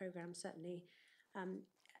work programme, certainly.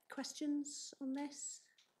 Questions on this?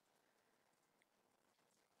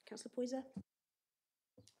 Councillor Poyser?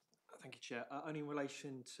 Thank you, Chair. Only in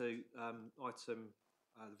relation to the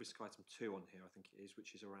risk item 2 on here, I think it is,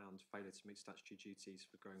 which is around failure to meet statutory duties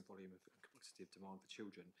for growing volume and complexity of demand for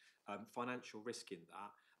children. Financial risk in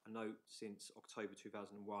that, I know since October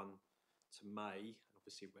 2001 to May, and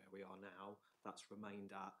obviously where we are now, that's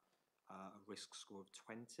remained at a risk score of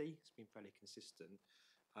 20. It's been fairly consistent.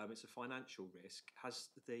 It's a financial risk. Has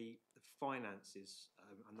the finances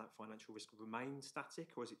and that financial risk remained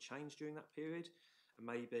static, or has it changed during that period? And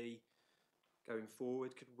maybe going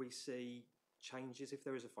forward, could we see changes if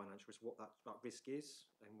there is a financial risk, what that risk is,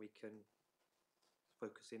 and we can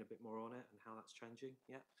focus in a bit more on it and how that's changing?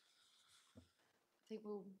 Yeah. I think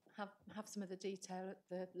we'll have some of the detail at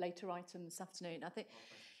the later item this afternoon. I think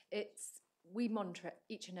we monitor it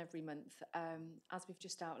each and every month. As we've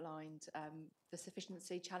just outlined, the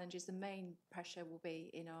sufficiency challenges, the main pressure will be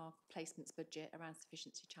in our placements budget around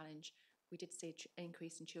sufficiency challenge. We did see an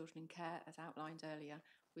increase in children in care, as outlined earlier.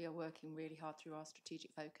 We are working really hard through our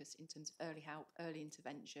strategic focus in terms of early help, early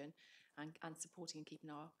intervention, and supporting and keeping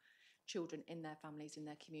our children in their families, in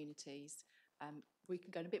their communities. We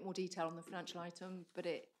can go in a bit more detail on the financial item, but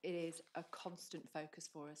it is a constant focus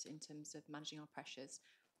for us in terms of managing our pressures,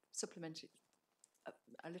 supplemented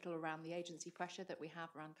a little around the agency pressure that we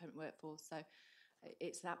have around permanent workforce. So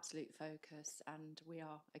it's an absolute focus, and we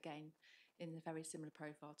are, again, in a very similar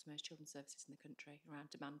profile to most children's services in the country around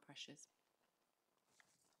demand pressures.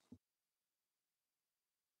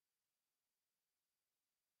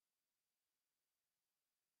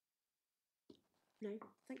 No,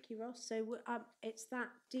 thank you, Ross. So it's that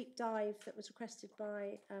deep dive that was requested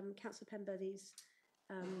by Councillor Penberthy's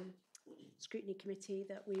scrutiny committee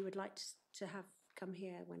that we would like to have come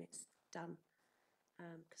here when it's done,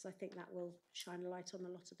 because I think that will shine a light on a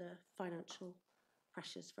lot of the financial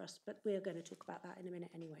pressures for us. But we're going to talk about that in a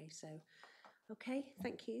minute anyway. So, okay,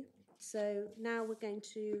 thank you. So now we're going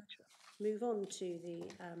to move on to the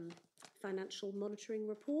financial monitoring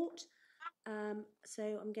report.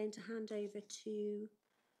 So I'm going to hand over to,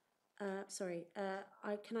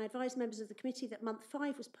 can I advise members of the committee that month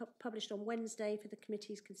 5 was published on Wednesday for the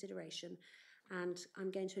committee's consideration, and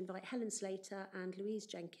I'm going to invite Helen Slater and Louise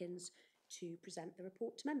Jenkins to present the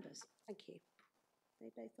report to members. Thank you. They're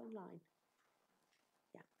both online.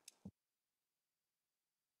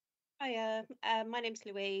 Hiya, my name's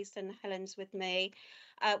Louise and Helen's with me.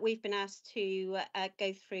 We've been asked to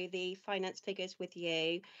go through the finance figures with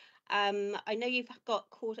you. I know you've got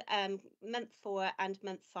month 4 and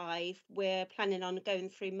month 5. We're planning on going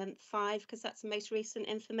through month 5 because that's the most recent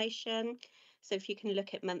information. So if you can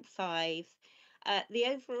look at month 5. The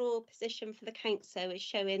overall position for the council is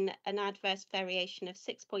showing an adverse variation of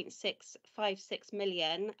 6.656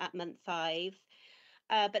 million at month 5.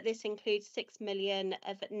 But this includes 6 million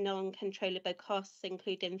of non-controllable costs,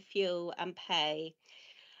 including fuel and pay.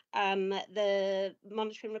 The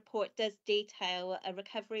monitoring report does detail a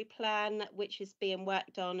recovery plan, which is being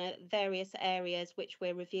worked on at various areas, which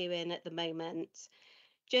we're reviewing at the moment.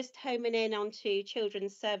 Just homing in onto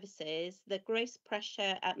children's services, the gross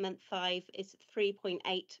pressure at month 5 is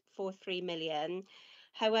 3.843 million.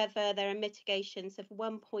 However, there are mitigations of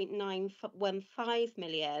 1.915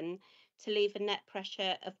 million to leave a net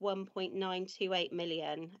pressure of 1.928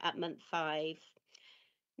 million at month 5.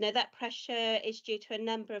 Now, that pressure is due to a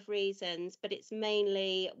number of reasons, but it's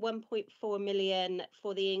mainly 1.4 million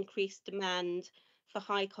for the increased demand for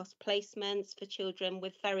high cost placements for children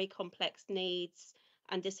with very complex needs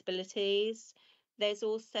and disabilities. There's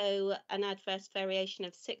also an adverse variation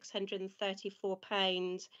of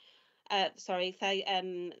 £634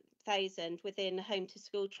 £1,000 within home to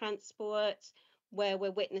school transport, where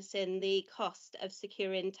we're witnessing the cost of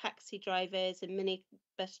securing taxi drivers and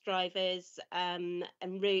minibus drivers and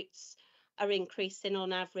routes are increasing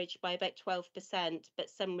on average by about 12%, but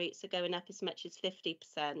some routes are going up as much as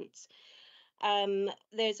 50%.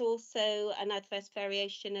 There's also an adverse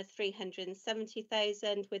variation of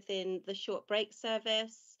 370,000 within the short break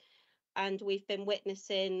service, and we've been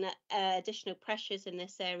witnessing additional pressures in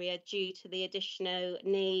this area due to the additional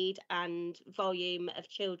need and volume of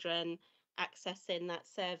children accessing that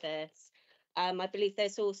service. I believe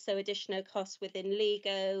there's also additional costs within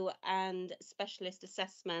LEGO and specialist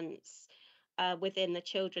assessments within the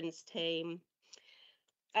children's team.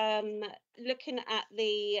 Looking at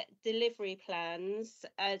the delivery plans,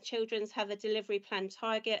 children's have a delivery plan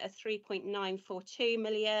target of 3.942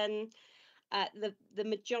 million. The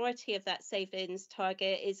majority of that savings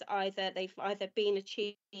target is they've either been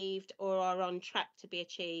achieved or are on track to be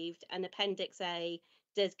achieved, and Appendix A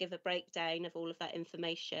does give a breakdown of all of that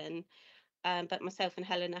information. But myself and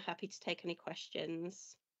Helen are happy to take any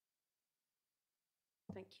questions.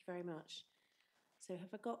 Thank you very much. So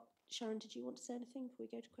have I got, Sharon, did you want to say anything before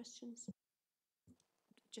we go to questions?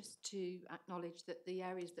 Just to acknowledge that the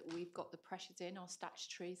areas that we've got the pressures in are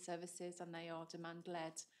statutory services, and they are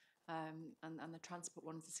demand-led, and the transport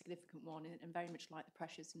one is a significant one, and very much like the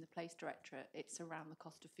pressures in the Place Directorate, it's around the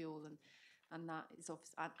cost of fuel and that is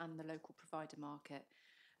obviously, and the local provider market.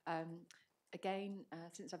 Again,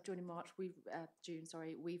 since I've joined in June,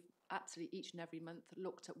 we've absolutely each and every month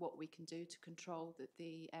looked at what we can do to control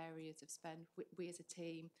the areas of spend. We as a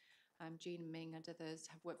team, Jean and Ming and others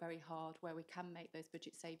have worked very hard where we can make those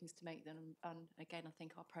budget savings to make them. And again, I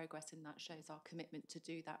think our progress in that shows our commitment to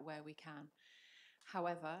do that where we can.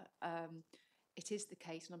 However, it is the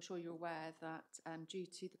case, and I'm sure you're aware, that due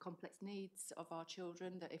to the complex needs of our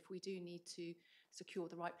children, that if we do need to secure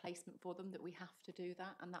the right placement for them, that we have to do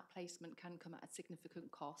that, and that placement can come at a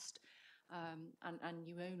significant cost. And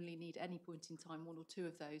you only need at any point in time one or two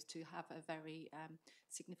of those to have a very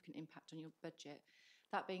significant impact on your budget.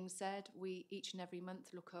 That being said, we each and every month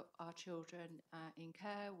look at our children in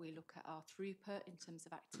care. We look at our throughput in terms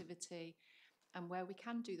of activity, and where we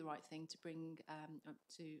can do the right thing to bring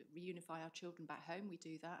to reunify our children back home, we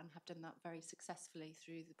do that, and have done that very successfully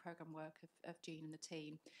through the programme work of Jean and the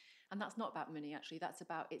team. And that's not about money, actually. That's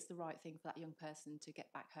about it's the right thing for that young person to get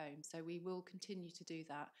back home. So we will continue to do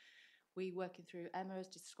that. We're working through Emma, as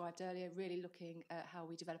described earlier, really looking at how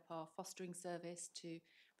we develop our fostering service to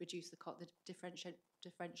reduce the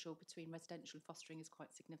differential between residential and fostering is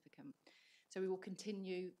quite significant. So we will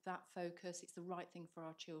continue that focus. It's the right thing for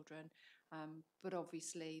our children, but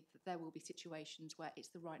obviously there will be situations where it's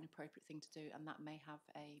the right and appropriate thing to do, and that may have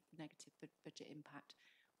a negative budget impact.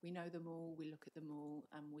 We know them all, we look at them all,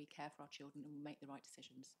 and we care for our children, and we make the right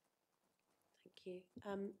decisions. Thank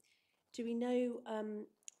you. Do we know,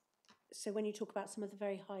 so when you talk about some of the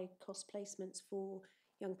very high cost placements for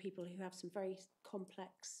young people who have some very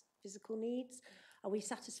complex physical needs, are we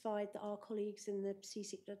satisfied that our colleagues in the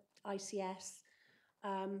ICS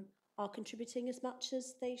are contributing as much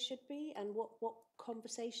as they should be? And what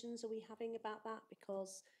conversations are we having about that?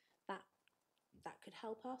 Because that could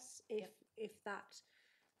help us if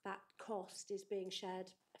that cost is being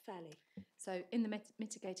shared fairly. So in the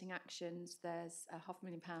mitigating actions, there's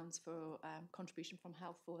 £500,000 for contribution from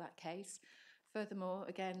health for that case. Furthermore,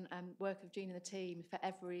 again, work of Jean and the team, for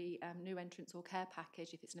every new entrance or care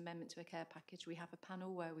package, if it's an amendment to a care package, we have a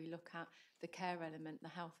panel where we look at the care element, the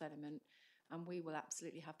health element, and we will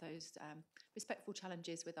absolutely have those respectful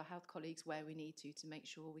challenges with our health colleagues where we need to make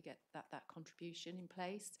sure we get that contribution in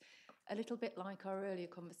place. A little bit like our earlier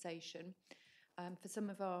conversation, for some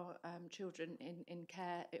of our children in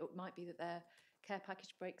care, it might be that their care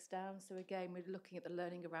package breaks down. So again, we're looking at the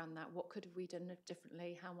learning around that. What could have we done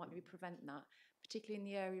differently? How might we prevent that? Particularly in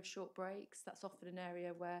the area of short breaks, that's often an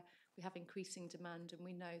area where we have increasing demand, and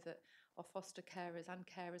we know that our foster carers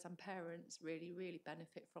and parents really, really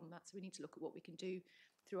benefit from that. So we need to look at what we can do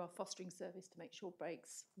through our fostering service to make short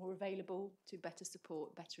breaks more available, to better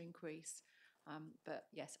support, better increase. But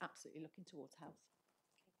yes, absolutely looking towards health.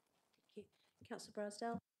 Thank you. Councillor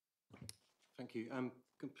Brasdell. Thank you.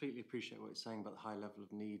 Completely appreciate what you're saying about the high level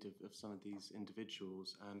of need of some of these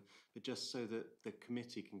individuals, but just so that the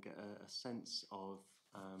committee can get a sense of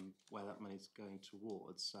where that money is going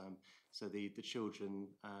towards. So the children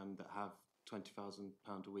that have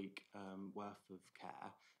 £20,000 a week worth of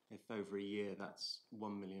care, if over a year that's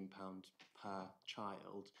 £1 million per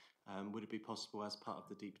child, would it be possible as part of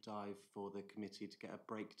the deep dive for the committee to get a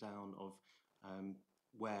breakdown of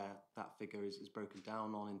where that figure is broken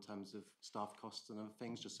down on in terms of staff costs and other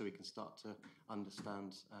things, just so we can start to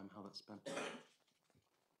understand how that's spent.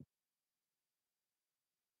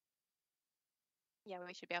 Yeah,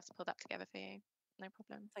 we should be able to pull that together for you. No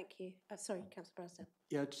problem. Thank you. Sorry, Councillor Barrister.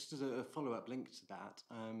 Yeah, just as a follow-up link to that,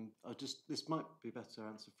 this might be a better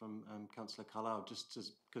answer from Councillor Carlisle, just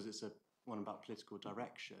because it's one about political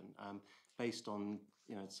direction, based on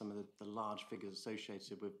some of the large figures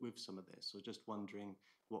associated with some of this. So just wondering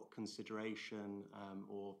what consideration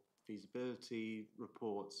or feasibility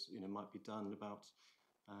reports might be done about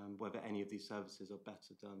whether any of these services are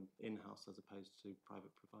better done in-house as opposed to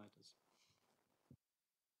private providers.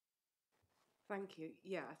 Thank you.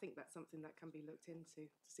 Yeah, I think that's something that can be looked into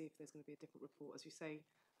to see if there's going to be a different report, as you say.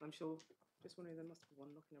 And I'm sure, just wondering, there must be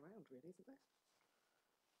one knocking around, really, isn't there?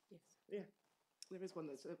 Yes. Yeah, there is one.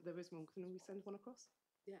 There is one. Can we send one across?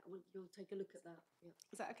 Yeah, we'll take a look at that. Yeah.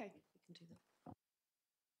 Is that okay? We can do that.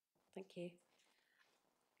 Thank you.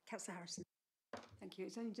 Councillor Harrison. Thank you.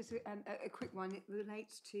 It's only just a quick one. It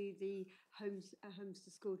relates to the homes to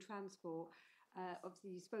school transport.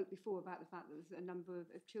 Obviously, you spoke before about the fact that there's a number of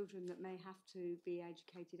children that may have to be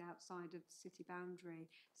educated outside of the city boundary.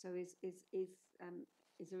 So is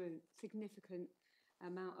there a significant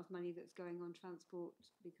amount of money that's going on transport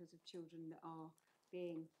because of children that are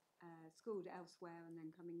being schooled elsewhere and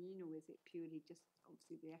then coming in, or is it purely just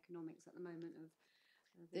obviously the economics at the moment of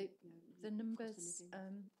the numbers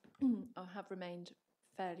have remained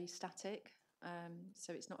fairly static.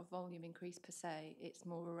 So it's not a volume increase per se, it's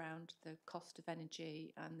more around the cost of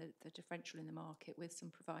energy and the differential in the market, with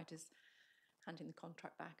some providers handing the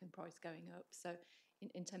contract back and price going up. So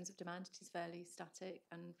in terms of demand, it is fairly static.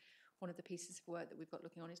 And one of the pieces of work that we've got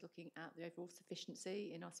looking on is looking at the overall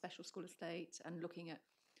sufficiency in our special school estate, and looking at,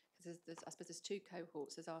 because I suppose there's two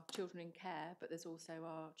cohorts. There's our children in care, but there's also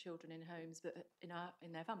our children in homes, but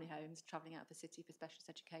in their family homes, travelling out of the city for specialist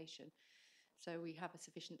education. So we have a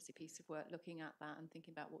sufficiency piece of work looking at that and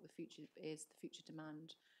thinking about what the future is, the future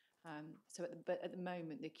demand. But at the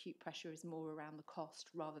moment, the acute pressure is more around the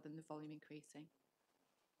cost rather than the volume increasing.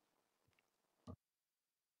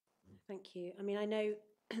 Thank you. I mean, I know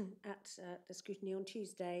at the scrutiny on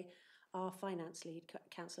Tuesday, our finance lead,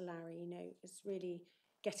 Councillor Lowry, is really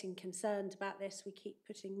getting concerned about this. We keep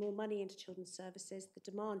putting more money into children's services.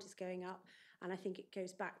 The demand is going up. And I think it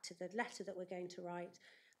goes back to the letter that we're going to write,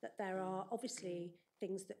 that there are obviously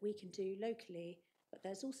things that we can do locally, but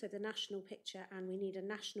there's also the national picture, and we need a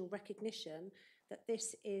national recognition that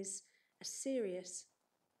this is a serious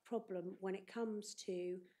problem when it comes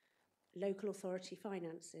to local authority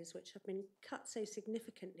finances, which have been cut so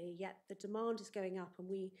significantly, yet the demand is going up, and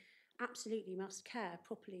we absolutely must care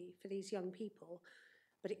properly for these young people,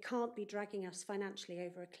 but it can't be dragging us financially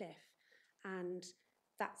over a cliff. And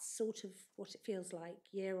that's sort of what it feels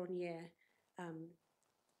like year on year.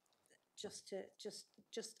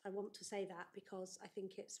 I want to say that because I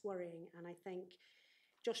think it's worrying, and I think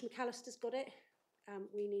Josh McAllister's got it.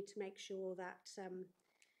 We need to make sure that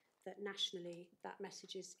that nationally that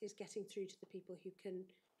message is getting through to the people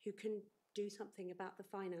who can do something about the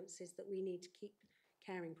finances, that we need to keep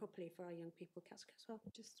caring properly for our young people. Councillor Caswell.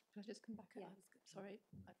 Can I just come back? Yeah. Sorry.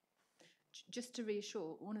 Just to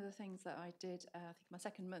reassure, one of the things that I did, I think my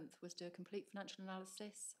second month, was do a complete financial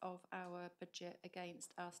analysis of our budget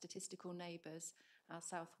against our statistical neighbours, our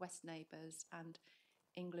southwest neighbours, and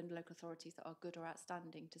England local authorities that are good or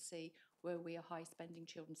outstanding, to see where we are high spending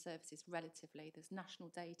children's services relatively. There's national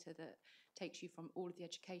data that takes you from all of the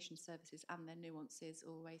education services and their nuances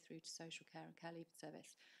all the way through to social care and care leave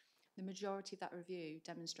service. The majority of that review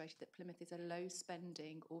demonstrated that Plymouth is a low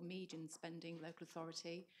spending or median spending local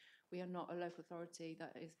authority. We are not a local authority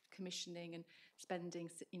that is commissioning and spending,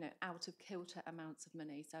 out of kilter amounts of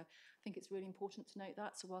money. So I think it's really important to note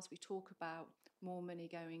that. So whilst we talk about more money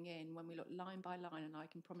going in, when we look line by line, and I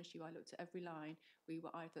can promise you I looked at every line, we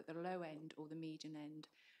were either at the low end or the median end.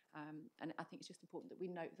 And I think it's just important that we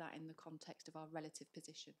note that in the context of our relative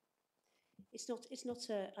position.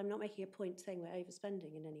 I'm not making a point saying we're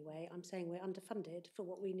overspending in any way. I'm saying we're underfunded for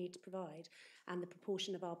what we need to provide, and the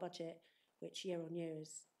proportion of our budget, which year on year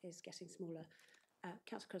is getting smaller.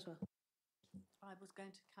 Councillor Creswell. I was going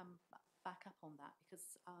to come back up on that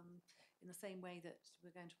because in the same way that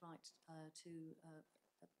we're going to write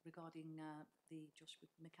regarding the Josh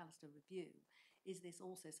McAllister review, is this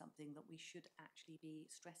also something that we should actually be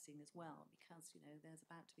stressing as well? Because, there's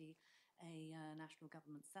about to be a national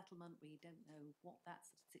government settlement. We don't know what that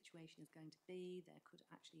situation is going to be. There could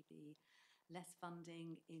actually be less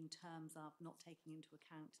funding in terms of not taking into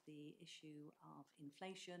account the issue of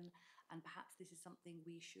inflation, and perhaps this is something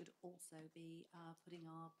we should also be putting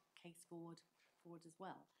our case forward forward as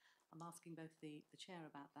well. I'm asking both the chair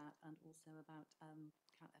about that and also about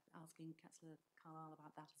asking Councillor Carlisle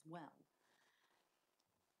about that as well.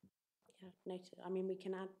 Yeah, noted. I mean, we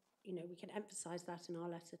can add, you know, we can emphasise that in our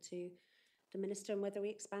letter to the Minister, and whether we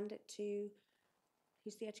expand it to,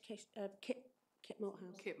 who's the education, Kit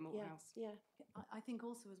Malthouse. Kit Malthouse. Yeah. I think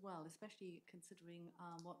also as well, especially considering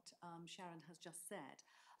what Sharon has just said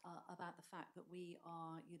about the fact that we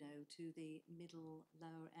are, you know, to the middle,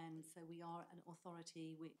 lower end, so we are an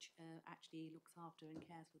authority which actually looks after and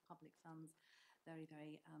cares for public funds very,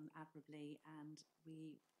 very admirably, and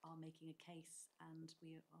we are making a case, and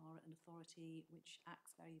we are an authority which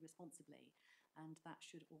acts very responsibly, and that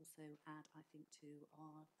should also add, I think, to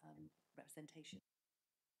our representation.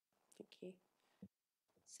 Thank you.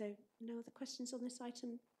 So, no other questions on this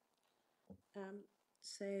item?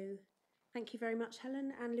 So, thank you very much,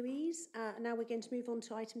 Helen and Louise. Now we're going to move on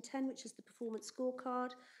to item 10, which is the performance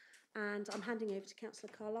scorecard. And I'm handing over to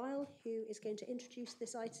Councillor Carlisle, who is going to introduce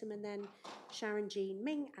this item, and then Sharon, Jean,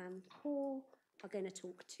 Ming and Paul are going to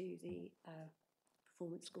talk to the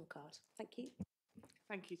performance scorecard. Thank you.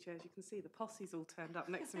 Thank you, Chair. As you can see, the posse's all turned up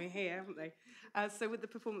next to me here, haven't they? So with the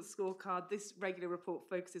performance scorecard, this regular report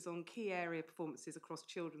focuses on key area performances across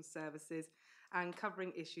children's services and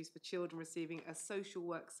covering issues for children receiving a social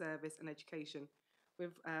work service and education.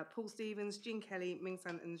 With Paul Stevens, Jean Kelly, Ming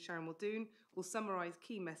San and Sharon Muldoon will summarise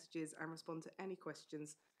key messages and respond to any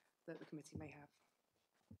questions that the committee may have.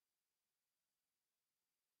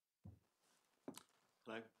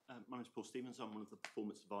 Hello, my name is Paul Stevens. I'm one of the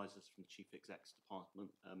performance advisors from the Chief Exec's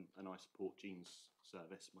Department, and I support Jean's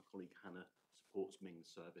service. My colleague Hannah supports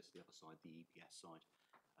Ming's service, the other side, the EPS side.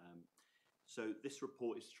 So this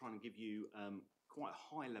report is trying to give you quite a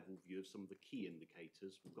high-level view of some of the key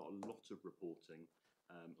indicators. We've got a lot of reporting,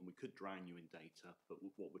 and we could drown you in data, but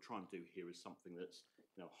what we're trying to do here is something that's,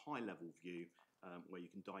 you know, a high-level view where you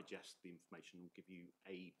can digest the information and give you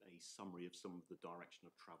a summary of some of the direction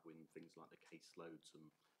of travel in things like the caseloads and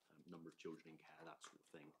number of children in care, that sort of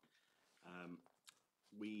thing.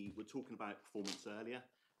 We were talking about performance earlier.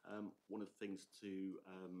 One of the things to,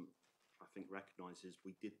 I think, recognise is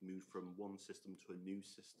we did move from one system to a new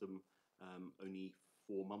system only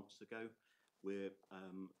 4 months ago. We're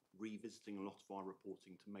revisiting a lot of our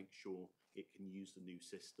reporting to make sure it can use the new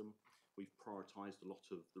system. We've prioritised a lot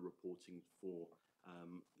of the reporting for,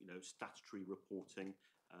 you know, statutory reporting,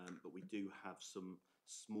 but we do have some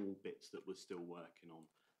small bits that we're still working on.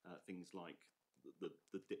 Things like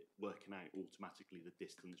working out automatically the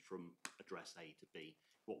distance from address A to B.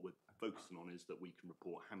 What we're focusing on is that we can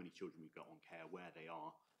report how many children we've got on care, where they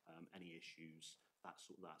are, any issues, that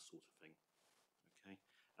sort of thing. Okay.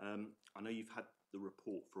 I know you've had the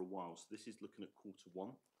report for a while, so this is looking at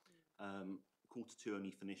Q1. Q2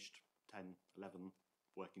 only finished 10, 11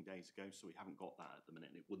 working days ago, so we haven't got that at the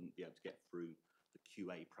minute, and it wouldn't be able to get through the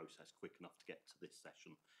QA process quick enough to get to this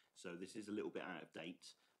session. So this is a little bit out of date,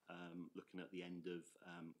 looking at the end of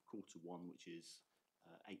Q1, which is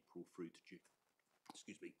April through to June.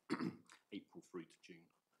 Excuse me, April through to June.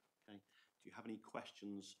 Okay. Do you have any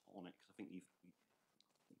questions on it? Because I think you've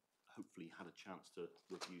hopefully had a chance to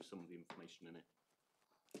review some of the information in it.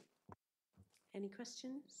 Any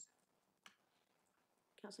questions?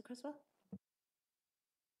 Councillor Creswell?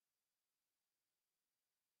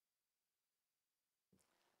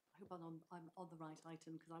 I hope I'm on the right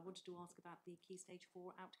item, because I wanted to ask about the Key Stage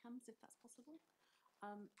 4 outcomes, if that's possible.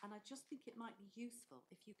 And I just think it might be useful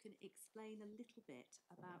if you can explain a little bit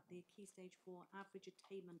about the Key Stage 4 average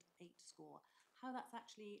attainment 8 score, how that's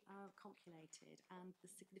actually calculated and the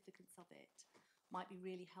significance of it. Might be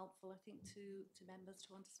really helpful, I think, to members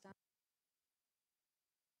to understand.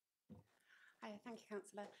 Hi, thank you,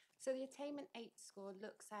 Councillor. So the Attainment 8 score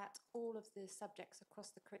looks at all of the subjects across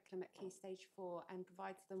the curriculum at Key Stage 4 and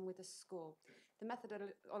provides them with a score. The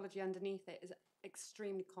methodology underneath it is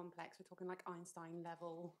extremely complex. We're talking like Einstein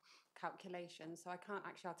level calculations, so I can't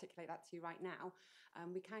actually articulate that to you right now.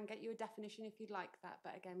 We can get you a definition if you'd like that,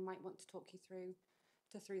 but again, might want to talk you through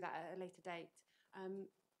that at a later date.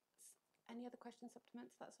 Any other questions,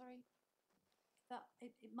 supplements? That sorry.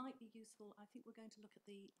 It might be useful. I think we're going to look at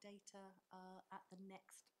the data at the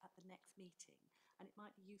next meeting, and it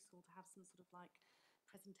might be useful to have some sort of like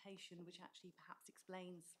presentation which actually perhaps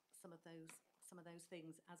explains some of those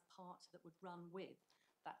things as part that would run with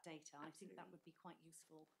that data. Absolutely. I think that would be quite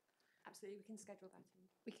useful. Absolutely, we can schedule that in.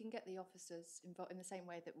 We can get the officers involved in the same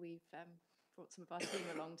way that we've brought some of our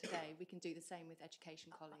team along today. We can do the same with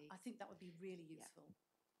education colleagues. I think that would be really useful. Yeah.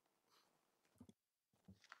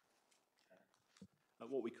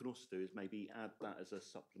 What we can also do is maybe add that as a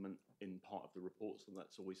supplement in part of the report, so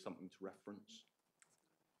that's always something to reference.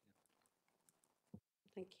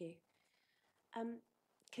 Thank you. I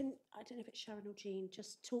don't know if it's Sharon or Jean,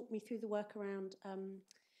 just talk me through the work around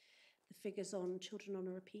the figures on children on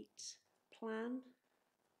a repeat plan?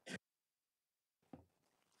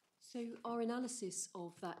 So our analysis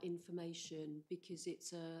of that information, because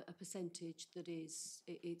it's a percentage that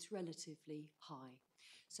it's relatively high.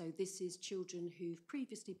 So this is children who've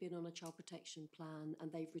previously been on a child protection plan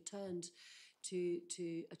and they've returned to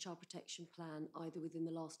a child protection plan either within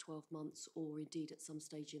the last 12 months or indeed at some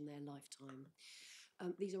stage in their lifetime.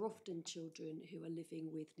 These are often children who are living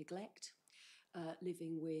with neglect,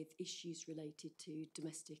 living with issues related to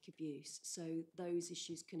domestic abuse. So those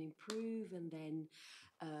issues can improve and then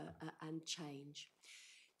and change.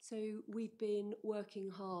 So we've been working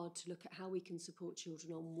hard to look at how we can support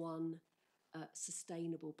children on one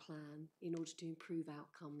sustainable plan in order to improve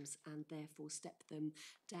outcomes and therefore step them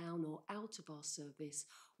down or out of our service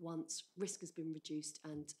once risk has been reduced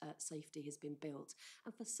and safety has been built.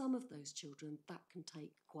 And for some of those children, that can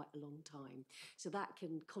take quite a long time. So that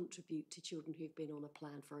can contribute to children who've been on a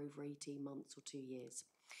plan for over 18 months or 2 years.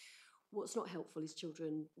 What's not helpful is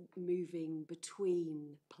children moving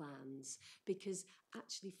between plans, because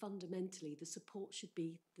actually fundamentally the support should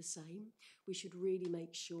be the same. We should really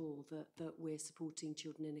make sure that we're supporting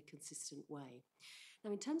children in a consistent way.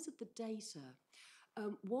 Now, in terms of the data,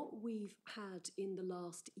 what we've had in the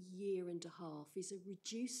last year and a half is a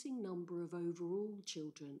reducing number of overall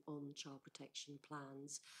children on child protection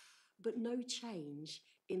plans, but no change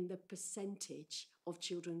in the percentage of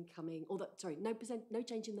children coming, no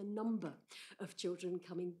change in the number of children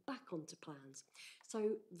coming back onto plans.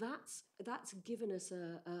 So that's given us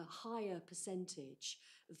a higher percentage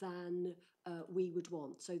than we would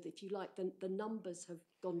want. So that if you like, the numbers have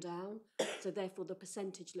gone down, so therefore the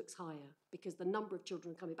percentage looks higher because the number of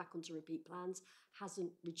children coming back onto repeat plans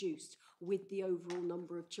hasn't reduced with the overall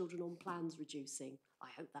number of children on plans reducing. I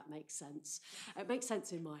hope that makes sense. It makes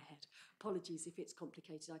sense in my head. Apologies if it's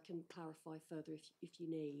complicated. I can clarify further if you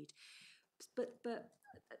need. But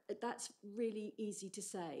that's really easy to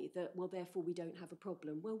say that, well, therefore we don't have a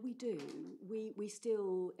problem. Well, we do. We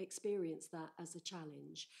still experience that as a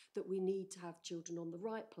challenge, that we need to have children on the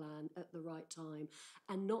right plan at the right time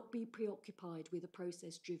and not be preoccupied with a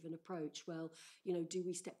process-driven approach. Well, do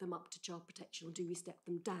we step them up to child protection or do we step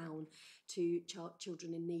them down to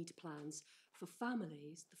children in need plans? For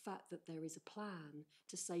families, the fact that there is a plan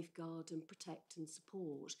to safeguard and protect and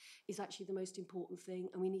support is actually the most important thing,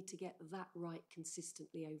 and we need to get that right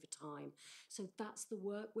consistently over time. So that's the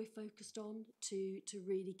work we're focused on to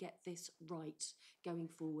really get this right going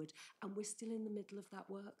forward, and we're still in the middle of that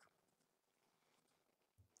work.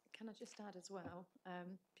 Can I just add as well,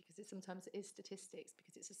 because sometimes it is statistics,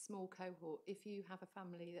 because it's a small cohort. If you have a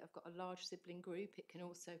family that have got a large sibling group, it can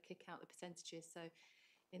also kick out the percentages. So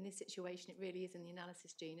in this situation, it really is in the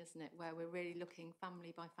analysis, Jean, isn't it, where we're really looking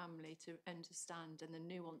family by family to understand and the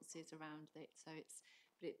nuances around it. So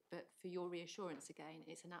but for your reassurance again,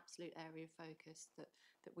 it's an absolute area of focus that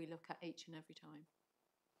we look at each and every time.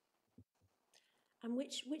 And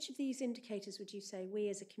which of these indicators would you say we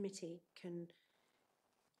as a committee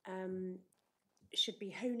should be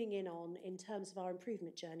honing in on in terms of our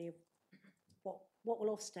improvement journey of what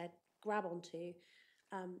will Ofsted grab onto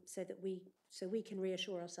so we can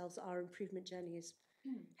reassure ourselves that our improvement journey is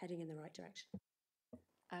heading in the right direction?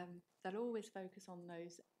 They'll always focus on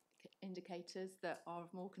those indicators that are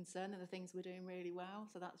of more concern than the things we're doing really well.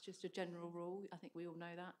 So that's just a general rule. I think we all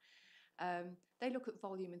know that. They look at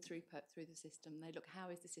volume and throughput through the system. They look how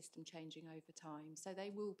is the system changing over time. So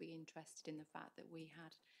they will be interested in the fact that we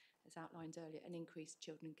had, as outlined earlier, an increased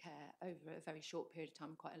children care over a very short period of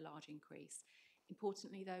time, quite a large increase.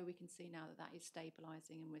 Importantly, though, we can see now that is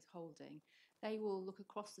stabilising and withholding. They will look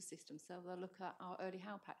across the system, so they'll look at our early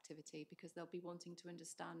help activity because they'll be wanting to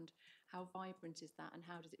understand how vibrant is that and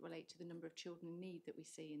how does it relate to the number of children in need that we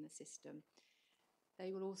see in the system.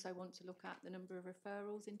 They will also want to look at the number of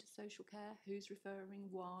referrals into social care, who's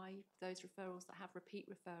referring, why, those referrals that have repeat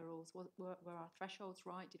referrals, were our thresholds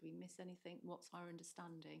right, did we miss anything, what's our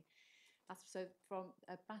understanding? So from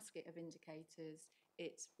a basket of indicators,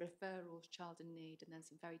 it's referrals, child in need, and then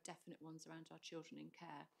some very definite ones around our children in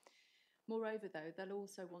care. Moreover, though, they'll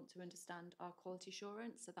also want to understand our quality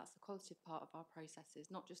assurance, so that's the qualitative part of our processes,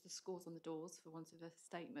 not just the scores on the doors, for want of a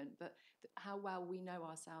statement, but how well we know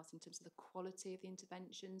ourselves in terms of the quality of the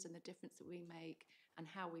interventions and the difference that we make and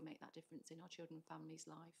how we make that difference in our children and families'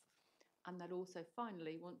 life. And they'll also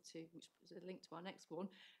finally want to, which is a link to our next one,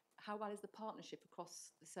 how well is the partnership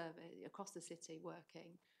across the survey, across the city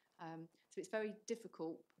working? So it's very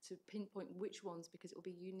difficult to pinpoint which ones because it will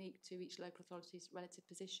be unique to each local authority's relative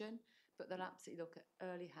position, but they'll absolutely look at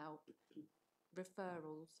early help,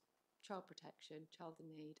 referrals, child protection, child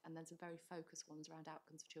in need, and then some very focused ones around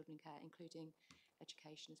outcomes for children in care, including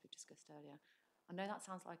education, as we've discussed earlier. I know that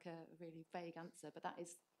sounds like a really vague answer, but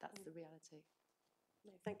that's the reality.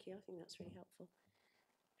 No, thank you. I think that's really helpful.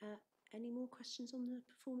 Any more questions on the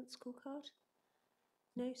performance scorecard?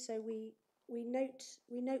 No, so we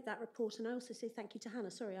note that report, and I also say thank you to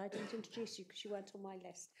Hannah. Sorry, I didn't introduce you because you weren't on my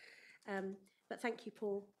list. But thank you,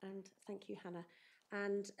 Paul, and thank you, Hannah.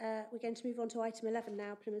 And we're going to move on to item 11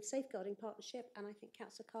 now, Plymouth Safeguarding Partnership, and I think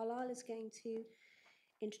Councillor Carlisle is going to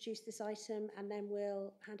introduce this item, and then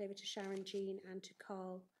we'll hand over to Sharon, Jean, and to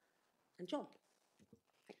Carl and John.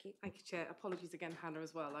 Thank you. Thank you, Chair. Apologies again, Hannah,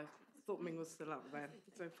 as well. I thought Ming was still up there,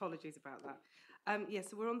 so apologies about that.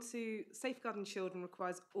 So we're on to safeguarding children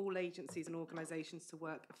requires all agencies and organisations to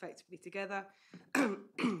work effectively together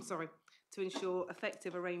sorry, to ensure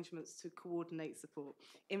effective arrangements to coordinate support,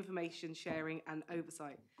 information sharing and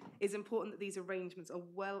oversight. It's important that these arrangements are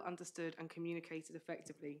well understood and communicated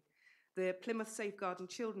effectively. The Plymouth Safeguarding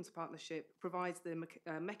Children's Partnership provides the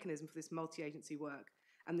mechanism for this multi-agency work,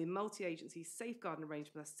 and the multi-agency safeguarding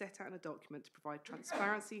arrangements are set out in a document to provide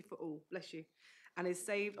transparency for all, bless you, and is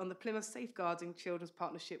saved on the Plymouth Safeguarding Children's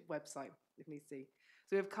Partnership website, if needs be. So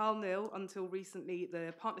we have Carl Neal, until recently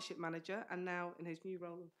the partnership manager, and now in his new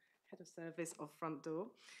role, head of service of Front Door.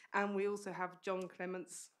 And we also have John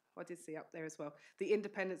Clements, who I did see up there as well, the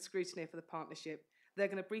independent scrutineer for the partnership. They're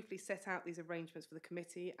going to briefly set out these arrangements for the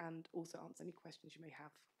committee and also answer any questions you may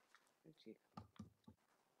have. Thank you.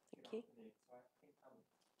 Thank you.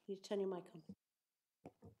 You turn your mic on.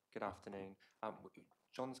 Good afternoon.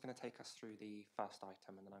 John's going to take us through the first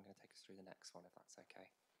item, and then I'm going to take us through the next one, if that's okay.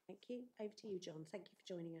 Thank you. Over to you, John. Thank you for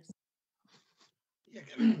joining us. Yeah,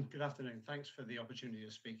 good afternoon. Thanks for the opportunity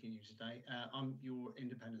of speaking to you today. I'm your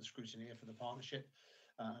independent scrutineer for the partnership,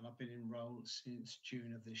 and I've been in role since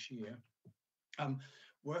June of this year.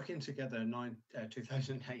 Working Together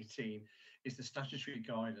 2018 is the statutory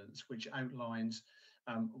guidance which outlines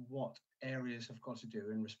what areas have got to do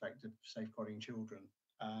in respect of safeguarding children.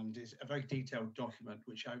 And it's a very detailed document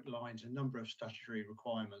which outlines a number of statutory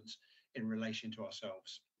requirements in relation to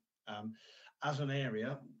ourselves. As an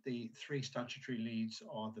area, the three statutory leads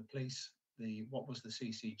are the police, what was the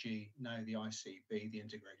CCG, now the ICB, the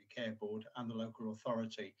Integrated Care Board, and the local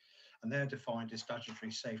authority. And they're defined as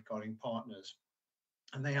statutory safeguarding partners.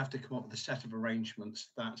 And they have to come up with a set of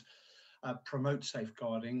arrangements that promote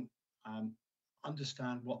safeguarding,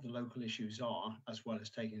 understand what the local issues are, as well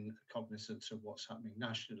as taking cognizance of what's happening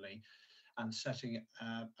nationally, and setting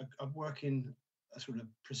a working sort of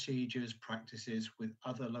procedures, practices with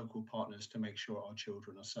other local partners to make sure our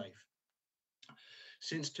children are safe.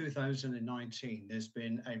 Since 2019, there's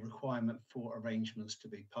been a requirement for arrangements to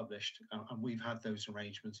be published, and we've had those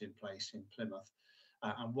arrangements in place in Plymouth.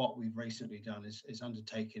 And what we've recently done is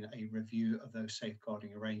undertaken a review of those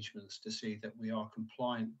safeguarding arrangements to see that we are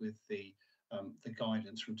compliant with the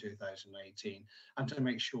guidance from 2018, and to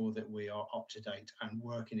make sure that we are up to date and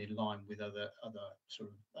working in line with other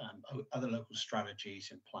local strategies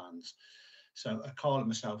and plans. So Carl and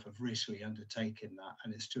myself have recently undertaken that,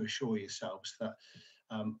 and it's to assure yourselves that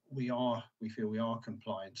we feel we are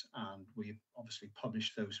compliant, and we've obviously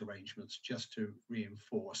published those arrangements just to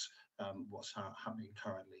reinforce what's happening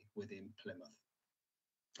currently within Plymouth.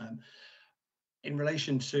 In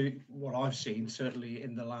relation to what I've seen, certainly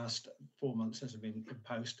in the last 4 months as I've been in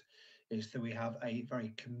post, is that we have a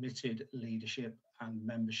very committed leadership and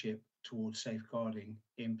membership towards safeguarding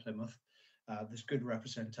in Plymouth. There's good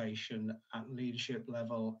representation at leadership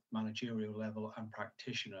level, managerial level, and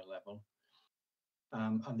practitioner level.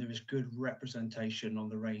 And there is good representation on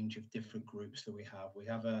the range of different groups that we have. We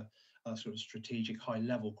have a sort of strategic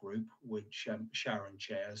high-level group, which Sharon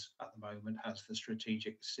chairs at the moment as the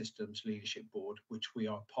Strategic Systems Leadership Board, which we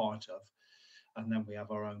are part of. And then we have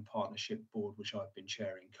our own partnership board, which I've been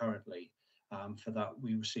chairing currently. For that,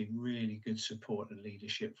 we receive really good support and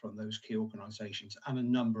leadership from those key organisations and a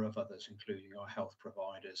number of others, including our health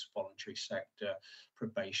providers, voluntary sector,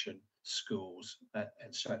 probation, schools,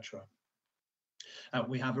 etc.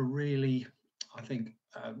 We have a really, I think,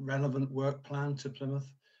 relevant work plan to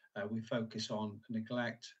Plymouth. We focus on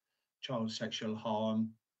neglect, child sexual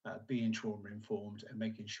harm, being trauma informed, and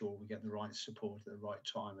making sure we get the right support at the right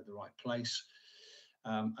time at the right place.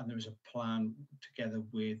 And there is a plan together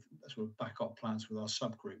with sort of backup plans with our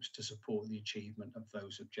subgroups to support the achievement of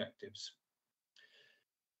those objectives.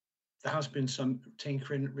 There has been some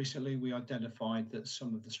tinkering recently. We identified that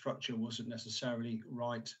some of the structure wasn't necessarily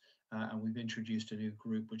right, and we've introduced a new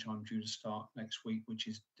group, which I'm due to start next week, which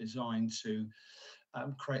is designed to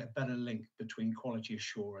create a better link between quality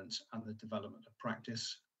assurance and the development of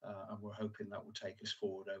practice. and we're hoping that will take us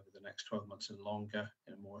forward over the next 12 months and longer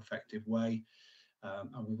in a more effective way.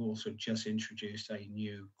 And we've also just introduced a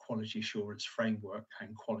new quality assurance framework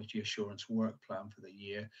and quality assurance work plan for the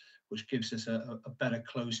year, which gives us a better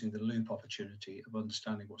closing the loop opportunity of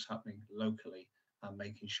understanding what's happening locally and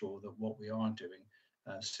making sure that what we are doing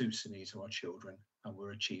suits the needs of our children and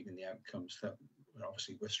we're achieving the outcomes that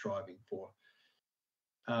obviously we're striving for.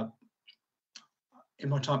 In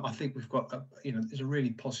my time, I think we've got, there's a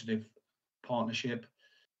really positive partnership.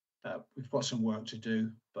 We've got some work to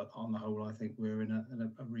do, but on the whole, I think we're in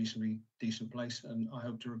a reasonably decent place, and I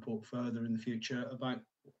hope to report further in the future about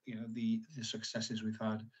the successes we've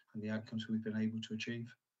had and the outcomes we've been able to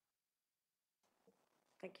achieve.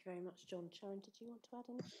 Thank you very much, John. Sharon, did you want to add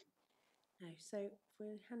anything? No. So if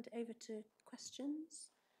we'll hand it over to questions.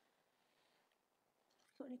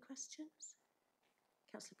 Got any questions?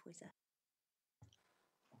 Councillor Poyser.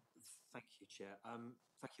 Thank you, Chair.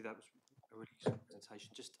 Thank you. That was a really useful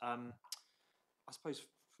presentation. Just, I suppose,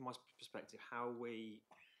 from my perspective, how are we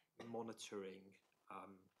monitoring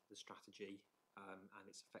the strategy and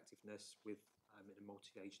its effectiveness with in a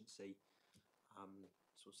multi-agency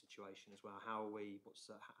sort of situation as well? How are we?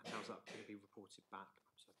 How's that going to be reported back?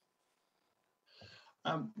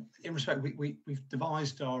 In respect, we've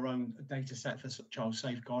devised our own data set for child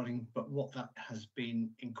safeguarding, but what that has been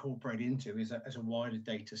incorporated into is as a wider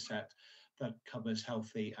data set that covers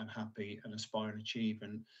healthy and happy and aspire and achieve.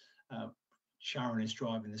 And Sharon is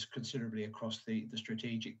driving this considerably across the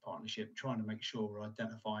strategic partnership, trying to make sure we're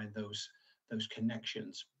identifying those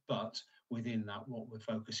connections. But within that, what we're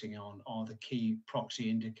focusing on are the key proxy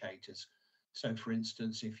indicators. So, for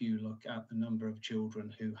instance, if you look at the number of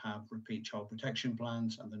children who have repeat child protection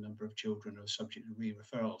plans and the number of children who are subject to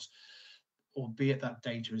re-referrals, albeit that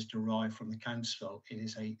data is derived from the council, it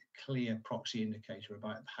is a clear proxy indicator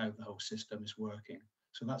about how the whole system is working.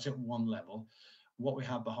 So that's at one level. What we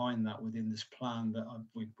have behind that within this plan that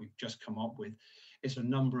we've just come up with is a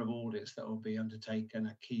number of audits that will be undertaken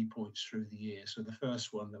at key points through the year. So the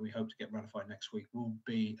first one that we hope to get ratified next week will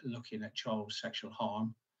be looking at child sexual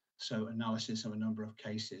harm. So analysis of a number of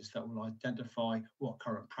cases that will identify what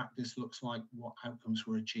current practice looks like, what outcomes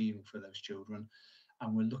we're achieving for those children.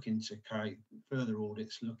 And we're looking to carry further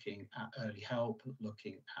audits, looking at early help,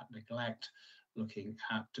 looking at neglect, looking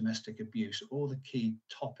at domestic abuse, all the key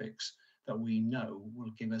topics that we know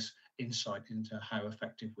will give us insight into how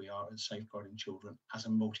effective we are at safeguarding children as a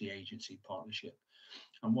multi-agency partnership.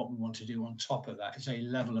 And what we want to do on top of that is a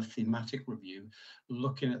level of thematic review,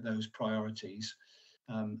 looking at those priorities,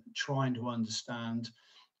 trying to understand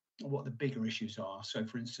what the bigger issues are. So,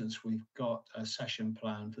 for instance, we've got a session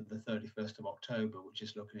planned for the 31st of October, which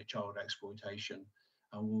is looking at child exploitation,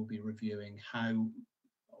 and we'll be reviewing how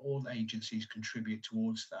all agencies contribute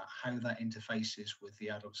towards that, how that interfaces with the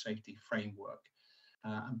adult safety framework,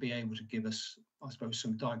 and be able to give us, I suppose,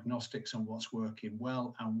 some diagnostics on what's working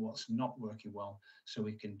well and what's not working well, so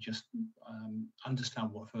we can just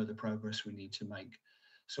understand what further progress we need to make.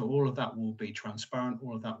 So all of that will be transparent,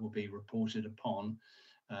 all of that will be reported upon,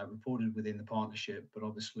 reported within the partnership, but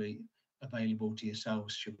obviously available to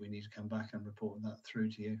yourselves should we need to come back and report that through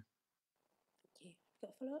to you. Thank you.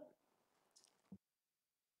 Got a follow-up?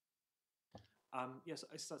 Yes,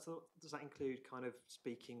 so does that include kind of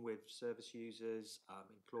speaking with service users,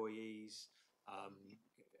 employees,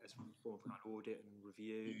 as a form of kind of audit and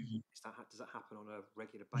review? Does that happen on a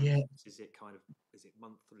regular basis? Yeah. Is it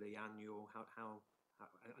monthly, annual? How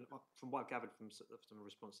and from what I've gathered from some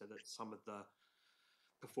response there, that some of the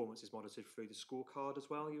performance is monitored through the scorecard as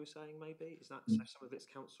well. You were saying maybe is that so some of it's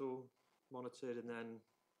council monitored and then.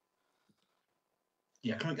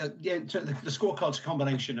 Yeah, so the scorecard's a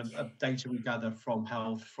combination of data we gather from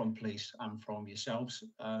health, from police, and from yourselves.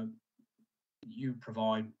 You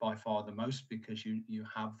provide by far the most because you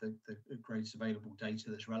have the greatest available data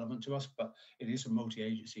that's relevant to us, but it is a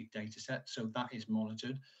multi-agency data set, so that is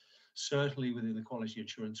monitored. Certainly within the quality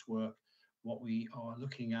assurance work, what we are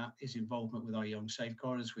looking at is involvement with our young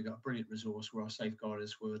safeguarders. We've got a brilliant resource where our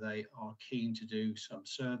safeguarders, where they are keen to do some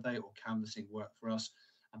survey or canvassing work for us,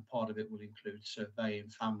 and part of it will include surveying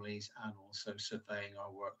families and also surveying our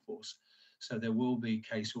workforce. So there will be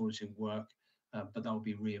case auditing work, but that will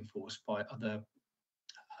be reinforced by other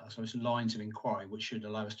lines of inquiry, which should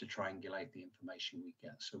allow us to triangulate the information we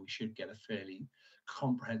get. So we should get a fairly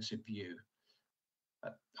comprehensive view.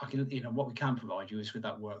 What we can provide you is with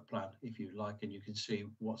that work plan, if you like, and you can see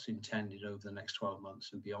what's intended over the next 12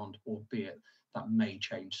 months and beyond, albeit that may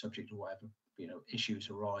change subject to whatever issues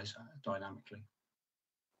arise dynamically.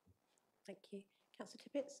 Thank you. Councillor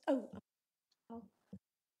Tippett. Oh.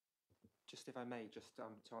 Just if I may, just to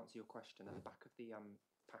answer your question, at the back of the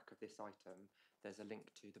pack of this item, there's a link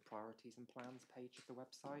to the priorities and plans page of the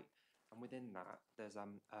website. And within that, there's a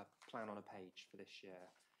plan on a page for this year.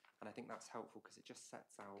 And I think that's helpful because it just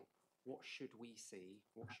sets out what should we see,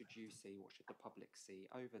 what should you see, what should the public see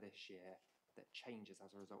over this year that changes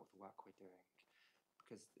as a result of the work we're doing.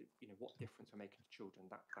 Because, you know, what difference we're making to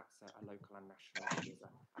children, that's a local and national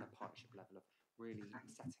level and a partnership level of really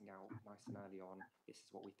setting out nice and early on, this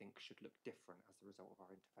is what we think should look different as a result of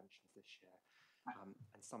our interventions this year. And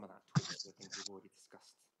some of that talks to the things we've already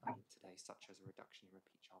discussed today, such as a reduction in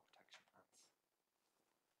repeat child protection plans.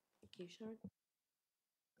 Thank you, Sharon.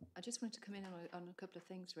 I just wanted to come in on a couple of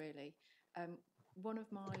things, really. One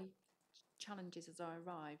of my challenges as I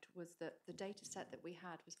arrived was that the data set that we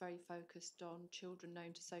had was very focused on children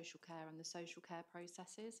known to social care and the social care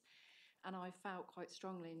processes. And I felt quite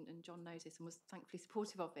strongly, and John knows this and was thankfully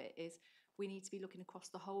supportive of it, is we need to be looking across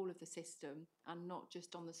the whole of the system and not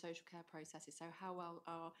just on the social care processes. So how well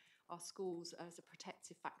are our schools as a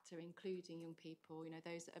protective factor, including young people, you know,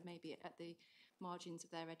 those that are maybe at the margins of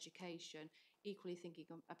their education, equally thinking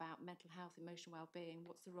about mental health, emotional well-being,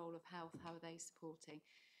 what's the role of health, how are they supporting?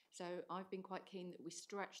 So I've been quite keen that we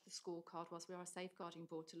stretch the scorecard whilst we are a safeguarding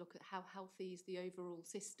board to look at how healthy is the overall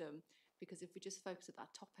system, because if we just focus at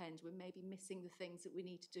that top end, we're maybe missing the things that we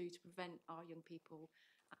need to do to prevent our young people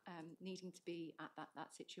needing to be at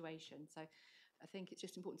that situation. So I think it's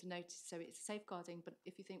just important to notice, so it's safeguarding, but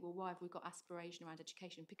if you think, well, why have we got aspiration around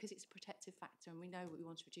education? Because it's a protective factor, and we know we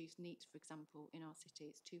want to reduce NEET, for example, in our city.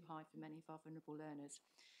 It's too high for many of our vulnerable learners.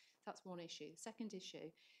 That's one issue. The second issue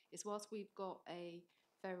is, whilst we've got a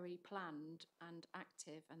very planned and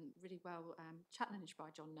active and really well challenged by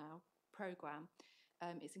John now programme,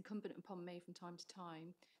 it's incumbent upon me from time to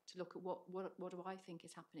time to look at what do I think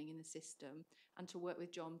is happening in the system, and to work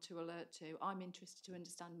with John to alert to, I'm interested to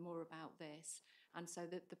understand more about this. And so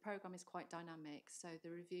the programme is quite dynamic. So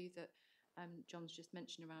the review that John's just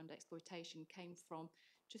mentioned around exploitation came from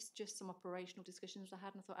just some operational discussions I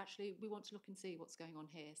had, and I thought, actually, we want to look and see what's going on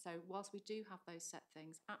here. So whilst we do have those set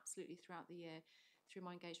things absolutely throughout the year, through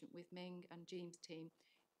my engagement with Ming and Jean's team,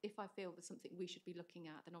 if I feel there's something we should be looking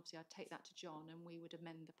at, then obviously I'd take that to John and we would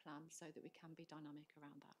amend the plan so that we can be dynamic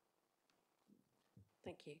around that.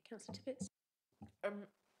 Thank you. Councillor Tippett.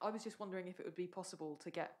 I was just wondering if it would be possible to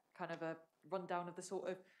get kind of a rundown of the sort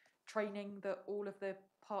of training that all of the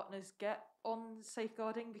partners get on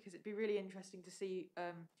safeguarding, because it'd be really interesting to see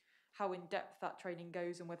how in depth that training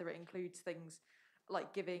goes, and whether it includes things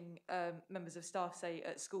like giving members of staff, say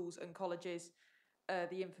at schools and colleges,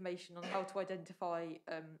 the information on how to identify,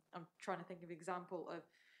 I'm trying to think of an example of,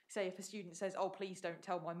 say, if a student says, oh, please don't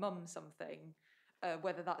tell my mum something,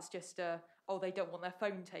 whether that's just, oh, they don't want their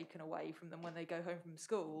phone taken away from them when they go home from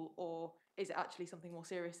school, or is it actually something more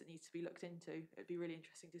serious that needs to be looked into? It'd be really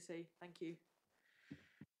interesting to see. Thank you.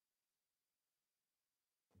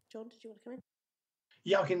 John, did you want to come in?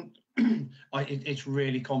 Yeah, I can. It's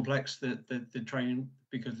really complex, the training,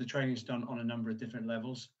 because the training is done on a number of different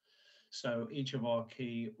levels. So each of our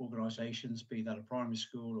key organisations, be that a primary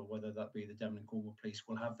school or whether that be the Devon and Cornwall Police,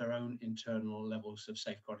 will have their own internal levels of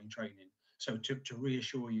safeguarding training. So to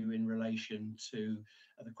reassure you in relation to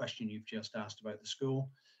the question you've just asked about the school,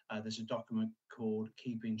 there's a document called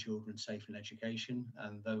Keeping Children Safe in Education,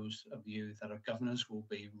 and those of you that are governors will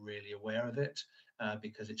be really aware of it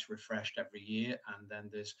because it's refreshed every year, and then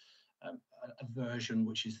there's a version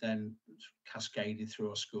which is then cascaded through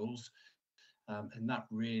our schools. And that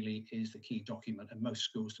really is the key document, and most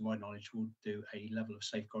schools, to my knowledge, will do a level of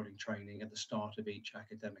safeguarding training at the start of each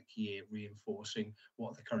academic year, reinforcing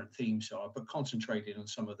what the current themes are, but concentrating on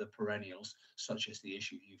some of the perennials, such as the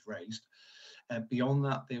issue you've raised. Beyond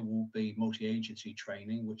that, there will be multi-agency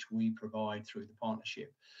training, which we provide through the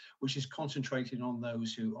partnership, which is concentrating on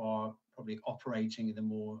those who are probably operating in the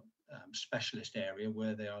more specialist area,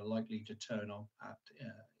 where they are likely to turn up at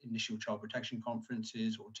initial child protection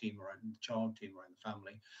conferences or team around the child, team around the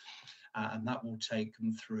family. And that will take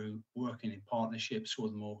them through working in partnerships or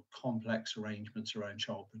the more complex arrangements around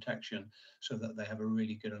child protection, so that they have a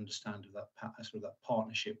really good understanding of that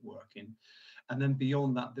partnership working. And then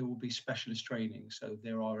beyond that, there will be specialist training. So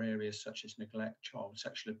there are areas such as neglect, child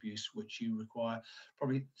sexual abuse, which you require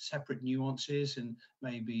probably separate nuances and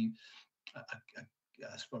maybe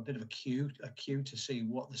a bit of a cue to see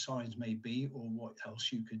what the signs may be or what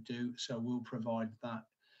else you could do. So we'll provide that.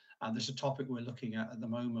 And there's a topic we're looking at the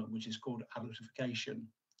moment, which is called adultification,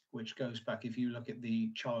 which goes back, if you look at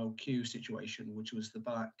the child Q situation, which was the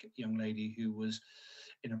black young lady who was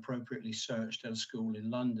inappropriately searched at a school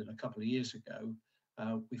in London a couple of years ago.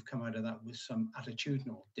 we've come out of that with some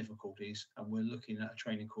attitudinal difficulties, and we're looking at a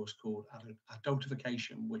training course called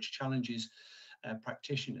Adultification, which challenges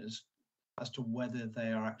practitioners as to whether they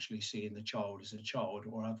are actually seeing the child as a child,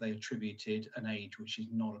 or have they attributed an age which is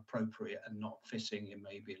not appropriate and not fitting and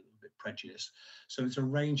maybe a little bit prejudiced. So it's a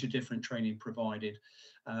range of different training provided,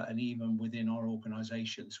 and even within our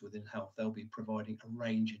organisations within health, they'll be providing a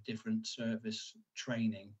range of different service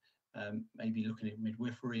training, maybe looking at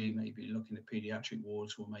midwifery, maybe looking at paediatric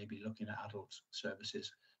wards, or maybe looking at adult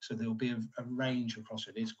services. So there'll be a range across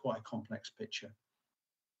it. It's quite a complex picture.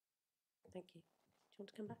 Thank you. Do you want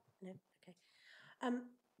to come back? No? Okay.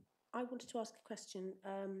 I wanted to ask a question.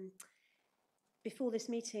 Before this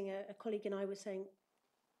meeting, a colleague and I were saying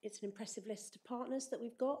it's an impressive list of partners that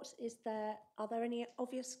we've got. Are there any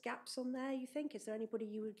obvious gaps on there, you think? Is there anybody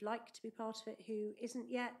you would like to be part of it who isn't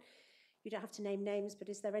yet? You don't have to name names, but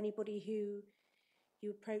is there anybody who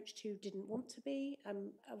you approached who didn't want to be?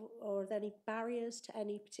 Or are there any barriers to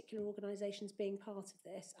any particular organisations being part of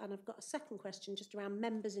this? And I've got a second question just around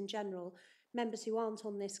members in general, members who aren't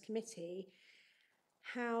on this committee.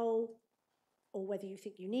 How, or whether you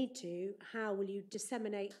think you need to, how will you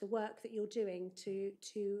disseminate the work that you're doing to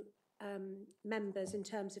members in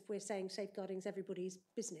terms of, we're saying safeguarding is everybody's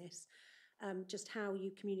business, just how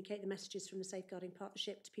you communicate the messages from the Safeguarding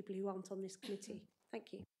Partnership to people who aren't on this committee?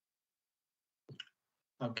 Thank you.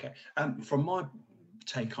 Okay, from my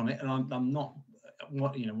take on it, and I'm not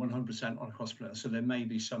 100% on across Plymouth, so there may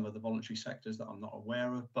be some of the voluntary sectors that I'm not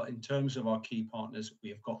aware of, but in terms of our key partners, we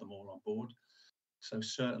have got them all on board. So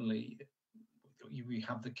certainly we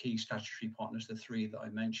have the key statutory partners, the three that I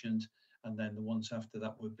mentioned, and then the ones after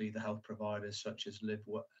that would be the health providers such as Live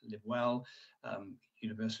Well,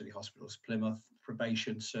 University Hospitals Plymouth,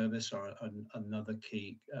 Probation Service are another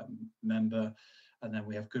key member, and then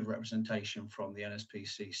we have good representation from the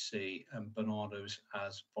NSPCC and Barnardo's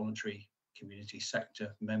as voluntary community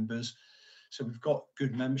sector members. So we've got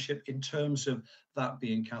good membership. In terms of that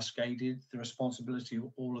being cascaded, the responsibility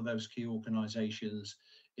of all of those key organisations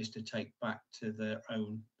is to take back to their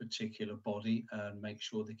own particular body and make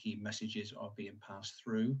sure the key messages are being passed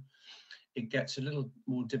through. It gets a little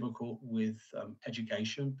more difficult with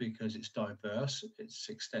education because it's diverse, it's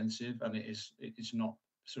extensive, and it's not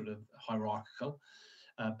sort of hierarchical.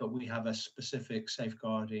 But we have a specific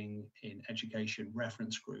safeguarding in education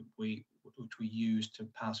reference group which we use to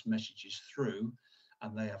pass messages through,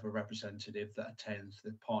 and they have a representative that attends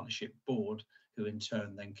the partnership board, who in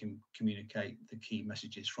turn then can communicate the key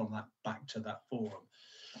messages from that back to that forum.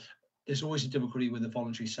 There's always a difficulty with the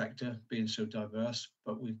voluntary sector being so diverse,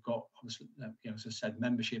 but we've got, obviously, as I said,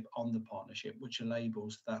 membership on the partnership, which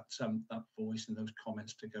enables that voice and those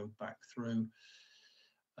comments to go back through.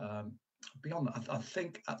 Beyond that, I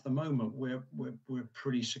think at the moment we're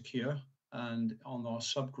pretty secure, and on our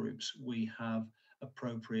subgroups we have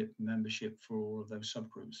appropriate membership for all of those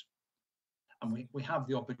subgroups, and we have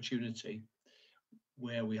the opportunity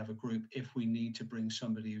where we have a group, if we need to bring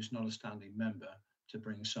somebody who's not a standing member, to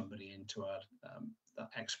bring somebody into our that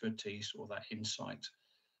expertise or that insight.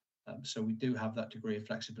 So we do have that degree of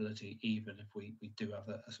flexibility, even if we do have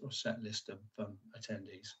a sort of set list of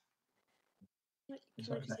attendees.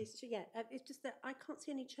 Can I just say, so yeah, it's just that I can't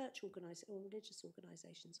see any church or religious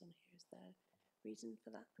organisations on here. Is there a reason for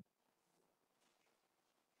that?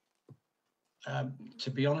 To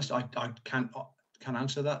be honest, I can't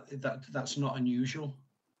answer that. That's not unusual.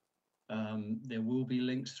 There will be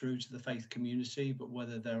links through to the faith community, but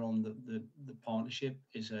whether they're on the partnership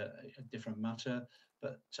is a different matter.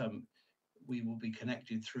 But we will be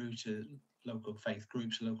connected through to local faith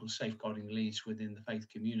groups, local safeguarding leads within the faith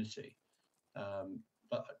community.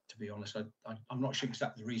 But to be honest, I'm not sure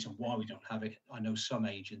exactly the reason why we don't have it. I know some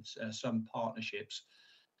agents, some partnerships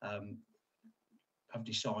have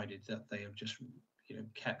decided that they have just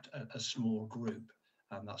kept a small group,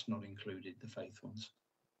 and that's not included the faith ones.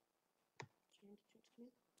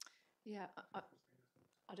 Yeah,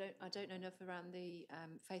 I don't know enough around the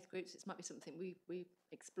faith groups. It might be something we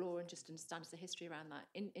explore and just understand the history around that.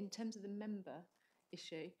 In terms of the member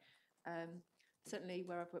issue, certainly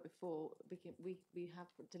where I've worked before, we have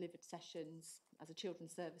delivered sessions as a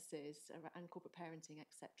children's services and corporate parenting,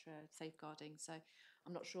 etc., safeguarding. So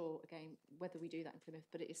I'm not sure, again, whether we do that in Plymouth,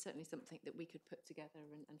 but it is certainly something that we could put together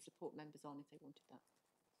and support members on if they wanted that.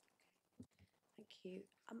 Thank you.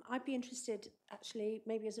 I'd be interested, actually,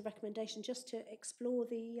 maybe as a recommendation, just to explore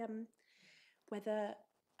the whether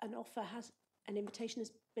an invitation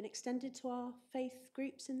has been extended to our faith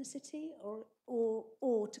groups in the city,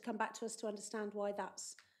 or to come back to us to understand why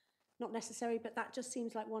that's not necessary. But that just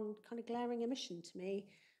seems like one kind of glaring omission to me.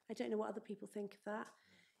 I don't know what other people think of that.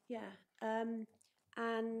 Yeah.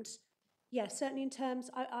 And yeah, certainly in terms,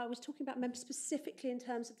 I was talking about members specifically in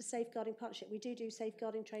terms of the safeguarding partnership. We do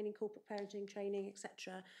safeguarding training, corporate parenting training,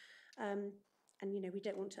 etc. And, you know, we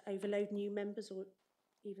don't want to overload new members or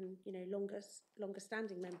even, you know, longer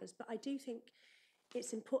standing members. But I do think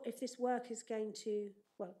it's important, if this work is going to,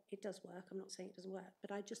 well, it does work, I'm not saying it doesn't work,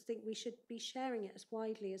 but I just think we should be sharing it as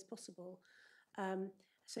widely as possible.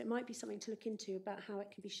 So it might be something to look into about how it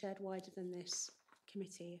can be shared wider than this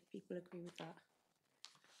committee, if people agree with that.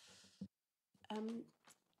 I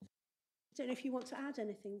don't know if you want to add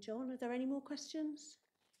anything, John. Are there any more questions?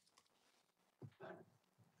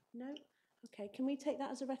 No? Okay, can we take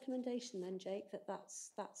that as a recommendation then, Jake, that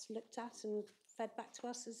that's looked at and fed back to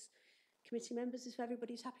us as committee members, if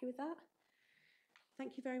everybody's happy with that?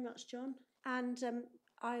 Thank you very much, John. And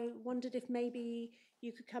I wondered if maybe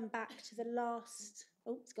you could come back to the last...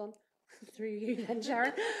 Oh, it's gone. Through you then,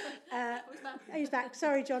 Sharon. He's back.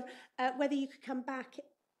 Sorry, John. Whether you could come back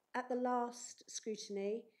at the last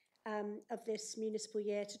scrutiny of this municipal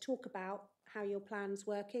year to talk about how your plan's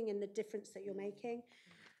working and the difference that you're making.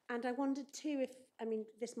 And I wondered too if, I mean,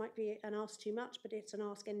 this might be an ask too much, but it's an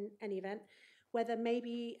ask in any event, whether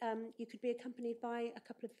maybe you could be accompanied by a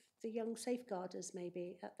couple of the young safeguarders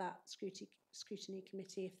maybe at that scrutiny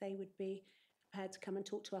committee, if they would be prepared to come and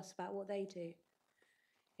talk to us about what they do,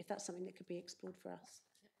 if that's something that could be explored for us.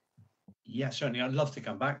 Yeah, certainly. I'd love to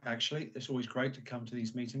come back, actually. It's always great to come to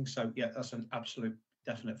these meetings. So, yeah, that's an absolute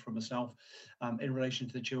definite from myself. In relation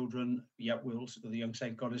to the children, yeah, the young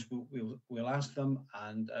safeguarders, we'll ask them,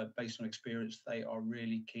 and based on experience, they are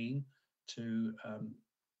really keen to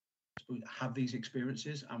have these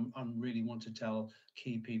experiences and really want to tell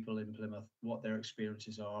key people in Plymouth what their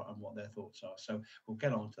experiences are and what their thoughts are. So we'll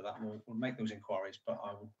get on to that. We'll make those inquiries, but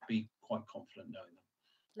I would be quite confident knowing them.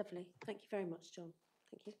 Lovely. Thank you very much, John.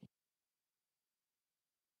 Thank you.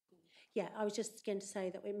 Yeah, I was just going to say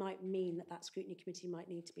that it might mean that that scrutiny committee might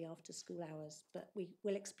need to be after school hours, but we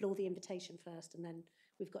will explore the invitation first, and then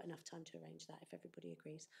we've got enough time to arrange that if everybody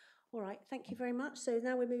agrees. All right, thank you very much. So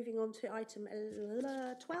now we're moving on to item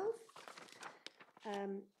 12.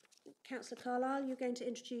 Councillor Carlisle, you're going to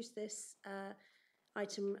introduce this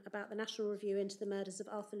item about the national review into the murders of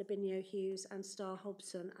Arthur Lavinia Hughes and Star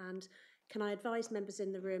Hobson. And can I advise members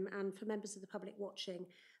in the room and for members of the public watching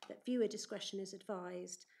that viewer discretion is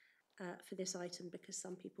advised for this item, because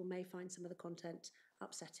some people may find some of the content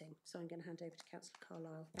upsetting. So I'm going to hand over to Councillor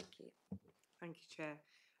Carlisle. Thank you. Thank you, Chair.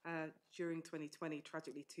 During 2020,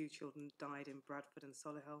 tragically, 2 children died in Bradford and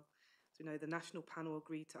Solihull. So, the National Panel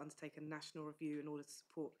agreed to undertake a national review in order to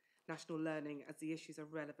support national learning, as the issues are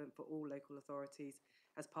relevant for all local authorities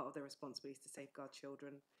as part of their responsibilities to safeguard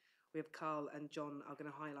children. We have Carl and John are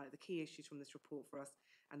going to highlight the key issues from this report for us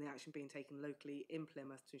and the action being taken locally in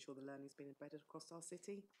Plymouth to ensure the learning has been embedded across our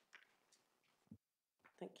city.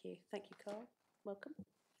 Thank you. Thank you, Carl. Welcome.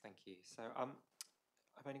 Thank you. So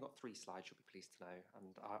I've only got 3 slides, you'll be pleased to know,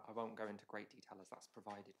 and I won't go into great detail as that's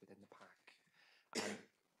provided within the pack.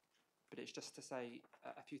 But it's just to say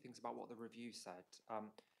a few things about what the review said.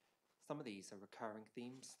 Some of these are recurring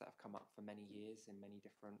themes that have come up for many years in many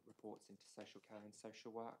different reports into social care and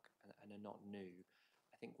social work, and are not new.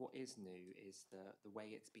 I think what is new is the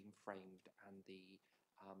way it's being framed and the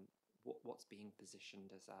what's being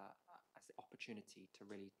positioned as the opportunity to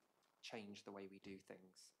really change the way we do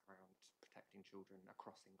things around protecting children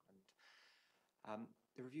across England.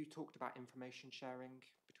 The review talked about information sharing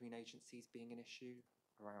between agencies being an issue,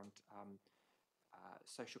 around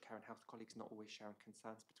social care and health colleagues not always sharing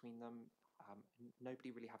concerns between them, nobody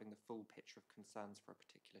really having the full picture of concerns for a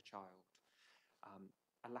particular child,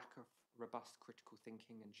 a lack of robust critical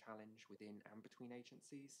thinking and challenge within and between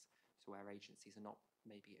agencies, so where agencies are not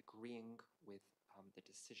maybe agreeing with the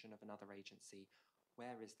decision of another agency,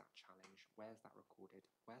 where is that challenge, where's that recorded,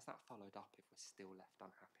 where's that followed up if we're still left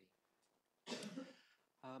unhappy.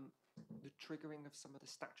 The triggering of some of the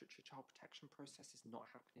statutory child protection process is not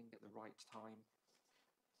happening at the right time.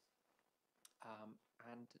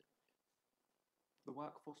 And the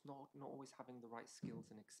workforce not always having the right skills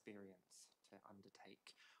and experience to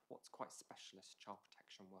undertake what's quite specialist child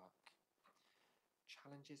protection work.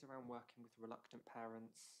 Challenges around working with reluctant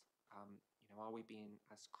parents. Are we being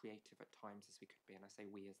as creative at times as we could be? And I say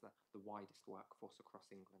we as the widest workforce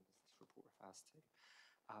across England, as this report refers to.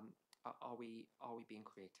 Are we being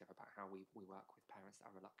creative about how we work with parents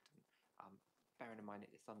that are reluctant? Bearing in mind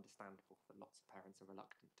it's understandable that lots of parents are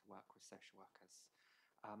reluctant to work with social workers.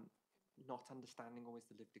 Not understanding always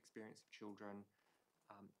the lived experience of children,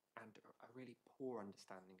 and a really poor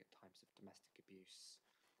understanding at times of domestic abuse.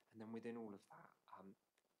 And then within all of that,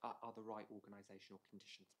 are the right organisational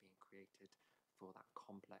conditions being created for that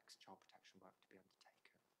complex child protection work to be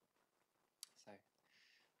undertaken. So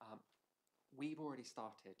we've already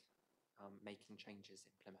started making changes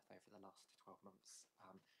in Plymouth over the last 12 months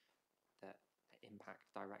that impact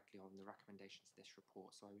directly on the recommendations of this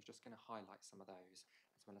report. So I was just going to highlight some of those,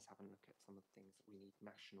 as well as have a look at some of the things that we need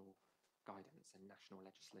national guidance and national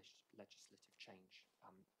legislative change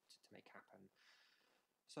to make happen.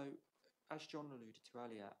 So, as John alluded to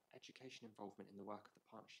earlier, education involvement in the work of the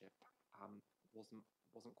partnership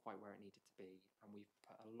wasn't quite where it needed to be, and we've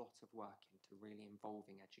put a lot of work into really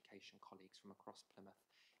involving education colleagues from across Plymouth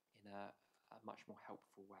in a much more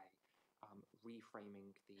helpful way.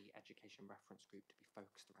 Reframing the education reference group to be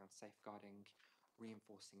focused around safeguarding,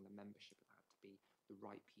 reinforcing the membership of that to be the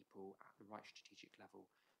right people at the right strategic level,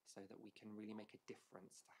 so that we can really make a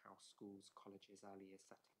difference to how schools, colleges, early years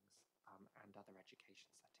settings and other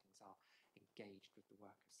education settings are engaged with the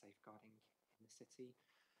work of safeguarding in the city.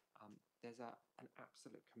 There's an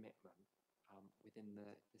absolute commitment within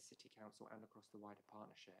the City Council and across the wider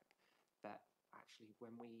partnership that actually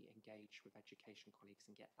when we engage with education colleagues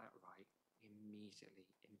and get that right, we immediately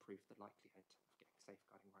improve the likelihood of getting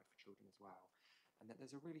safeguarding right for children as well. And that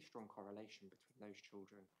there's a really strong correlation between those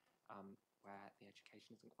children where the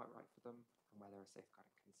education isn't quite right for them and where there are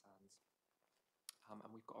safeguarding concerns.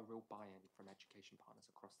 And we've got a real buy-in from education partners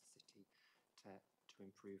across the city to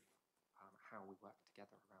improve how we work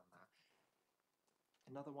together around that.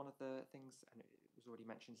 Another one of the things, and it was already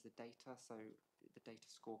mentioned, is the data. So the data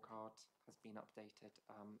scorecard has been updated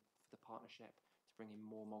for the partnership to bring in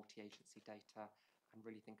more multi-agency data and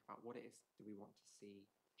really think about what it is do we want to see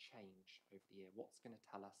change over the year. What's going to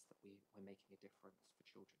tell us that we're making a difference for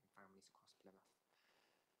children and families across Plymouth?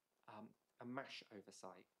 A MASH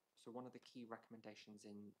oversight. So one of the key recommendations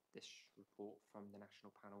in this report from the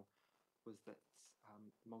national panel was that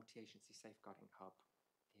multi-agency safeguarding hub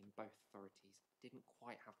in both authorities didn't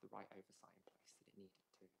quite have the right oversight in place that it needed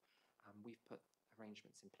to. We've put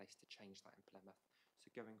arrangements in place to change that in Plymouth.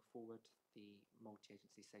 So going forward, the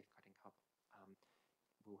multi-agency safeguarding hub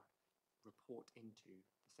will report into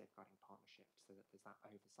the safeguarding partnership so that there's that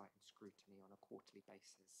oversight and scrutiny on a quarterly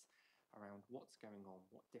basis around what's going on,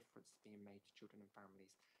 what difference is being made to children and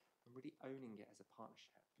families, and really owning it as a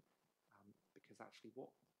partnership. Because actually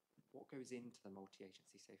what goes into the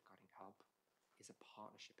multi-agency safeguarding hub is a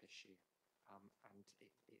partnership issue, and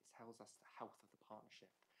it tells us the health of the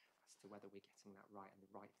partnership as to whether we're getting that right and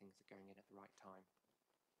the right things are going in at the right time.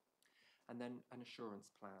 And then an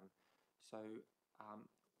assurance plan. So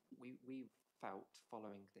we felt,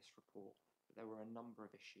 following this report, that there were a number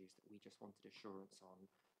of issues that we just wanted assurance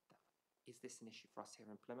on. Is this an issue for us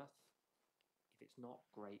here in Plymouth? If it's not,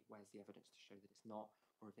 great, where's the evidence to show that it's not?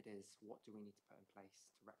 Or if it is, what do we need to put in place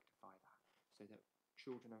to rectify that so that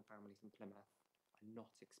children and families in Plymouth are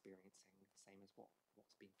not experiencing the same as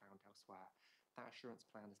what's been found elsewhere? That assurance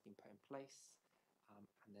plan has been put in place, and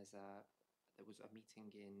there was a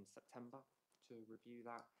meeting in September to review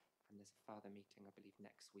that, and there's a further meeting, I believe,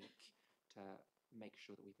 next week to make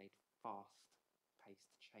sure that we've made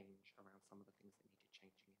fast-paced change around some of the things that needed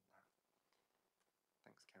changing in there.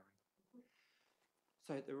 Thanks, Karen.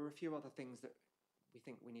 So there were a few other things that we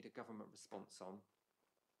think we need a government response on,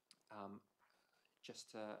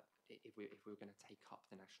 if we were going to take up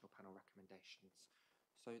the national panel recommendations.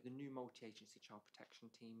 So the new multi-agency child protection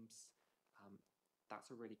teams, that's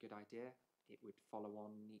a really good idea. It would follow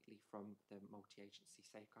on neatly from the multi-agency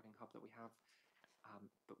safeguarding hub that we have,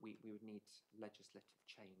 but we would need legislative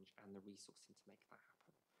change and the resourcing to make that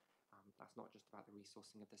happen. That's not just about the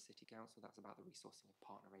resourcing of the City Council, that's about the resourcing of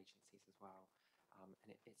partner agencies as well. And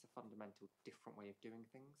it's a fundamental different way of doing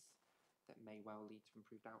things that may well lead to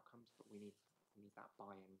improved outcomes, but we need that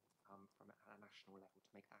buy-in from a national level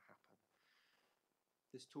to make that happen.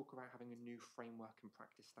 There's talk about having a new framework and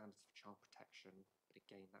practice standards for child protection, but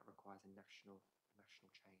again, that requires a national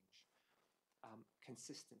change.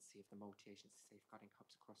 Consistency of the multi-agency safeguarding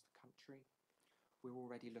hubs across the country. We're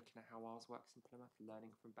already looking at how ours works in Plymouth,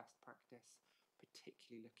 learning from best practice,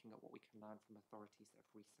 particularly looking at what we can learn from authorities that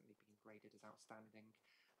have recently been graded as outstanding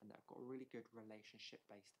and that have got a really good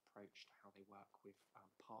relationship-based approach to how they work with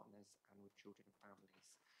partners and with children and families.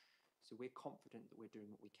 So we're confident that we're doing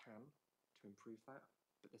what we can to improve that,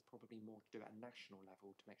 but there's probably more to do at a national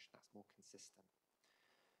level to make sure that's more consistent.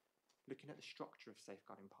 Looking at the structure of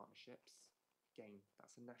safeguarding partnerships, again,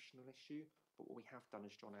 that's a national issue, but what we have done,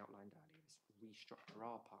 as John outlined earlier, is restructure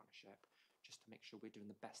our partnership just to make sure we're doing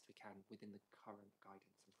the best we can within the current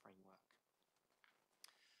guidance and framework.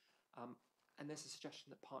 And there's a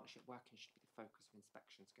suggestion that partnership working should be the focus of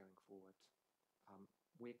inspections going forward.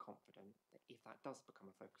 We're confident that if that does become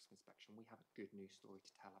a focus of inspection, we have a good news story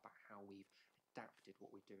to tell about how we've adapted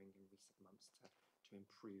what we're doing in recent months to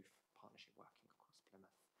improve partnership working across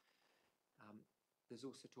Plymouth. There's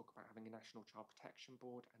also talk about having a National Child Protection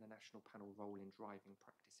Board and a national panel role in driving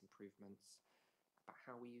practice improvements, about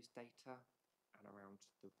how we use data and around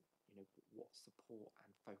what support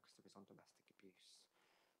and focus there is on domestic abuse.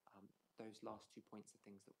 Those last 2 points are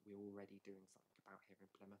things that we're already doing something about here in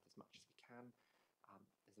Plymouth as much as we can.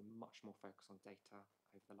 There's a much more focus on data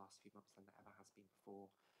over the last few months than there ever has been before,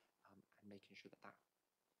 and making sure that that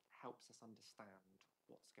helps us understand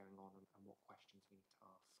what's going on and what questions we need to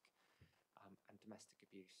ask. And domestic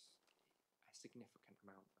abuse, a significant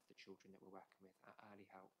amount of the children that we're working with are early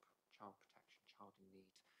help, child protection, child in need.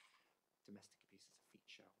 Domestic abuse is a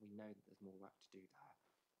feature. We know that there's more work to do there,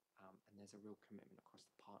 and there's a real commitment across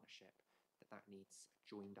the partnership that needs a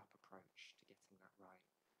joined up approach to getting that right.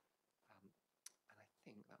 And I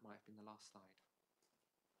think that might have been the last slide.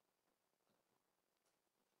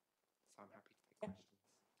 So I'm happy to take questions.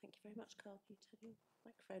 Thank you very much, Carl. You turn your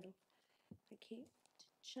microphone off. Thank you.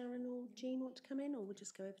 Did Sharon or Jean want to come in, or we'll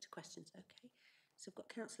just go over to questions? Okay. So we've got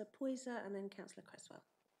Councillor Poyser and then Councillor Cresswell.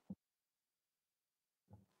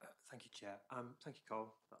 Thank you, Chair. Thank you,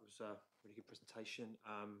 Carl. That was a really good presentation.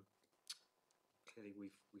 Clearly,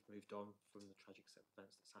 we've moved on from the tragic set of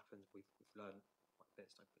events that's happened. We've learned quite a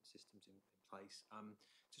bit, starting to put systems in place.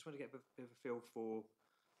 Just want to get a bit of a feel for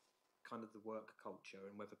kind of the work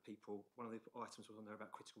culture and whether people, one of the items was on there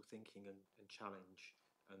about critical thinking and challenge,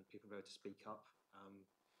 and people be able to speak up,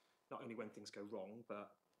 not only when things go wrong,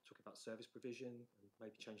 but talking about service provision and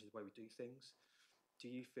maybe changing the way we do things.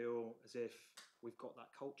 Do you feel as if we've got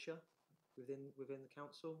that culture within the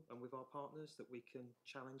council and with our partners that we can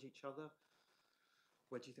challenge each other?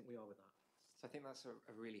 Where do you think we are with that? So I think that's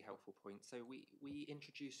a really helpful point. So we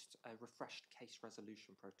introduced a refreshed case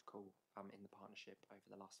resolution protocol in the partnership over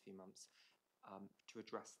the last few months to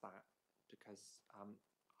address that, because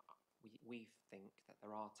we think that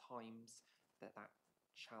there are times that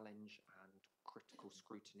challenge and critical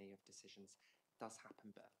scrutiny of decisions does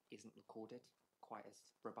happen but isn't recorded quite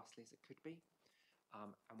as robustly as it could be.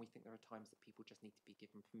 And we think there are times that people just need to be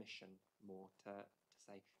given permission more to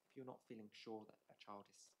say, if you're not feeling sure that a child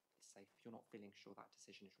is safe, if you're not feeling sure that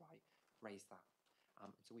decision is right, raise that.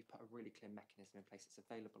 And so we've put a really clear mechanism in place. It's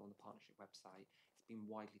available on the partnership website. It's been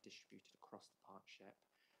widely distributed across the partnership.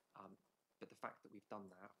 But the fact that we've done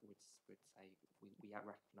that would say we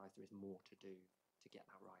recognise there is more to do to get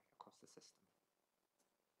that right across the system.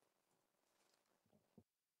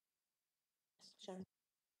 Sharon.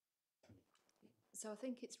 So I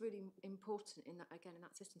think it's really important in that, again, in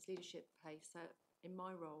that systems leadership place, in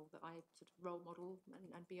my role, that I sort of role model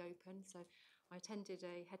and be open. So I attended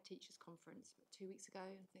a head teachers conference 2 weeks ago.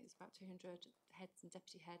 I think it's about 200 heads and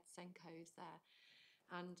deputy heads, Senkos there.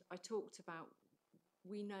 And I talked about,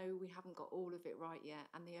 we know we haven't got all of it right yet,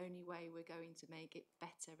 and the only way we're going to make it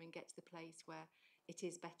better and get to the place where it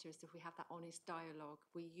is better is if we have that honest dialogue.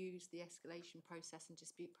 We use the escalation process and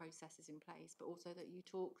dispute processes in place, but also that you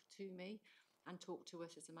talk to me and talk to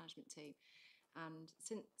us as a management team. And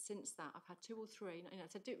since that, I've had 2 or 3,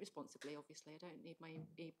 so do it responsibly, obviously. I don't need my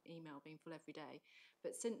email being full every day.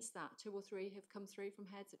 But since that, 2 or 3 have come through from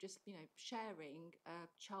heads of just, sharing a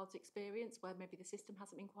child's experience where maybe the system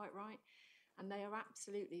hasn't been quite right. And they are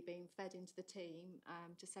absolutely being fed into the team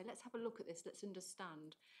to say, let's have a look at this, let's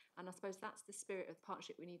understand. And I suppose that's the spirit of the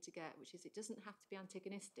partnership we need to get, which is it doesn't have to be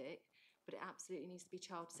antagonistic, but it absolutely needs to be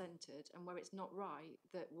child-centred. And where it's not right,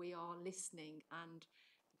 that we are listening and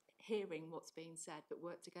hearing what's being said, but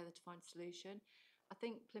work together to find a solution. I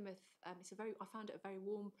think Plymouth, I found it a very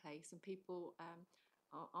warm place, and people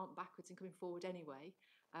aren't backwards in coming forward anyway.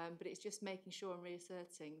 But it's just making sure and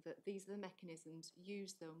reasserting that these are the mechanisms,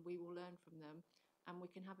 use them, we will learn from them, and we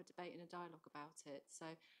can have a debate and a dialogue about it. So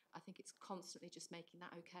I think it's constantly just making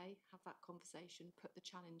that okay, have that conversation, put the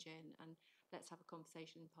challenge in, and let's have a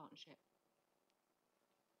conversation in partnership.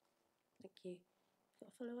 Thank you.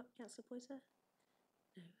 Got a follow-up, Councillor Poyser?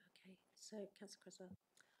 No, okay. So, Councillor Cresswell.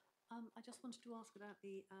 I just wanted to ask about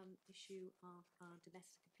the issue of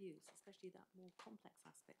domestic abuse, especially that more complex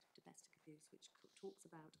aspect of domestic abuse, which talks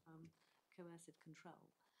about coercive control.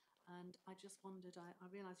 And I just wondered, I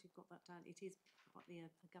realise you've got that down, it is partly a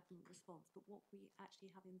government response, but what we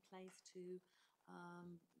actually have in place to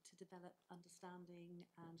develop understanding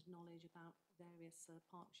and knowledge about various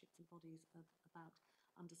partnerships and bodies about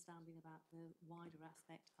understanding about the wider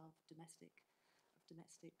aspect of domestic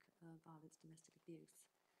violence, domestic abuse.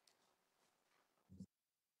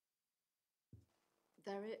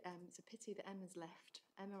 It's a pity that Emma's left.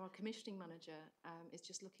 Emma, our commissioning manager, is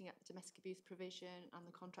just looking at the domestic abuse provision and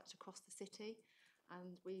the contracts across the city.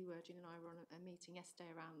 And Jean and I were on a meeting yesterday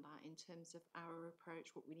around that in terms of our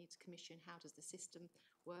approach, what we need to commission, how does the system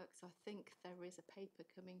work. So I think there is a paper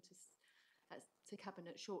coming to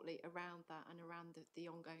Cabinet shortly around that and around the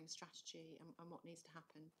ongoing strategy and what needs to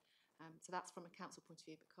happen. So that's from a council point of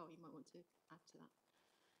view, but Carl, you might want to add to that.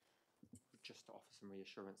 Just to offer some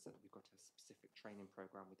reassurance that we've got a specific training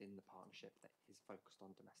programme within the partnership that is focused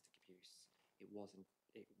on domestic abuse. It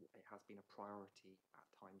has been a priority at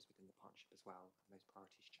times within the partnership as well, and those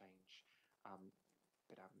priorities change.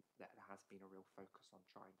 But there has been a real focus on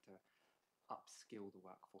trying to upskill the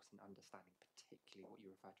workforce in understanding particularly what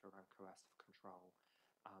you refer to around coercive control.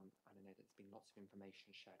 And I know there's been lots of information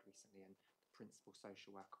shared recently, and the principal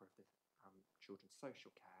social worker of the children's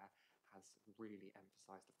social care has really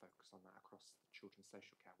emphasised the focus on that across the children's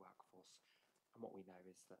social care workforce. And what we know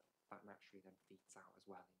is that that naturally then feeds out as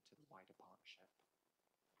well into the wider partnership.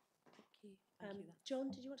 Thank you.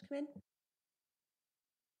 John, did you want to come in?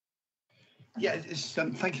 Yeah,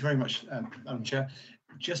 thank you very much, Madam Chair.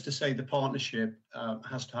 Just to say the partnership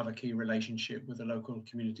has to have a key relationship with the local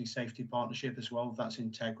community safety partnership as well. That's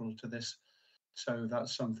integral to this. So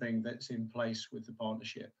that's something that's in place with the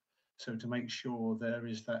partnership. So to make sure there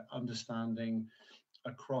is that understanding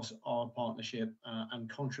across our partnership and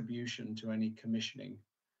contribution to any commissioning,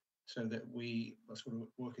 so that we sort of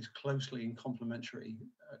work as closely and complementary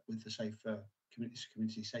with the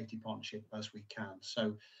community safety partnership as we can.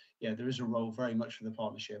 So yeah, there is a role very much for the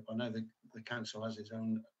partnership. I know the council has its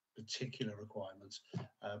own particular requirements,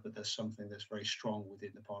 but there's something that's very strong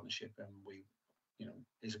within the partnership, and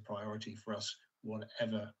is a priority for us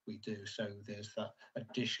whatever we do. So there's that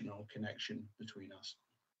additional connection between us.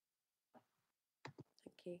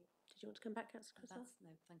 Thank you. Did you want to come back, Councillor Cresswell?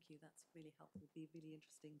 No, thank you. That's really helpful. It'd be really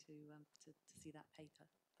interesting to see that paper.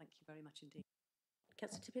 Thank you very much indeed.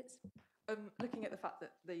 Councillor Tippett? Looking at the fact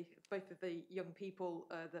that both of the young people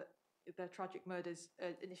that their tragic murders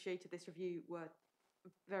initiated this review were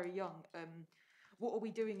very young, what are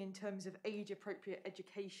we doing in terms of age-appropriate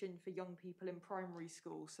education for young people in primary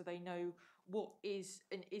school so they know what is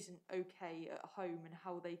and isn't okay at home and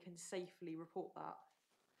how they can safely report that?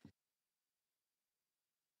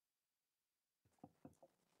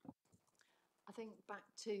 I think back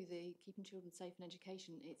to the keeping children safe in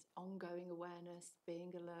education, it's ongoing awareness,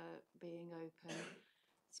 being alert, being open,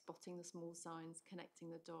 spotting the small signs,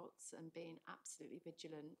 connecting the dots and being absolutely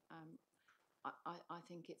vigilant. I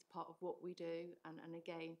think it's part of what we do. And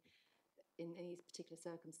again, in these particular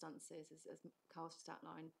circumstances, as Carl's just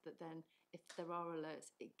outlined, that then if there are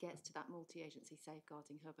alerts, it gets to that multi-agency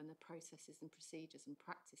safeguarding hub, and the processes and procedures and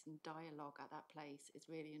practice and dialogue at that place is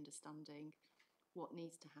really understanding what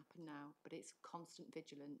needs to happen now. But it's constant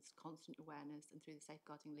vigilance, constant awareness, and through the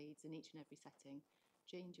safeguarding leads in each and every setting.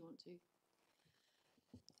 Jean, do you want to?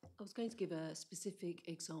 I was going to give a specific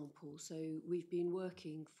example. So we've been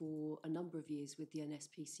working for a number of years with the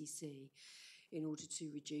NSPCC in order to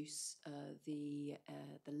reduce the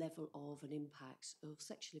level of and impact of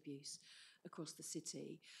sexual abuse across the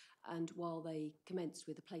city. And while they commenced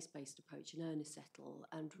with a place-based approach in Ernestsettle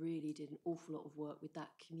and really did an awful lot of work with that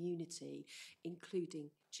community,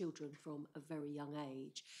 including children from a very young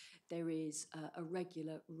age, there is a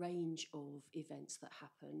regular range of events that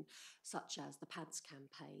happen, such as the PADS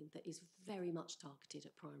campaign that is very much targeted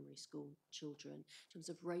at primary school children in terms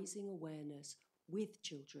of raising awareness with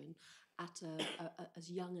children at as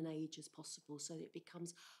young an age as possible, so that it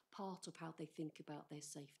becomes part of how they think about their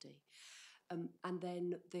safety. And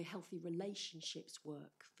then the healthy relationships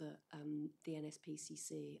work that the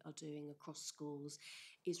NSPCC are doing across schools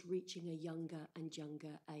is reaching a younger and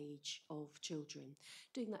younger age of children,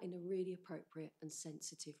 doing that in a really appropriate and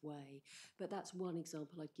sensitive way. But that's one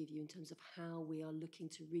example I'd give you in terms of how we are looking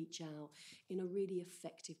to reach out in a really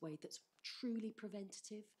effective way that's truly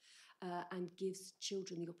preventative and gives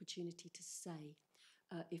children the opportunity to say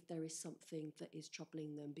if there is something that is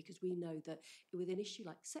troubling them, because we know that with an issue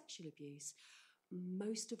like sexual abuse,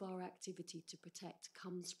 most of our activity to protect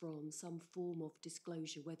comes from some form of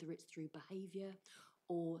disclosure, whether it's through behaviour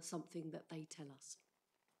or something that they tell us.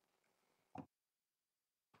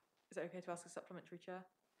 Is it okay to ask a supplementary, Chair?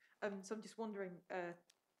 So I'm just wondering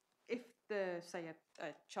if say a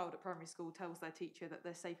child at primary school tells their teacher that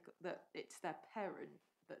they're safe, that it's their parent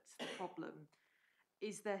that's the problem,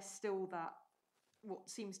 is there still that what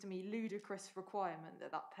seems to me ludicrous requirement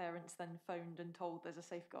that parent's then phoned and told there's a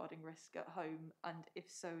safeguarding risk at home, and if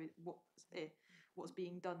so, what's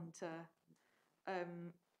being done to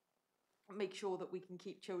make sure that we can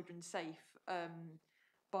keep children safe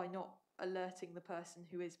by not alerting the person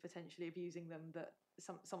who is potentially abusing them that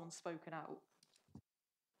someone's spoken out?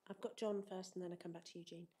 I've got John first and then I come back to you,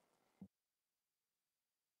 Jean.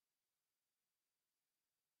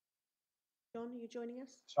 John, are you joining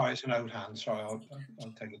us? Sorry, it's an old hand. Sorry, I'll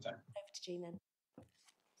take it down. Over to Jean then.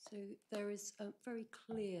 So there is very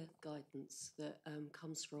clear guidance that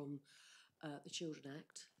comes from the Children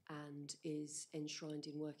Act and is enshrined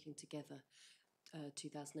in Working Together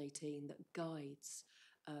 2018 that guides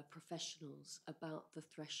professionals about the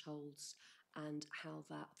thresholds and how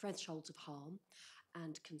that thresholds of harm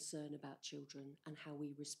and concern about children and how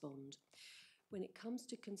we respond. When it comes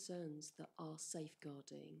to concerns that are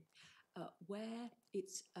safeguarding, where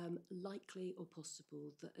it's likely or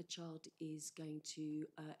possible that a child is going to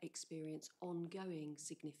experience ongoing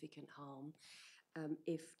significant harm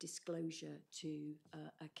if disclosure to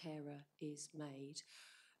a carer is made,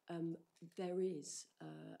 there is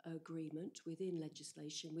agreement within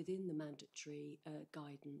legislation, within the mandatory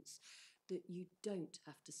guidance, that you don't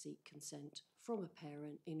have to seek consent from a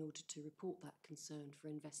parent in order to report that concern for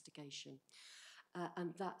investigation.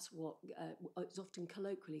 And that's what is often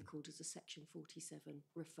colloquially called as a Section 47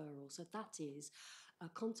 referral. So that is a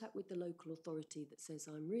contact with the local authority that says,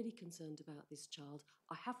 I'm really concerned about this child.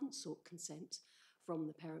 I haven't sought consent from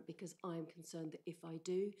the parent because I am concerned that if I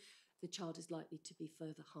do, the child is likely to be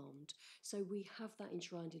further harmed. So we have that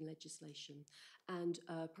enshrined in legislation, and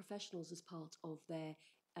professionals, as part of their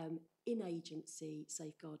in-agency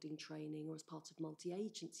safeguarding training or as part of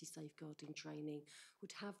multi-agency safeguarding training,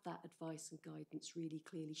 would have that advice and guidance really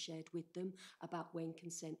clearly shared with them about when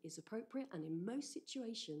consent is appropriate. And in most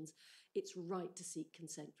situations, it's right to seek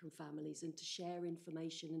consent from families and to share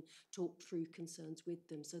information and talk through concerns with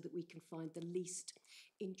them so that we can find the least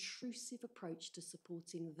intrusive approach to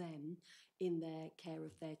supporting them in their care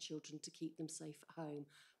of their children to keep them safe at home.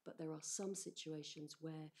 But there are some situations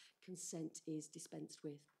where consent is dispensed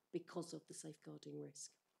with because of the safeguarding risk.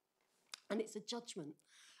 And it's a judgment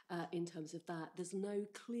in terms of that. There's no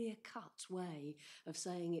clear-cut way of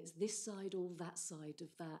saying it's this side or that side of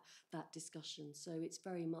that discussion. So it's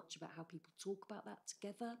very much about how people talk about that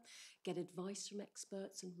together, get advice from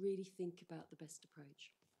experts, and really think about the best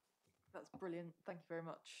approach. That's brilliant. Thank you very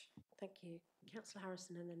much. Thank you. Councillor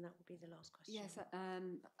Harrison, and then that will be the last question. Yes,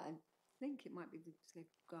 I think it might be the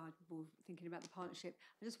Safeguard Board thinking about the partnership.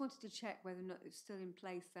 I just wanted to check whether or not it's still in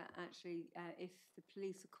place that actually if the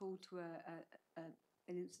police are called to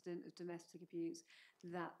an incident of domestic abuse,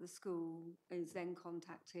 that the school is then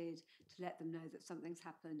contacted to let them know that something's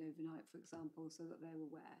happened overnight, for example, so that they're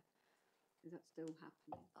aware. Is that still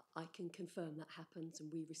happening? I can confirm that happens,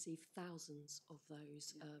 and we receive thousands of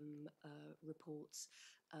those reports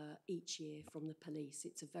each year from the police.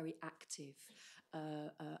 It's a very active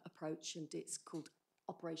approach, and it's called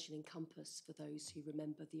Operation Encompass for those who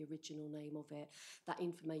remember the original name of it. That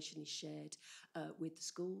information is shared with the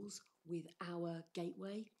schools, with our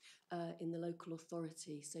gateway in the local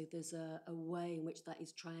authority. So there's a way in which that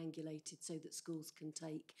is triangulated so that schools can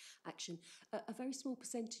take action. A very small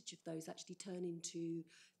percentage of those actually turn into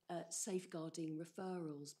safeguarding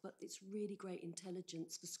referrals, but it's really great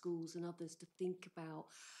intelligence for schools and others to think about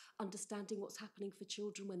understanding what's happening for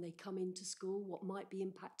children when they come into school, what might be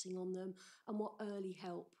impacting on them, and what early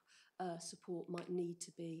help support might need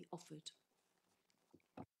to be offered.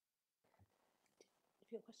 Have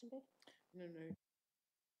you got a question, Viv? No.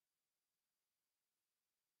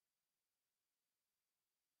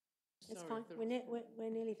 It's fine. We're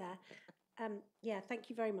nearly there. Yeah, thank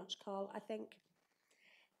you very much, Carl. I think,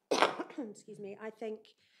 excuse me, I think,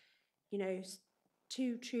 you know,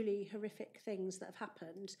 two truly horrific things that have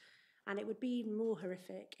happened, and it would be even more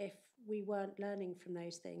horrific if we weren't learning from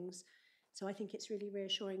those things. So I think it's really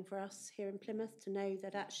reassuring for us here in Plymouth to know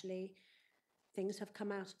that actually things have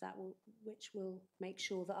come out of that which will make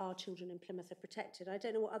sure that our children in Plymouth are protected. I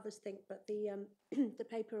don't know what others think, but the the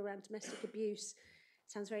paper around domestic abuse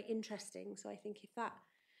sounds very interesting. So I think if that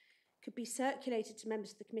could be circulated to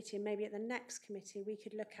members of the committee, and maybe at the next committee we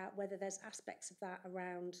could look at whether there's aspects of that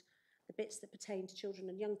around the bits that pertain to children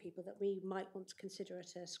and young people that we might want to consider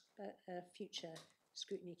at a future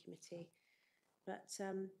scrutiny committee. But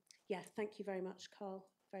yeah, thank you very much, Carl,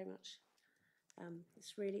 very much.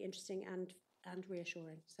 It's really interesting and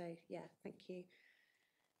reassuring. So yeah, thank you.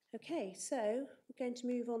 Okay, so we're going to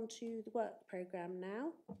move on to the work programme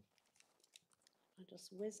now. I'll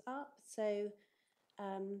just whiz up. So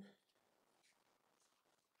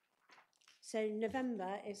so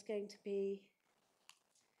November is going to be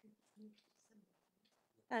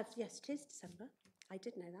yes, it is December. I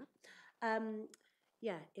did know that.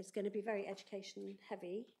 Yeah, it's going to be very education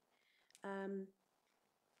heavy.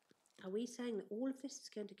 Are we saying that all of this is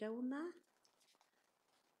going to go on there?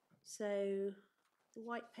 So the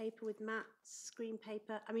white paper with maths, screen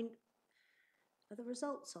paper. I mean, are the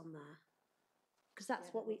results on there? Because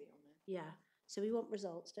that's what we. Yeah. So we want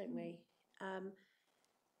results, don't we? I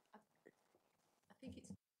think it's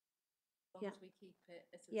long Yeah. as we keep it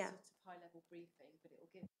as a Yeah. sort of high-level briefing, but it will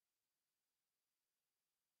give.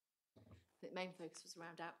 The main focus was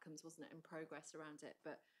around outcomes, wasn't it, and progress around it.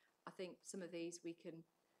 But I think some of these we can,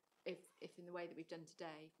 if in the way that we've done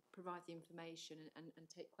today, provide the information and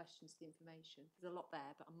take questions to the information. There's a lot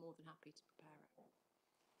there, but I'm more than happy to prepare it.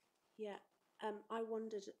 Yeah. I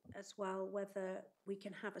wondered as well whether we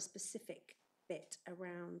can have a specific bit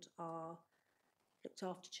around our looked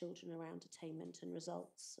after children around attainment and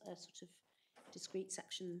results, a sort of discrete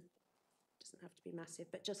section. Doesn't have to be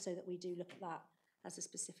massive, but just so that we do look at that as a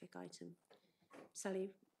specific item.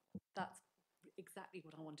 Sally? That's exactly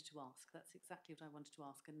what I wanted to ask. That's exactly what I wanted to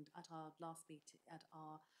ask. And at our last meeting, at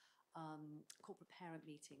our corporate parent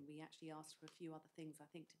meeting, we actually asked for a few other things, I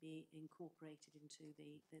think, to be incorporated into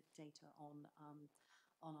the data on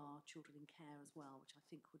our children in care as well, which I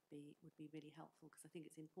think would be really helpful, because I think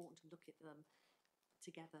it's important to look at them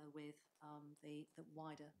together with the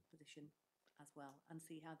wider position as well, and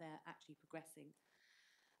see how they're actually progressing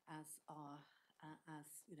as our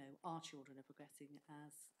children are progressing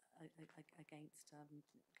against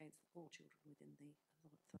all children within the.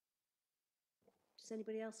 Does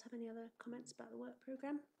anybody else have any other comments about the work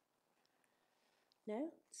programme?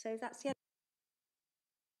 No? So that's the end.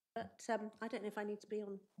 But I don't know if I need to be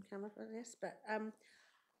on camera for this, but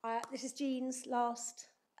this is Jean's last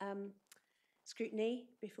scrutiny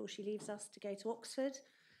before she leaves us to go to Oxford.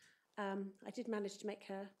 I did manage to make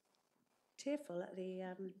her tearful at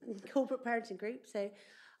the corporate parenting group, so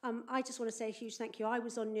I just want to say a huge thank you. I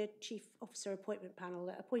was on your chief officer appointment panel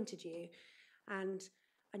that appointed you, and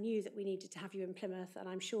I knew that we needed to have you in Plymouth, and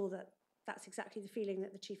I'm sure that that's exactly the feeling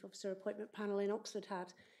that the chief officer appointment panel in Oxford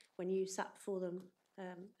had when you sat before them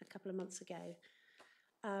a couple of months ago.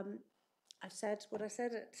 I've said what I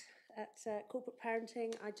said at corporate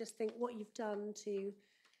parenting. I just think what you've done to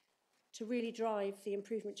really drive the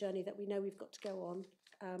improvement journey that we know we've got to go on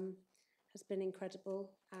has been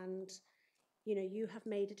incredible, and you have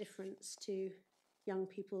made a difference to young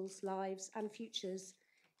people's lives and futures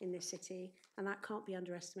in this city, and that can't be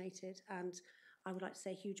underestimated. And I would like to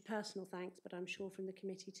say a huge personal thanks, but I'm sure from the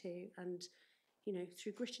committee too, and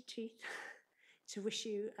through gritted teeth to wish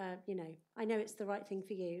you, I know it's the right thing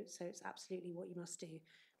for you, so it's absolutely what you must do,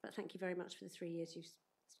 but thank you very much for the 3 years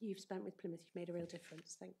you've spent with Plymouth. You've made a real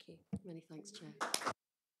difference. Thank you. Many thanks, Chair.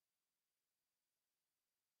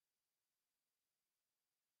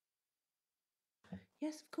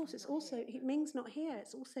 Yes, of course. It's also Ming's not here.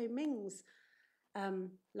 It's also Ming's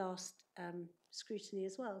last scrutiny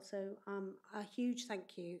as well. So a huge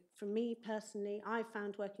thank you from me personally. I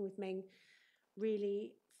found working with Ming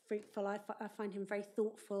really fruitful. I find him very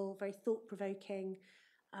thoughtful, very thought-provoking.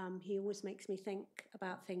 He always makes me think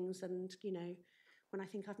about things, and when I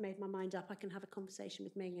think I've made my mind up, I can have a conversation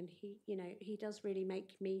with Ming, and he does really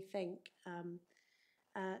make me think.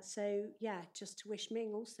 So yeah, just to wish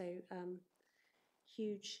Ming also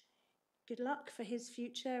huge good luck for his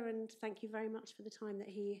future, and thank you very much for the time that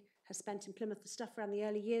he has spent in Plymouth. The stuff around the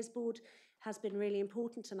early years board has been really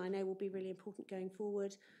important, and I know will be really important going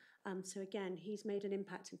forward. So again, he's made an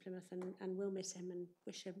impact in Plymouth, and we'll miss him and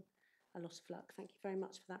wish him a lot of luck. Thank you very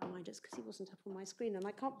much for that reminder, because he wasn't up on my screen and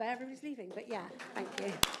I can't bear everybody's leaving, but yeah, thank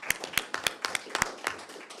you.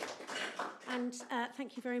 And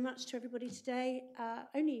thank you very much to everybody today.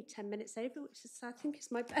 Only 10 minutes over, which is, I think,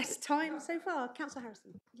 is my best time so far. Councillor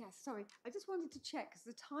Harrison. Yes, sorry. I just wanted to check, because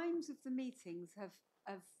the times of the meetings have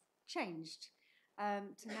changed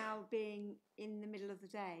to now being in the middle of the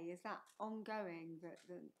day. Is that ongoing, that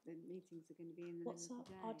the meetings are going to be in the middle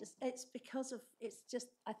of the day? It's because of, it's just,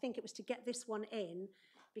 I think it was to get this one in,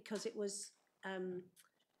 because it was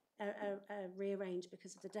rearranged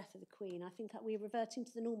because of the death of the Queen. I think that we're reverting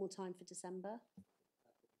to the normal time for December.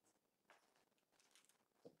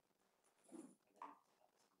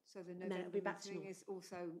 So the November meeting is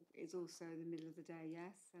also the middle of the day,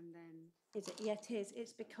 yes, and then is it? Yeah, it is.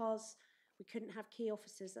 It's because we couldn't have key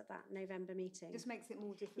officers at that November meeting. It just makes it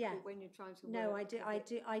more difficult when you're trying to work. No,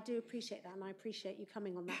 I do appreciate that, and I appreciate you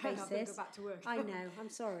coming on that basis. I'm going to go back to work. I know. I'm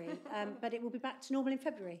sorry, but it will be back to normal in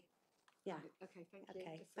February. Yeah. Okay, thank you.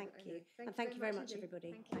 Okay, thank you. And thank you very much,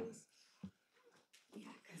 everybody. Thank you. Thanks.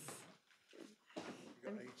 Yeah, because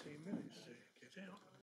You've got 18 minutes to get out.